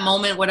know at that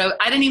moment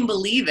I didn't even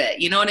believe it.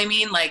 You know what I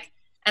mean? Like,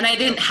 and I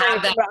didn't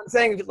have that. I'm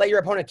saying let your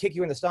opponent kick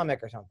you in the stomach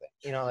or something.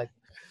 You know, like,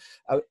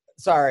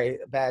 sorry,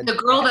 bad. The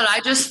girl that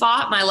I just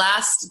fought, my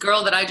last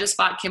girl that I just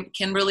fought,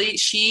 Kimberly,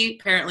 she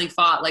apparently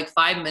fought like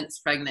 5 months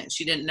pregnant.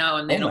 She didn't know.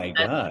 And they my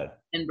God.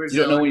 In Brazil.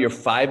 You don't know when you're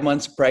 5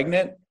 months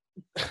pregnant?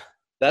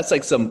 That's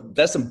like some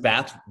bathroom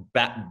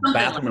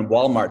and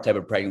Walmart type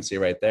of pregnancy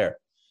right there.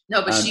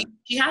 No, but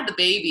she had the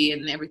baby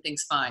and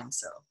everything's fine.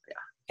 So, yeah.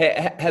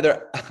 Hey,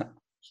 Heather,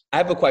 I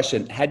have a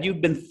question. Had you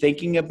been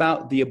thinking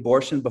about the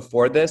abortion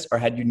before this, or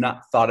had you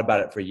not thought about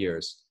it for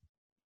years?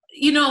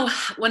 You know,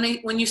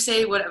 when you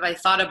say what have I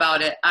thought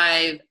about it,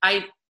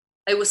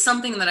 it was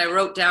something that I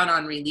wrote down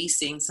on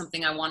releasing,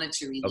 something I wanted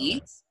to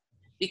release,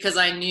 because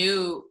I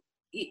knew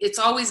it's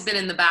always been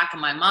in the back of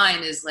my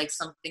mind is like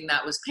something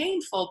that was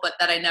painful, but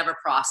that I never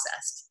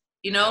processed,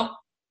 you know?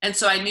 And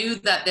so I knew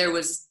that it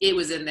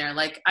was in there.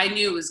 Like I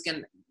knew it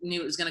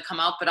was gonna come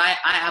out, but I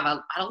had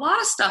a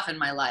lot of stuff in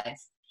my life.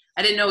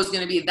 I didn't know it was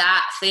going to be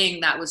that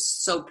thing that was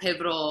so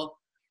pivotal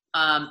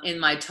in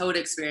my Toad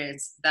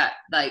experience that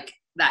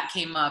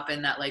came up,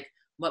 and that like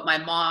what my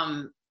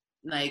mom,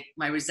 like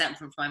my resentment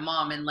from my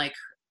mom, and like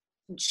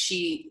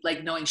she,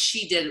 like knowing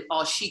she did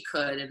all she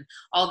could and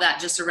all that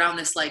just around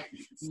this like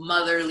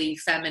motherly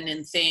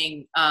feminine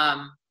thing.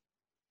 I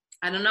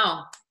don't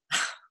know.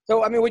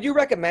 So, I mean, would you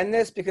recommend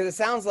this? Because it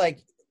sounds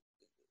like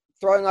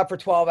throwing up for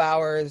 12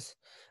 hours,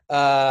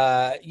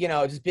 you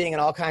know, just being in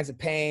all kinds of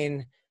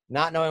pain,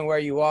 not knowing where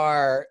you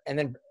are, and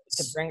then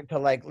to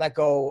let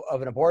go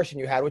of an abortion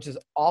you had, which is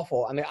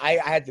awful. I mean, I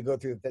had to go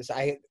through this.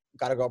 I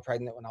got a girl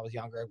pregnant when I was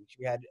younger.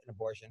 We had an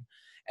abortion,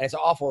 and it's an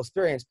awful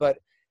experience. But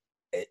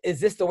is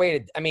this the way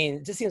to? I mean,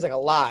 it just seems like a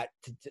lot.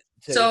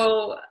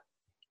 So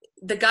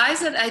the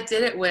guys that I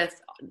did it with,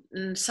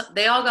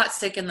 they all got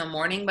sick in the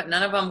morning, but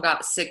none of them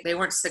got sick. They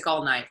weren't sick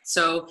all night.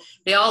 So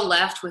they all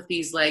left with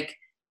these like.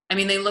 I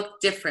mean, they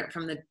looked different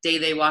from the day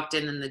they walked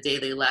in and the day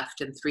they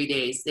left in 3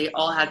 days. They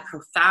all had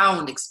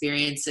profound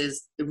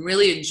experiences,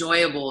 really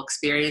enjoyable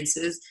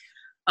experiences,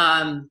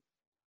 and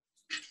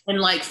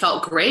like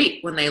felt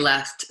great when they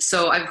left.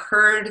 So I've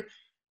heard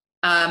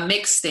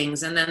mixed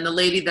things. And then the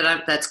lady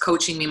that's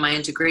coaching me, my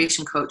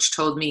integration coach,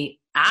 told me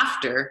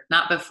after,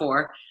 not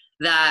before,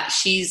 that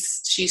she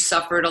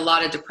suffered a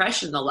lot of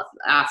depression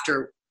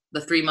after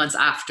the 3 months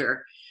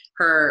after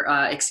her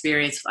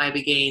experience with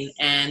Ibogaine,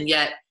 and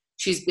yet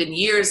she's been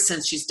years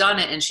since she's done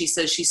it, and she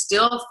says she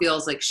still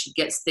feels like she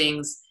gets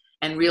things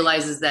and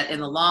realizes that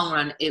in the long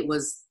run, it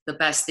was the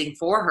best thing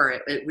for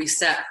her. It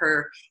reset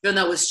her, even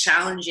though it was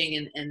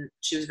challenging and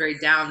she was very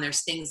down.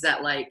 There's things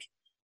that like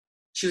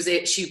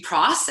she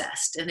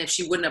processed, and if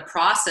she wouldn't have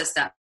processed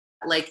that,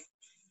 like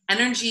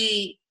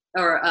energy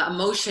or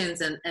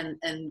emotions and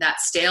that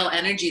stale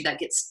energy that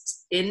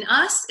gets in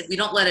us, if we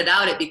don't let it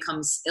out, it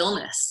becomes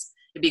illness.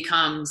 It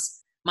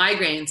becomes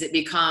migraines. It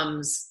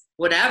becomes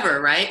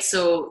whatever, right?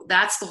 So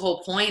that's the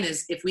whole point,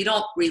 is if we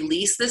don't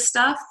release this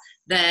stuff,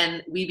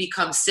 then we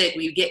become sick.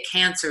 We get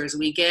cancers.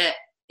 We get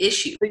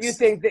issues. So you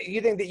think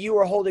that you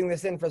were holding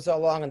this in for so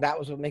long, and that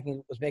was what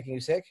was making you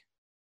sick?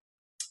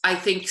 I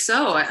think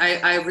so.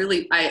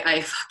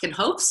 I fucking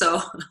hope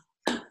so.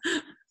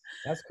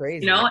 That's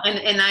crazy. You know,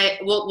 and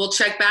we'll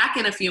check back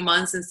in a few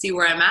months and see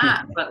where I'm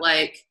at. But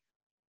like,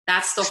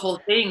 that's the whole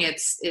thing.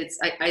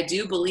 I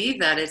do believe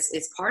that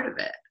it's part of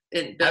it.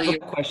 I have a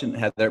question,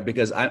 Heather,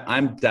 because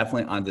I'm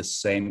definitely on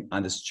this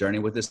journey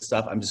with this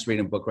stuff. I'm just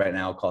reading a book right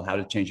now called How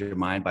to Change Your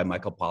Mind by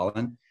Michael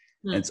Pollan.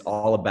 And it's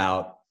all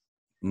about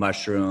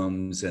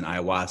mushrooms and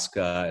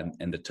ayahuasca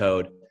and the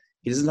toad.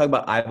 He doesn't talk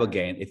about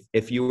Ibogaine.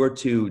 If you were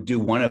to do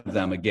one of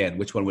them again,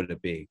 which one would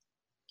it be?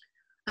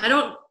 I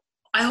don't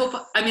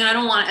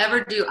want to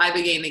ever do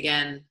Ibogaine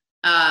again.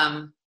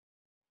 Ayahuasca,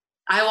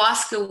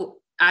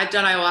 I've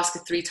done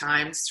ayahuasca 3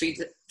 times,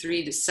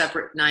 three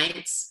separate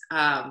nights.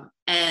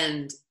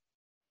 And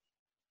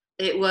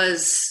it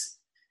was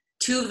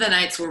 2 of the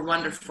nights were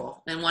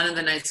wonderful, and one of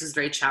the nights was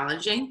very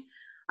challenging.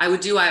 I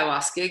would do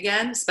ayahuasca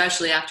again,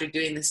 especially after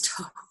doing this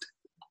toad.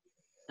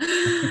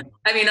 I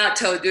mean, not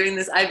toad, doing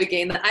this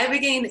Ibogaine. The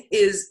Ibogaine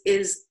is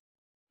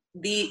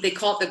they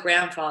call it the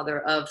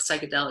grandfather of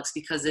psychedelics,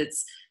 because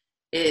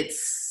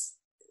it's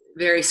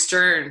very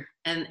stern,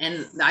 and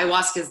the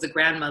ayahuasca is the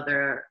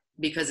grandmother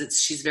because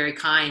she's very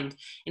kind.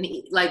 And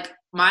like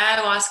my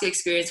ayahuasca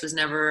experience was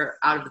never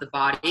out of the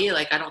body.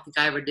 Like I don't think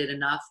I ever did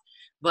enough.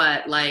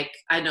 But like,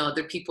 I know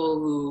there are people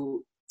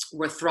who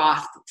were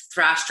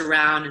thrashed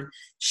around and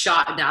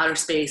shot in outer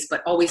space,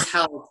 but always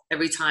held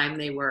every time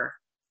they were.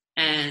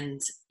 And,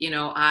 you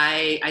know,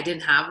 I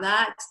didn't have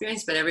that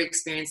experience, but every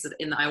experience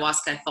in the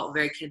ayahuasca, I felt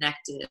very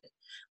connected.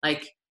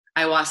 Like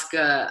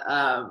ayahuasca,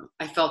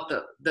 I felt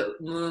the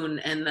moon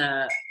and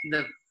the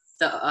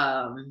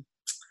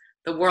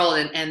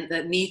world and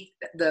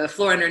the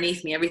floor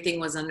underneath me. Everything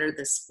was under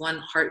this one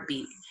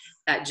heartbeat.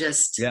 That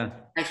just,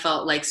 I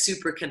felt like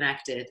super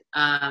connected.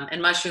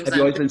 And mushrooms. Have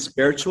you always been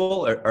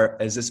spiritual, or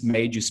has this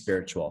made you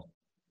spiritual?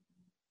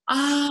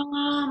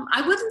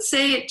 I wouldn't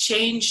say it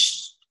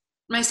changed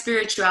my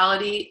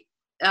spirituality.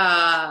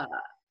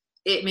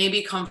 it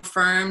maybe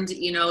confirmed,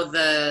 you know,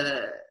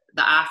 the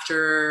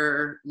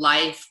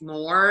afterlife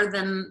more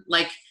than,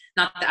 like,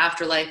 not the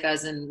afterlife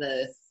as in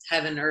the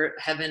heaven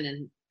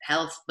and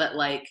health, but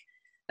like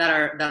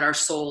that our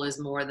soul is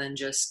more than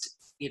just,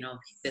 you know,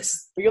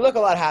 this. But you look a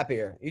lot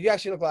happier. You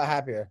actually look a lot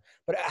happier.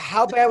 But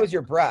how bad was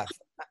your breath?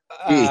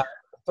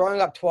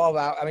 Throwing up 12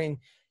 hours. I mean,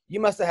 you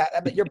must have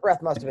had, but your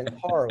breath must have been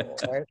horrible,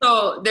 right?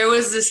 So there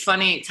was this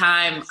funny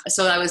time.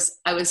 So I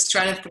was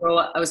trying to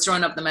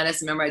throwing up the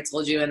medicine. Remember I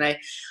told you, and I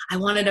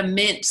wanted a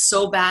mint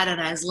so bad, and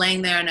I was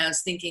laying there and I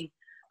was thinking,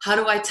 how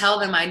do I tell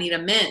them I need a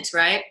mint,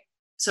 right?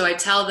 So I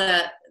tell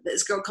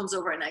this girl comes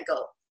over and I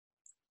go,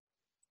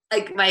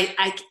 like,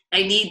 I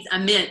need a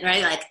mint,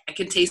 right? Like, I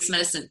can taste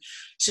medicine.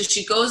 So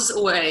she goes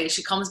away.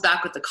 She comes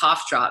back with the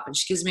cough drop, and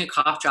she gives me a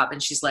cough drop,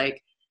 and she's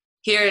like,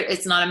 here,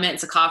 it's not a mint,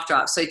 it's a cough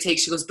drop. So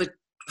she goes, but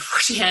before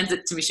she hands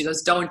it to me, she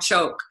goes, don't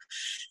choke.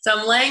 So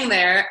I'm laying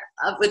there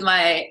up with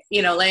my,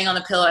 you know, laying on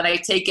the pillow, and I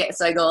take it.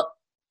 So I go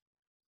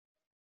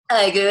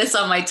like this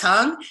on my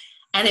tongue.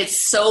 And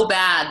it's so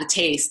bad, the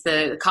taste,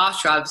 the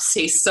cough drops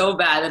taste so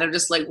bad that I'm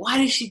just like, why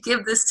did she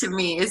give this to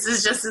me? This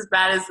is just as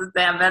bad as the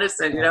damn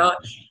medicine, you know?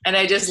 And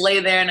I just lay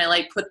there and I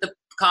like put the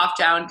cough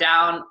drop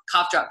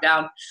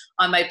down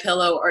on my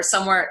pillow or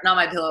somewhere, not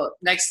my pillow,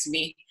 next to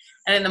me.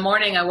 And in the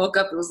morning I woke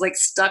up, it was like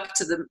stuck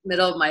to the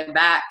middle of my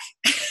back.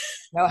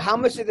 Now, how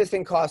much did this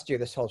thing cost you,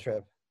 this whole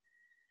trip?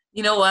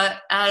 You know what,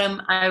 Adam,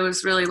 I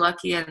was really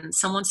lucky and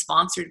someone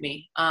sponsored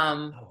me.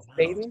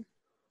 Dayton?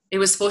 It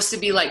was supposed to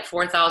be like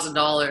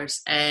 $4,000,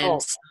 and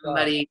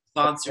somebody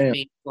sponsored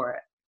me for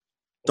it.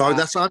 Dog,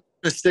 that's not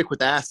going to stick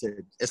with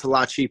acid. It's a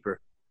lot cheaper.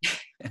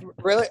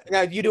 Really?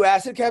 Now, you do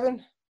acid,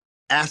 Kevin?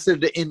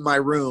 Acid in my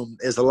room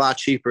is a lot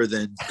cheaper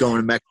than going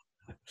to Mexico.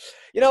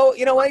 You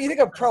know, when you think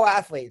of pro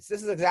athletes,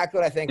 this is exactly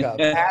what I think of.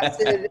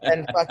 Acid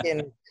and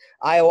fucking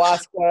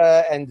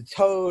ayahuasca and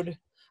toad.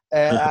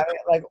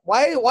 Like,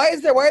 why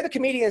are the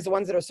comedians the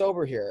ones that are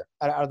sober here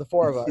out of the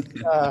four of us?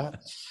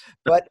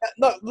 But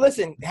look,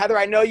 listen, Heather,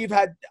 I know you've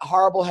had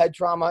horrible head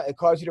trauma. It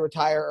caused you to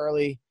retire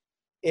early.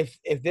 If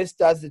this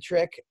does the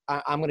trick,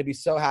 I'm going to be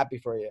so happy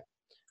for you.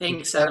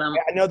 Thanks, Adam.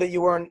 I know that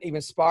you weren't even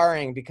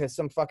sparring because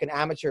some fucking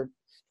amateur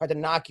tried to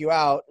knock you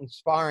out in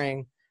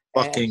sparring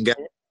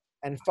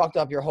and fucked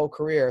up your whole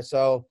career.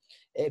 So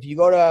if you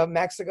go to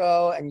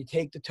Mexico and you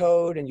take the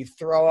toad and you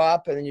throw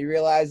up and then you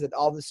realize that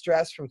all the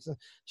stress from some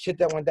shit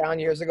that went down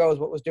years ago is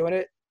what was doing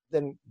it,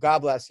 then God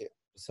bless you.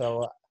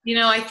 So, you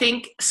know, I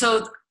think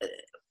so.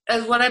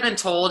 As what I've been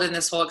told in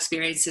this whole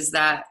experience is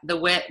that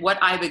what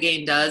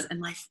Ibogaine does, and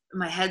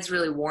my head's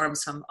really warm,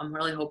 so I'm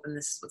really hoping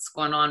this is what's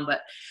going on.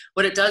 But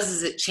what it does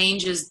is it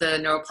changes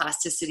the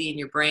neuroplasticity in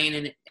your brain,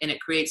 and it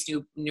creates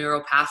new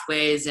neural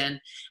pathways.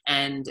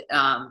 And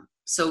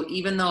so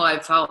even though I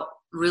felt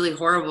really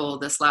horrible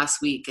this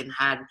last week and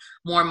had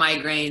more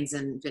migraines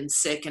and been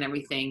sick and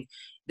everything,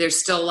 there's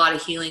still a lot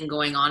of healing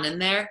going on in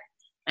there.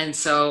 And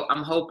so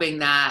I'm hoping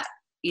that,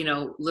 you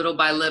know, little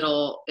by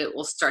little, it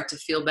will start to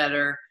feel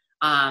better.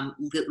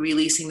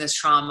 Releasing this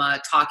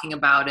trauma, talking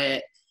about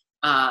it,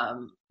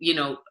 you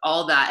know,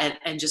 all that,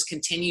 and just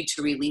continue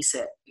to release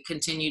it,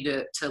 continue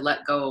to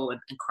let go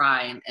and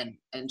cry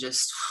and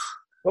just.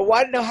 But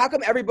why? No, how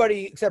come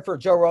everybody except for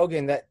Joe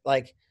Rogan that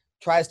like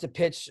tries to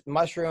pitch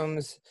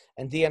mushrooms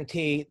and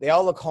DMT, they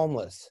all look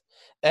homeless,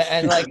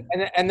 and like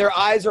and their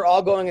eyes are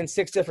all going in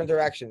 6 different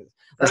directions.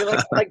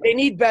 Like they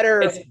need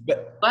better.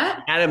 What?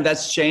 Adam,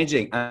 that's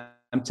changing.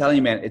 I'm telling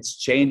you, man, it's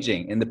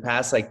changing. In the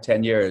past, like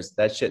 10 years,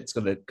 that shit's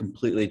going to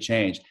completely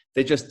change.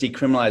 They just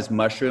decriminalized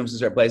mushrooms in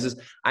certain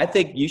places. I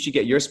think you should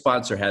get your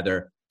sponsor,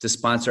 Heather, to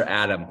sponsor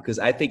Adam, because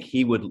I think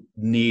you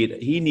need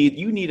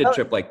a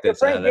trip like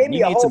this, Adam.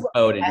 You need some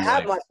toad in your life. I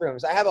have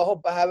mushrooms. I have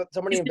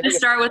somebody in Vegas.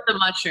 Start with the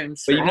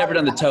mushrooms. But you've never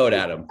done the toad,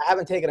 Adam. I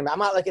haven't taken them. I'm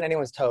not liking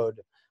anyone's toad.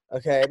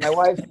 Okay. My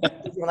wife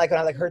doesn't like when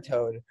I like her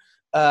toad.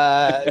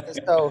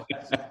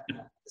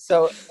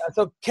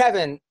 So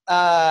Kevin,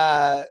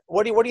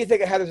 what do you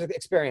think of Heather's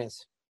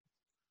experience?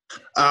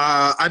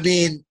 I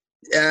mean,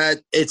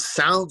 it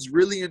sounds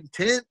really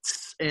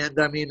intense, and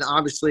I mean,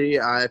 obviously,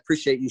 I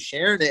appreciate you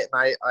sharing it,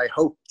 and I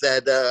hope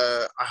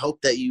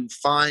that you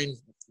find,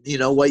 you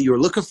know, what you were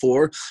looking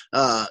for.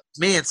 Man,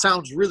 it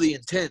sounds really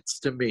intense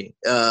to me.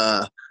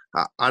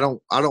 I don't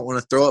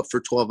want to throw up for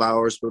 12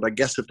 hours, but I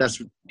guess if that's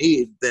what you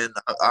need, then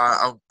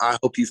I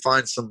hope you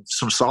find some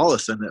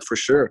solace in it for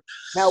sure.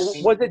 Now,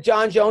 was it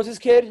John Jones's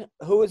kid?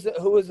 Who was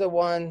the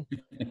one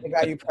that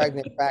got you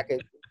pregnant back at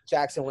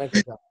Jackson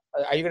Winkleton?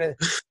 Are you gonna?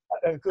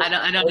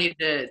 I don't need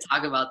to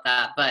talk about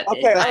that, but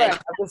okay, all right.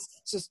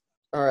 Just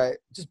all right.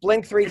 Just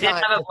blink 3 times. I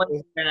didn't have a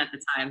boyfriend at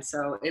the time,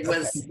 so it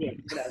was. Okay.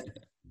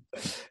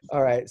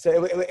 All right,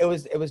 so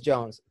it was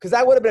Jones, because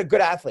that would have been a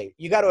good athlete.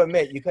 You got to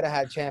admit, you could have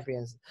had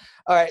champions.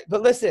 All right,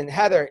 but listen,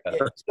 Heather.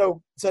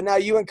 So now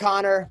you and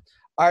Connor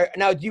are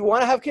now. Do you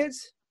want to have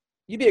kids?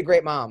 You'd be a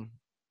great mom.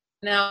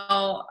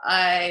 No,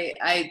 I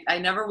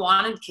never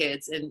wanted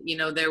kids, and you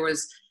know there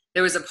was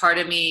a part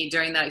of me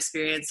during that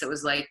experience that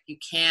was like, you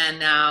can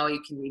now.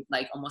 You can be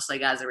like almost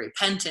like as a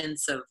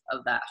repentance of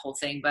that whole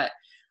thing, but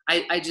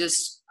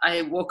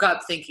I woke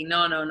up thinking,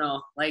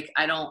 no. Like,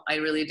 I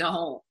really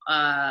don't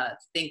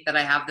think that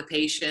I have the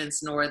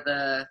patience nor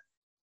the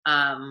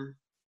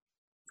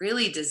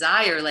really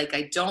desire. Like,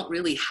 I don't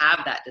really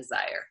have that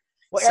desire.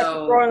 Well,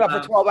 after growing up for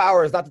 12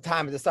 hours, not the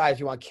time to decide if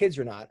you want kids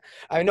or not.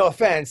 I mean, no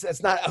offense.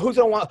 It's not, who's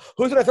going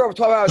to throw up for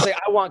 12 hours and say,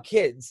 I want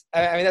kids?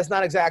 I mean, that's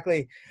not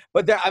exactly,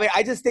 but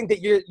I just think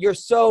that you're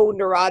so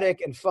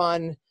neurotic and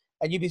fun,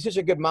 and you'd be such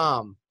a good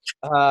mom.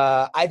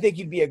 I think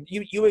you'd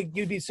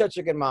be such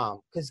a good mom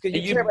because you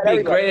you'd care about be a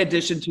everybody. great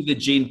addition to the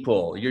gene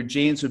pool. Your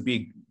genes would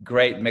be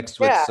great mixed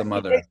with some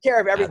other. Takes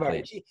care of everybody.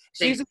 athlete.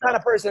 She's the kind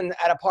of person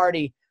at a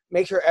party,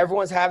 make sure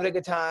everyone's having a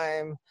good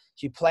time.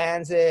 She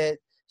plans it.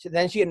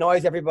 Then she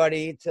annoys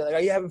everybody to like, are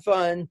you having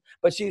fun?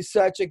 But she's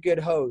such a good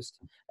host.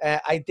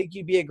 I think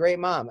you'd be a great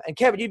mom. And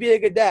Kevin, you'd be a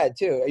good dad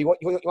too. You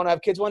want to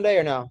have kids one day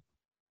or no?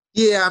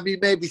 Yeah, I mean,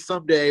 maybe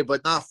someday,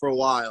 but not for a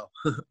while.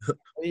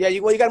 Yeah,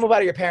 you got to move out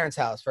of your parents'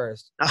 house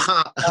first.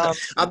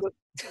 I'm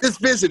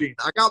just visiting.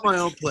 I got my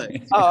own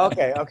place. Oh,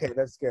 okay.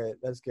 That's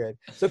good.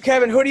 So,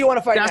 Kevin, who do you want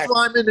to fight That's next?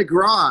 why I'm in the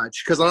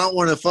garage, because I don't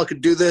want to fucking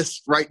do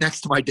this right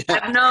next to my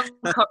dad.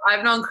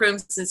 I've known Croom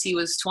since he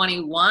was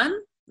 21.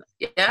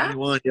 Yeah.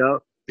 21, yep.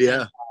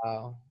 Yeah.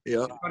 Wow.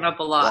 Yep. Grown up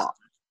a lot.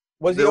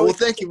 Was he always, well,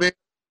 thank you, man.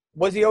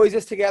 Was he always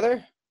just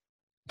together?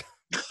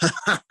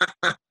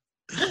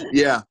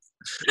 Yeah.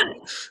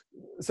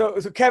 So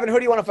Kevin, who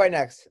do you want to fight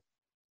next?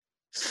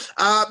 Man,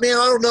 I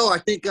don't know. I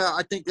think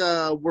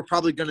we're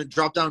probably going to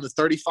drop down to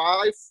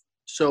 35.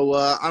 So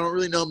I don't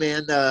really know,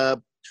 man.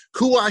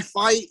 Who I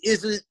fight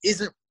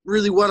isn't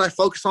really what I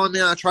focus on,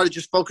 man. I try to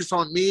just focus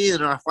on me,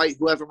 and I fight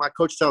whoever my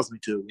coach tells me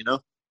to. You know.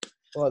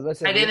 Well,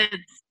 listen. I didn't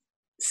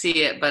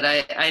see it, but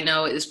I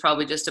know it's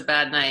probably just a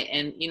bad night,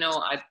 and we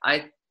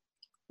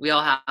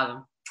all have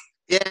them.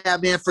 Yeah,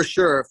 man, for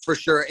sure.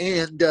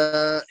 And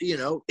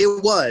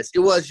it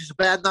was just a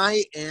bad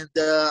night, and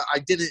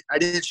I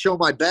didn't show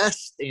my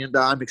best, and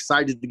I'm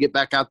excited to get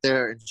back out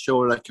there and show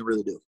what I can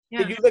really do. Yeah.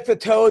 Did you lick the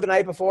toad the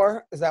night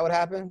before? Is that what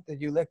happened? Did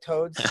you lick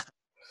toads?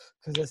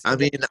 I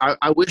mean,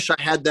 I wish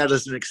I had that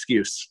as an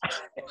excuse.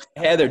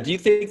 Heather, do you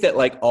think that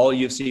like all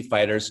UFC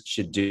fighters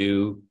should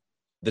do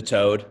the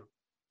toad?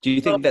 Do you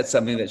think that's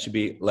something that should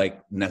be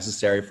like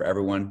necessary for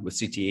everyone with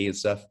CTE and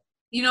stuff?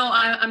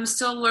 I'm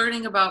still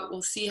learning about.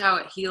 We'll see how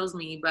it heals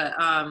me, but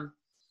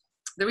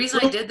the reason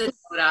I did this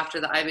after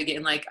the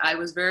Ibogaine, like I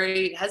was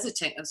very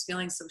hesitant. I was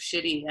feeling so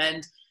shitty,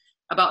 and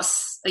about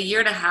a year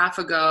and a half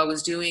ago, I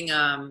was doing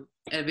a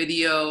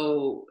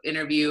video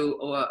interview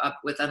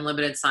with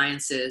Unlimited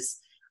Sciences,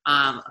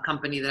 a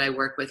company that I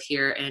work with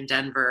here in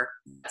Denver.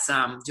 That's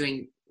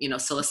doing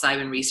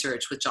psilocybin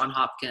research with John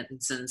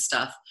Hopkins and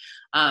stuff.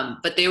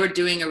 But they were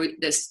doing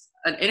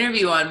an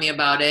interview on me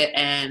about it,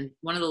 and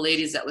one of the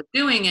ladies that was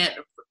doing it,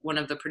 one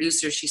of the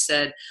producers, she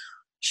said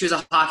she was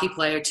a hockey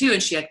player too,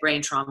 and she had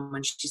brain trauma,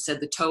 and she said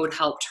the toad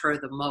helped her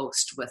the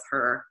most with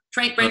her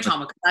brain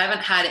trauma, because I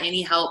haven't had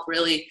any help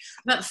really.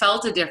 I haven't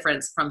felt a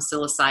difference from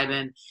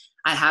psilocybin.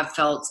 I have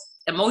felt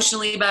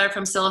emotionally better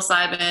from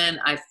psilocybin.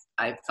 I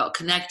felt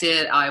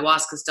connected.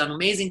 Ayahuasca's done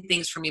amazing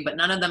things for me, but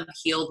none of them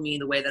healed me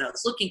the way that I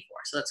was looking for.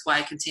 So that's why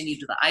I continued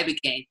to the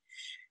Ibogaine.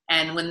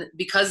 And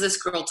because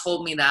this girl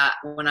told me that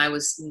when I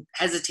was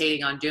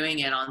hesitating on doing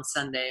it on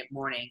Sunday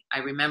morning, I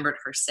remembered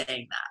her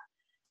saying that.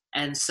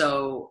 And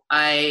so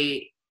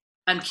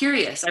I'm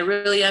curious. I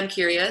really am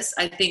curious.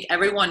 I think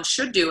everyone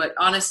should do it.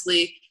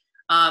 Honestly,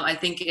 I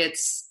think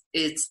it's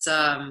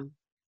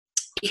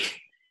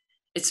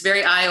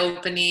very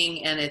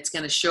eye-opening, and it's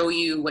going to show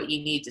you what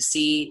you need to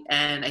see.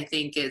 And I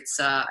think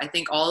I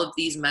think all of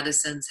these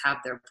medicines have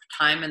their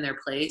time and their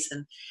place.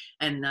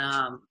 And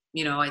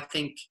I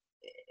think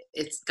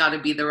it's got to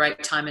be the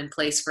right time and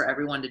place for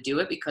everyone to do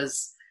it,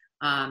 because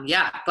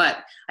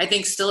but I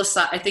think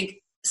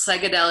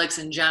psychedelics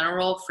in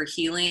general for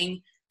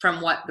healing,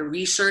 from what the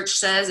research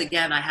says,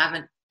 again, I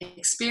haven't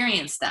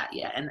experienced that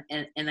yet,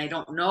 and I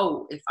don't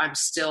know if I'm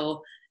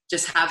still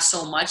just have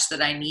so much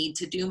that I need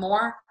to do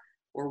more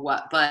or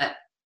what. But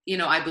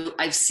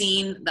I've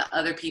seen the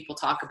other people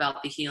talk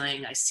about the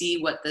healing. I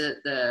see what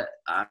the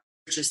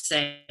research is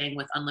saying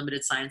with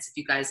Unlimited Science. If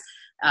you guys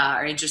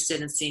are interested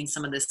in seeing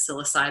some of this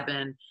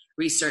psilocybin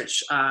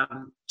research,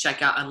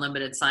 check out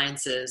Unlimited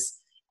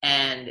Sciences,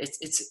 and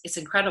it's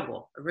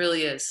incredible. It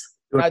really is.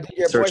 Did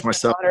your Search boy,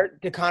 myself.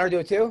 Did Connor do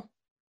it too?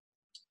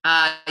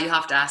 You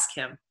have to ask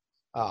him.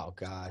 Oh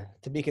God,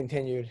 to be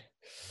continued.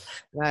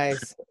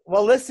 Nice.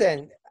 Well,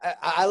 listen,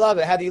 I love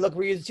it. Heather,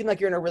 you seem like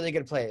you're in a really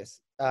good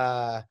place.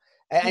 If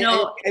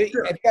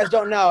you guys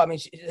don't know, I mean,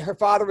 her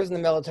father was in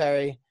the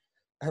military.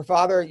 Her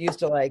father used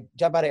to like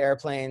jump out of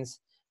airplanes.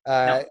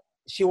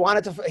 She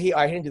wanted to. He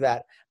didn't do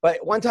that.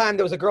 But one time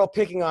there was a girl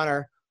picking on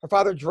her. Her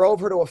father drove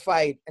her to a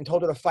fight and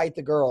told her to fight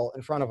the girl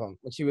in front of him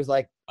when she was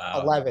like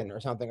 11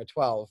 or something, or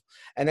 12,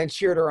 and then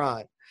cheered her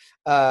on.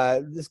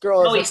 This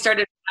girl. He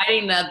started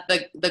fighting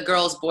the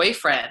girl's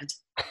boyfriend.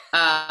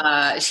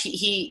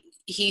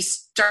 He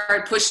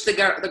started pushing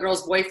the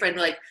girl's boyfriend,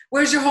 like,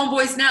 "Where's your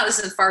homeboys now?" This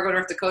is in Fargo,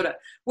 North Dakota.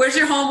 "Where's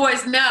your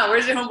homeboys now?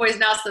 Where's your homeboys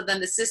now?" So then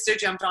the sister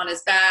jumped on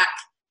his back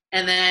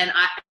And then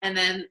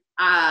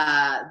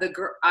the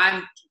girl,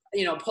 I'm,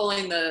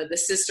 pulling the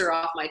sister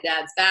off my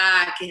dad's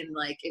back, and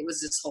like it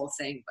was this whole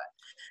thing. But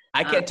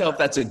I can't tell if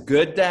that's a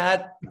good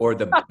dad or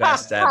the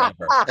best dad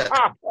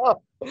ever.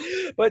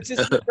 But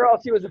just the girl,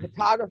 she was a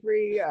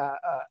photography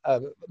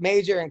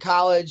major in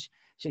college.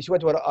 She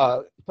went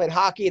to played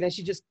hockey, and then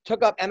she just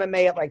took up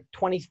MMA at like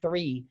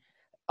 23,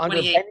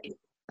 under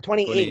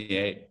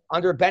 28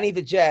 under Benny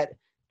the Jet.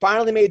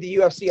 Finally made the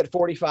UFC at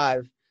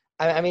 45.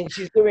 I mean,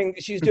 she's doing.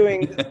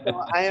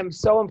 I am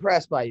so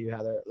impressed by you,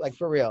 Heather. Like,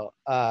 for real.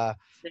 And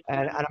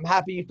I'm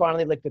happy you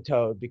finally licked the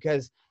toad,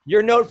 because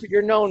you're known for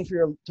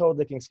your toad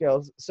licking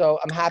skills. So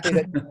I'm happy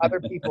that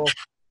other people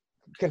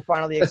can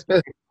finally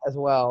experience it as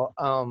well.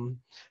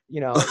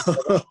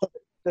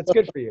 That's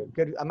good for you.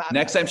 Good.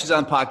 Next time she's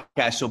on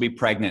podcast, she'll be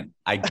pregnant.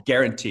 I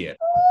guarantee it.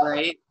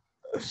 Right.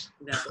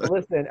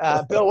 Listen,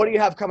 Bill, what do you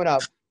have coming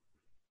up?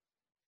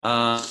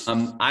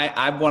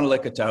 I want to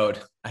lick a toad.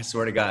 I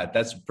swear to God,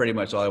 that's pretty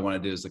much all I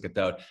want to do is lick a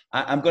toad.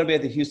 I'm going to be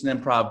at the Houston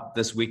Improv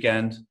this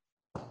weekend.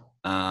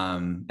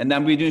 And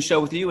then we do a show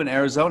with you in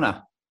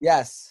Arizona.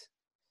 Yes.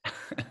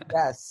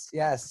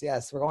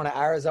 We're going to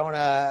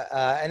Arizona.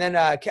 And then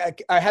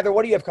Heather,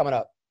 what do you have coming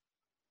up?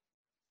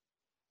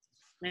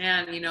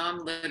 Man,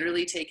 I'm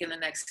literally taking the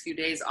next few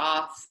days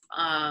off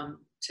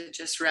to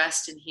just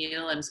rest and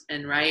heal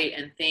and write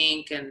and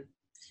think, and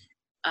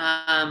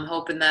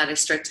hoping that I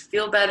start to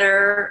feel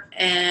better.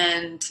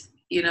 And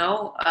we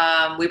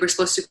were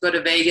supposed to go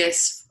to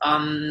Vegas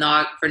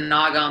for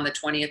Naga on the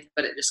 20th,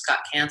 but it just got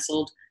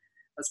canceled.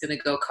 I was going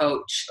to go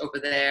coach over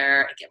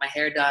there and get my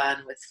hair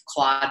done with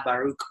Claude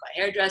Baruch, my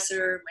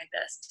hairdresser, my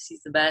best.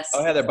 He's the best.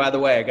 Oh, Heather, by the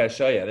way, I got to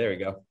show you. There we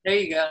go. There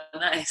you go.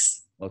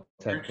 Nice. Well,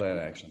 tech plan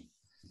action.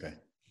 Okay.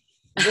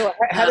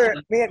 Heather,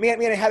 me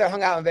and Heather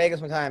hung out in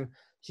Vegas one time.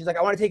 She's like,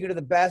 I want to take you to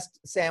the best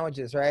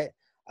sandwiches, right?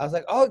 I was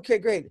like, oh, okay,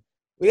 great.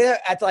 We had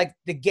at like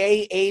the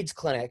gay AIDS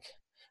clinic,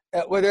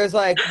 where it's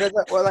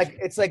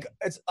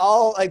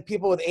all like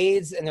people with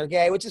AIDS and they're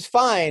gay, which is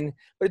fine,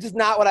 but it's just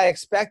not what I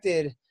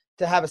expected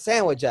to have a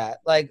sandwich at.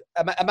 Like,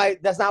 am I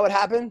that's not what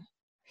happened?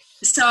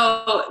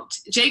 So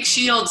Jake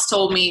Shields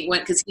told me,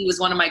 because he was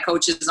one of my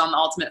coaches on The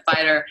Ultimate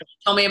Fighter,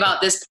 told me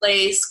about this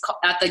place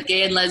at the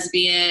Gay and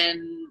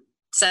Lesbian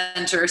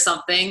Center or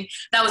something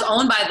that was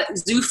owned by the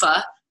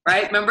Zuffa,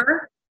 right?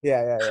 Remember?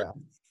 Yeah.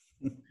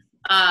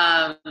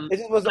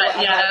 It was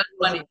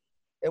funny.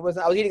 It was.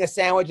 I was eating a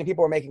sandwich and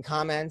people were making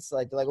comments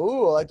like,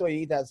 "Ooh, I like the way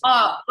you eat that."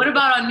 Oh, what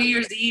about on New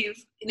Year's Eve?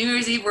 New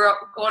Year's Eve, we're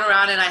going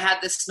around and I had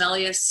the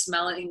smelliest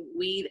smelling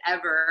weed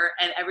ever,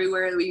 and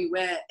everywhere we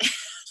went,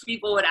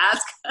 people would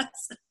ask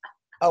us.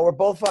 Oh, we're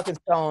both fucking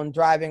stoned,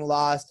 driving,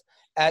 lost.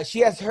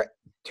 She has her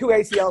 2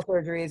 ACL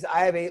surgeries.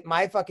 I have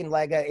my fucking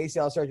leg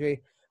ACL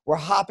surgery. We're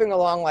hopping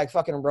along like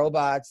fucking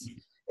robots.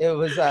 It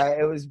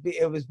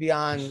was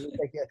beyond.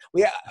 Like,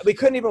 we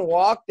couldn't even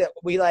walk. That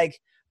we like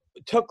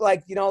took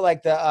like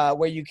the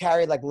where you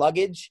carry like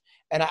luggage,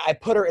 and I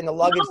put her in the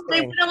luggage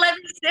thing. They wouldn't let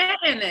me sit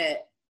in it.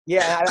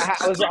 Yeah,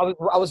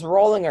 I was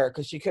rolling her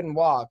because she couldn't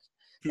walk.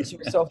 And she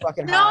was so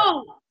fucking hot.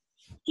 No.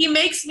 He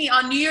makes me,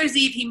 on New Year's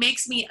Eve, he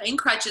makes me in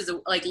crutches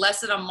like less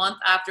than a month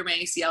after my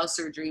ACL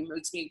surgery. He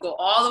makes me go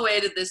all the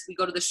way to this. We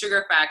go to the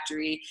sugar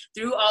factory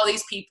through all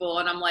these people.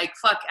 And I'm like,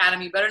 fuck,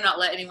 Adam, you better not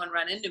let anyone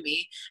run into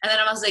me. And then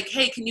I was like,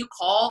 hey, can you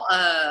call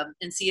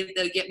and see if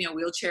they'll get me a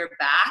wheelchair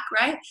back,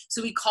 right?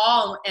 So we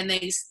call, and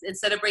they,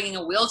 instead of bringing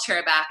a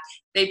wheelchair back,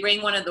 they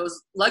bring one of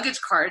those luggage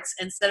carts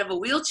instead of a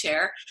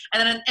wheelchair.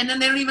 And then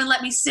they don't even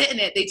let me sit in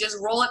it. They just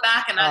roll it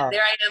back. And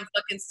there I am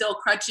fucking still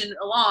crutching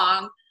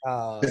along.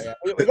 Oh, yeah.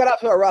 We got off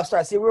to a rough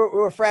start. See, we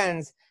were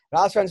friends, and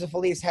I was friends with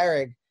Felice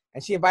Herrig,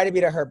 and she invited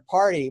me to her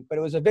party, but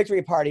it was a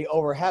victory party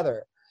over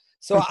Heather.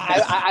 So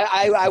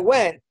I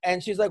went,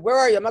 and she's like, where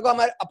are you? I'm like, I'm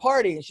at a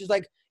party. And she's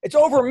like, it's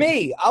over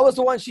me. I was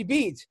the one she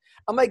beat.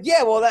 I'm like,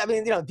 yeah, well,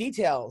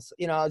 details.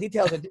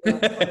 Details are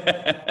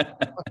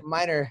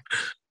minor.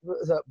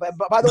 So, but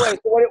by the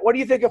way, what do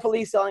you think of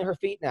Felice selling her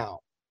feet now?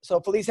 So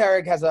Felice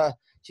Herrig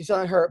she's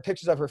selling her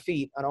pictures of her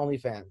feet on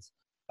OnlyFans.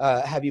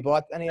 Have you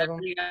bought any of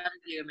them? You gotta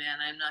do, man.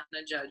 I'm not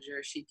gonna judge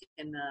her. She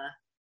can.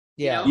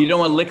 Yeah. You don't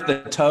want to lick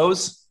the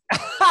toes?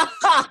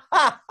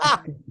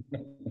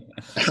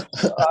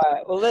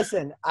 Well,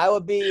 listen. I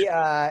will be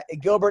in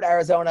Gilbert,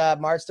 Arizona,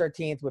 March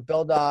 13th with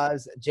Bill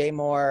Dawes, Jay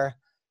Moore,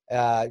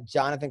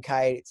 Jonathan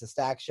Kite. It's a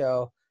stack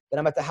show. Then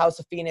I'm at the House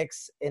of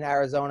Phoenix in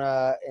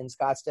Arizona in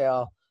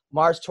Scottsdale,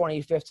 March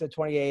 25th to the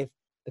 28th.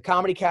 The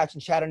Comedy Catch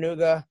in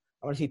Chattanooga.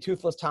 I want to see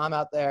Toothless Tom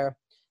out there.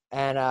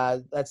 And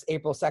that's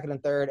April 2nd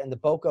and 3rd. And the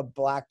Boca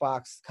Black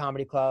Box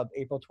Comedy Club,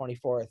 April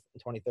 24th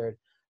and 23rd.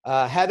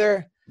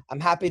 Heather, I'm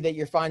happy that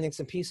you're finding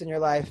some peace in your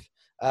life.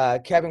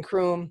 Kevin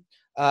Croom,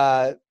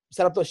 set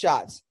up those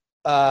shots.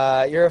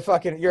 You're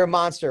a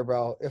monster,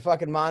 bro. You're a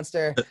fucking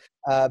monster.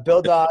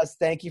 Bill Dawes,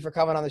 thank you for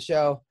coming on the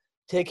show.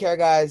 Take care,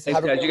 guys. Thanks,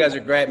 guys. You guys are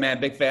great, man.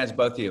 Big fans,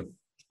 both of you.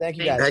 Thank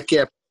you, guys. Heck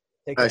yeah.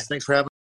 Take care. Guys, thanks for having me.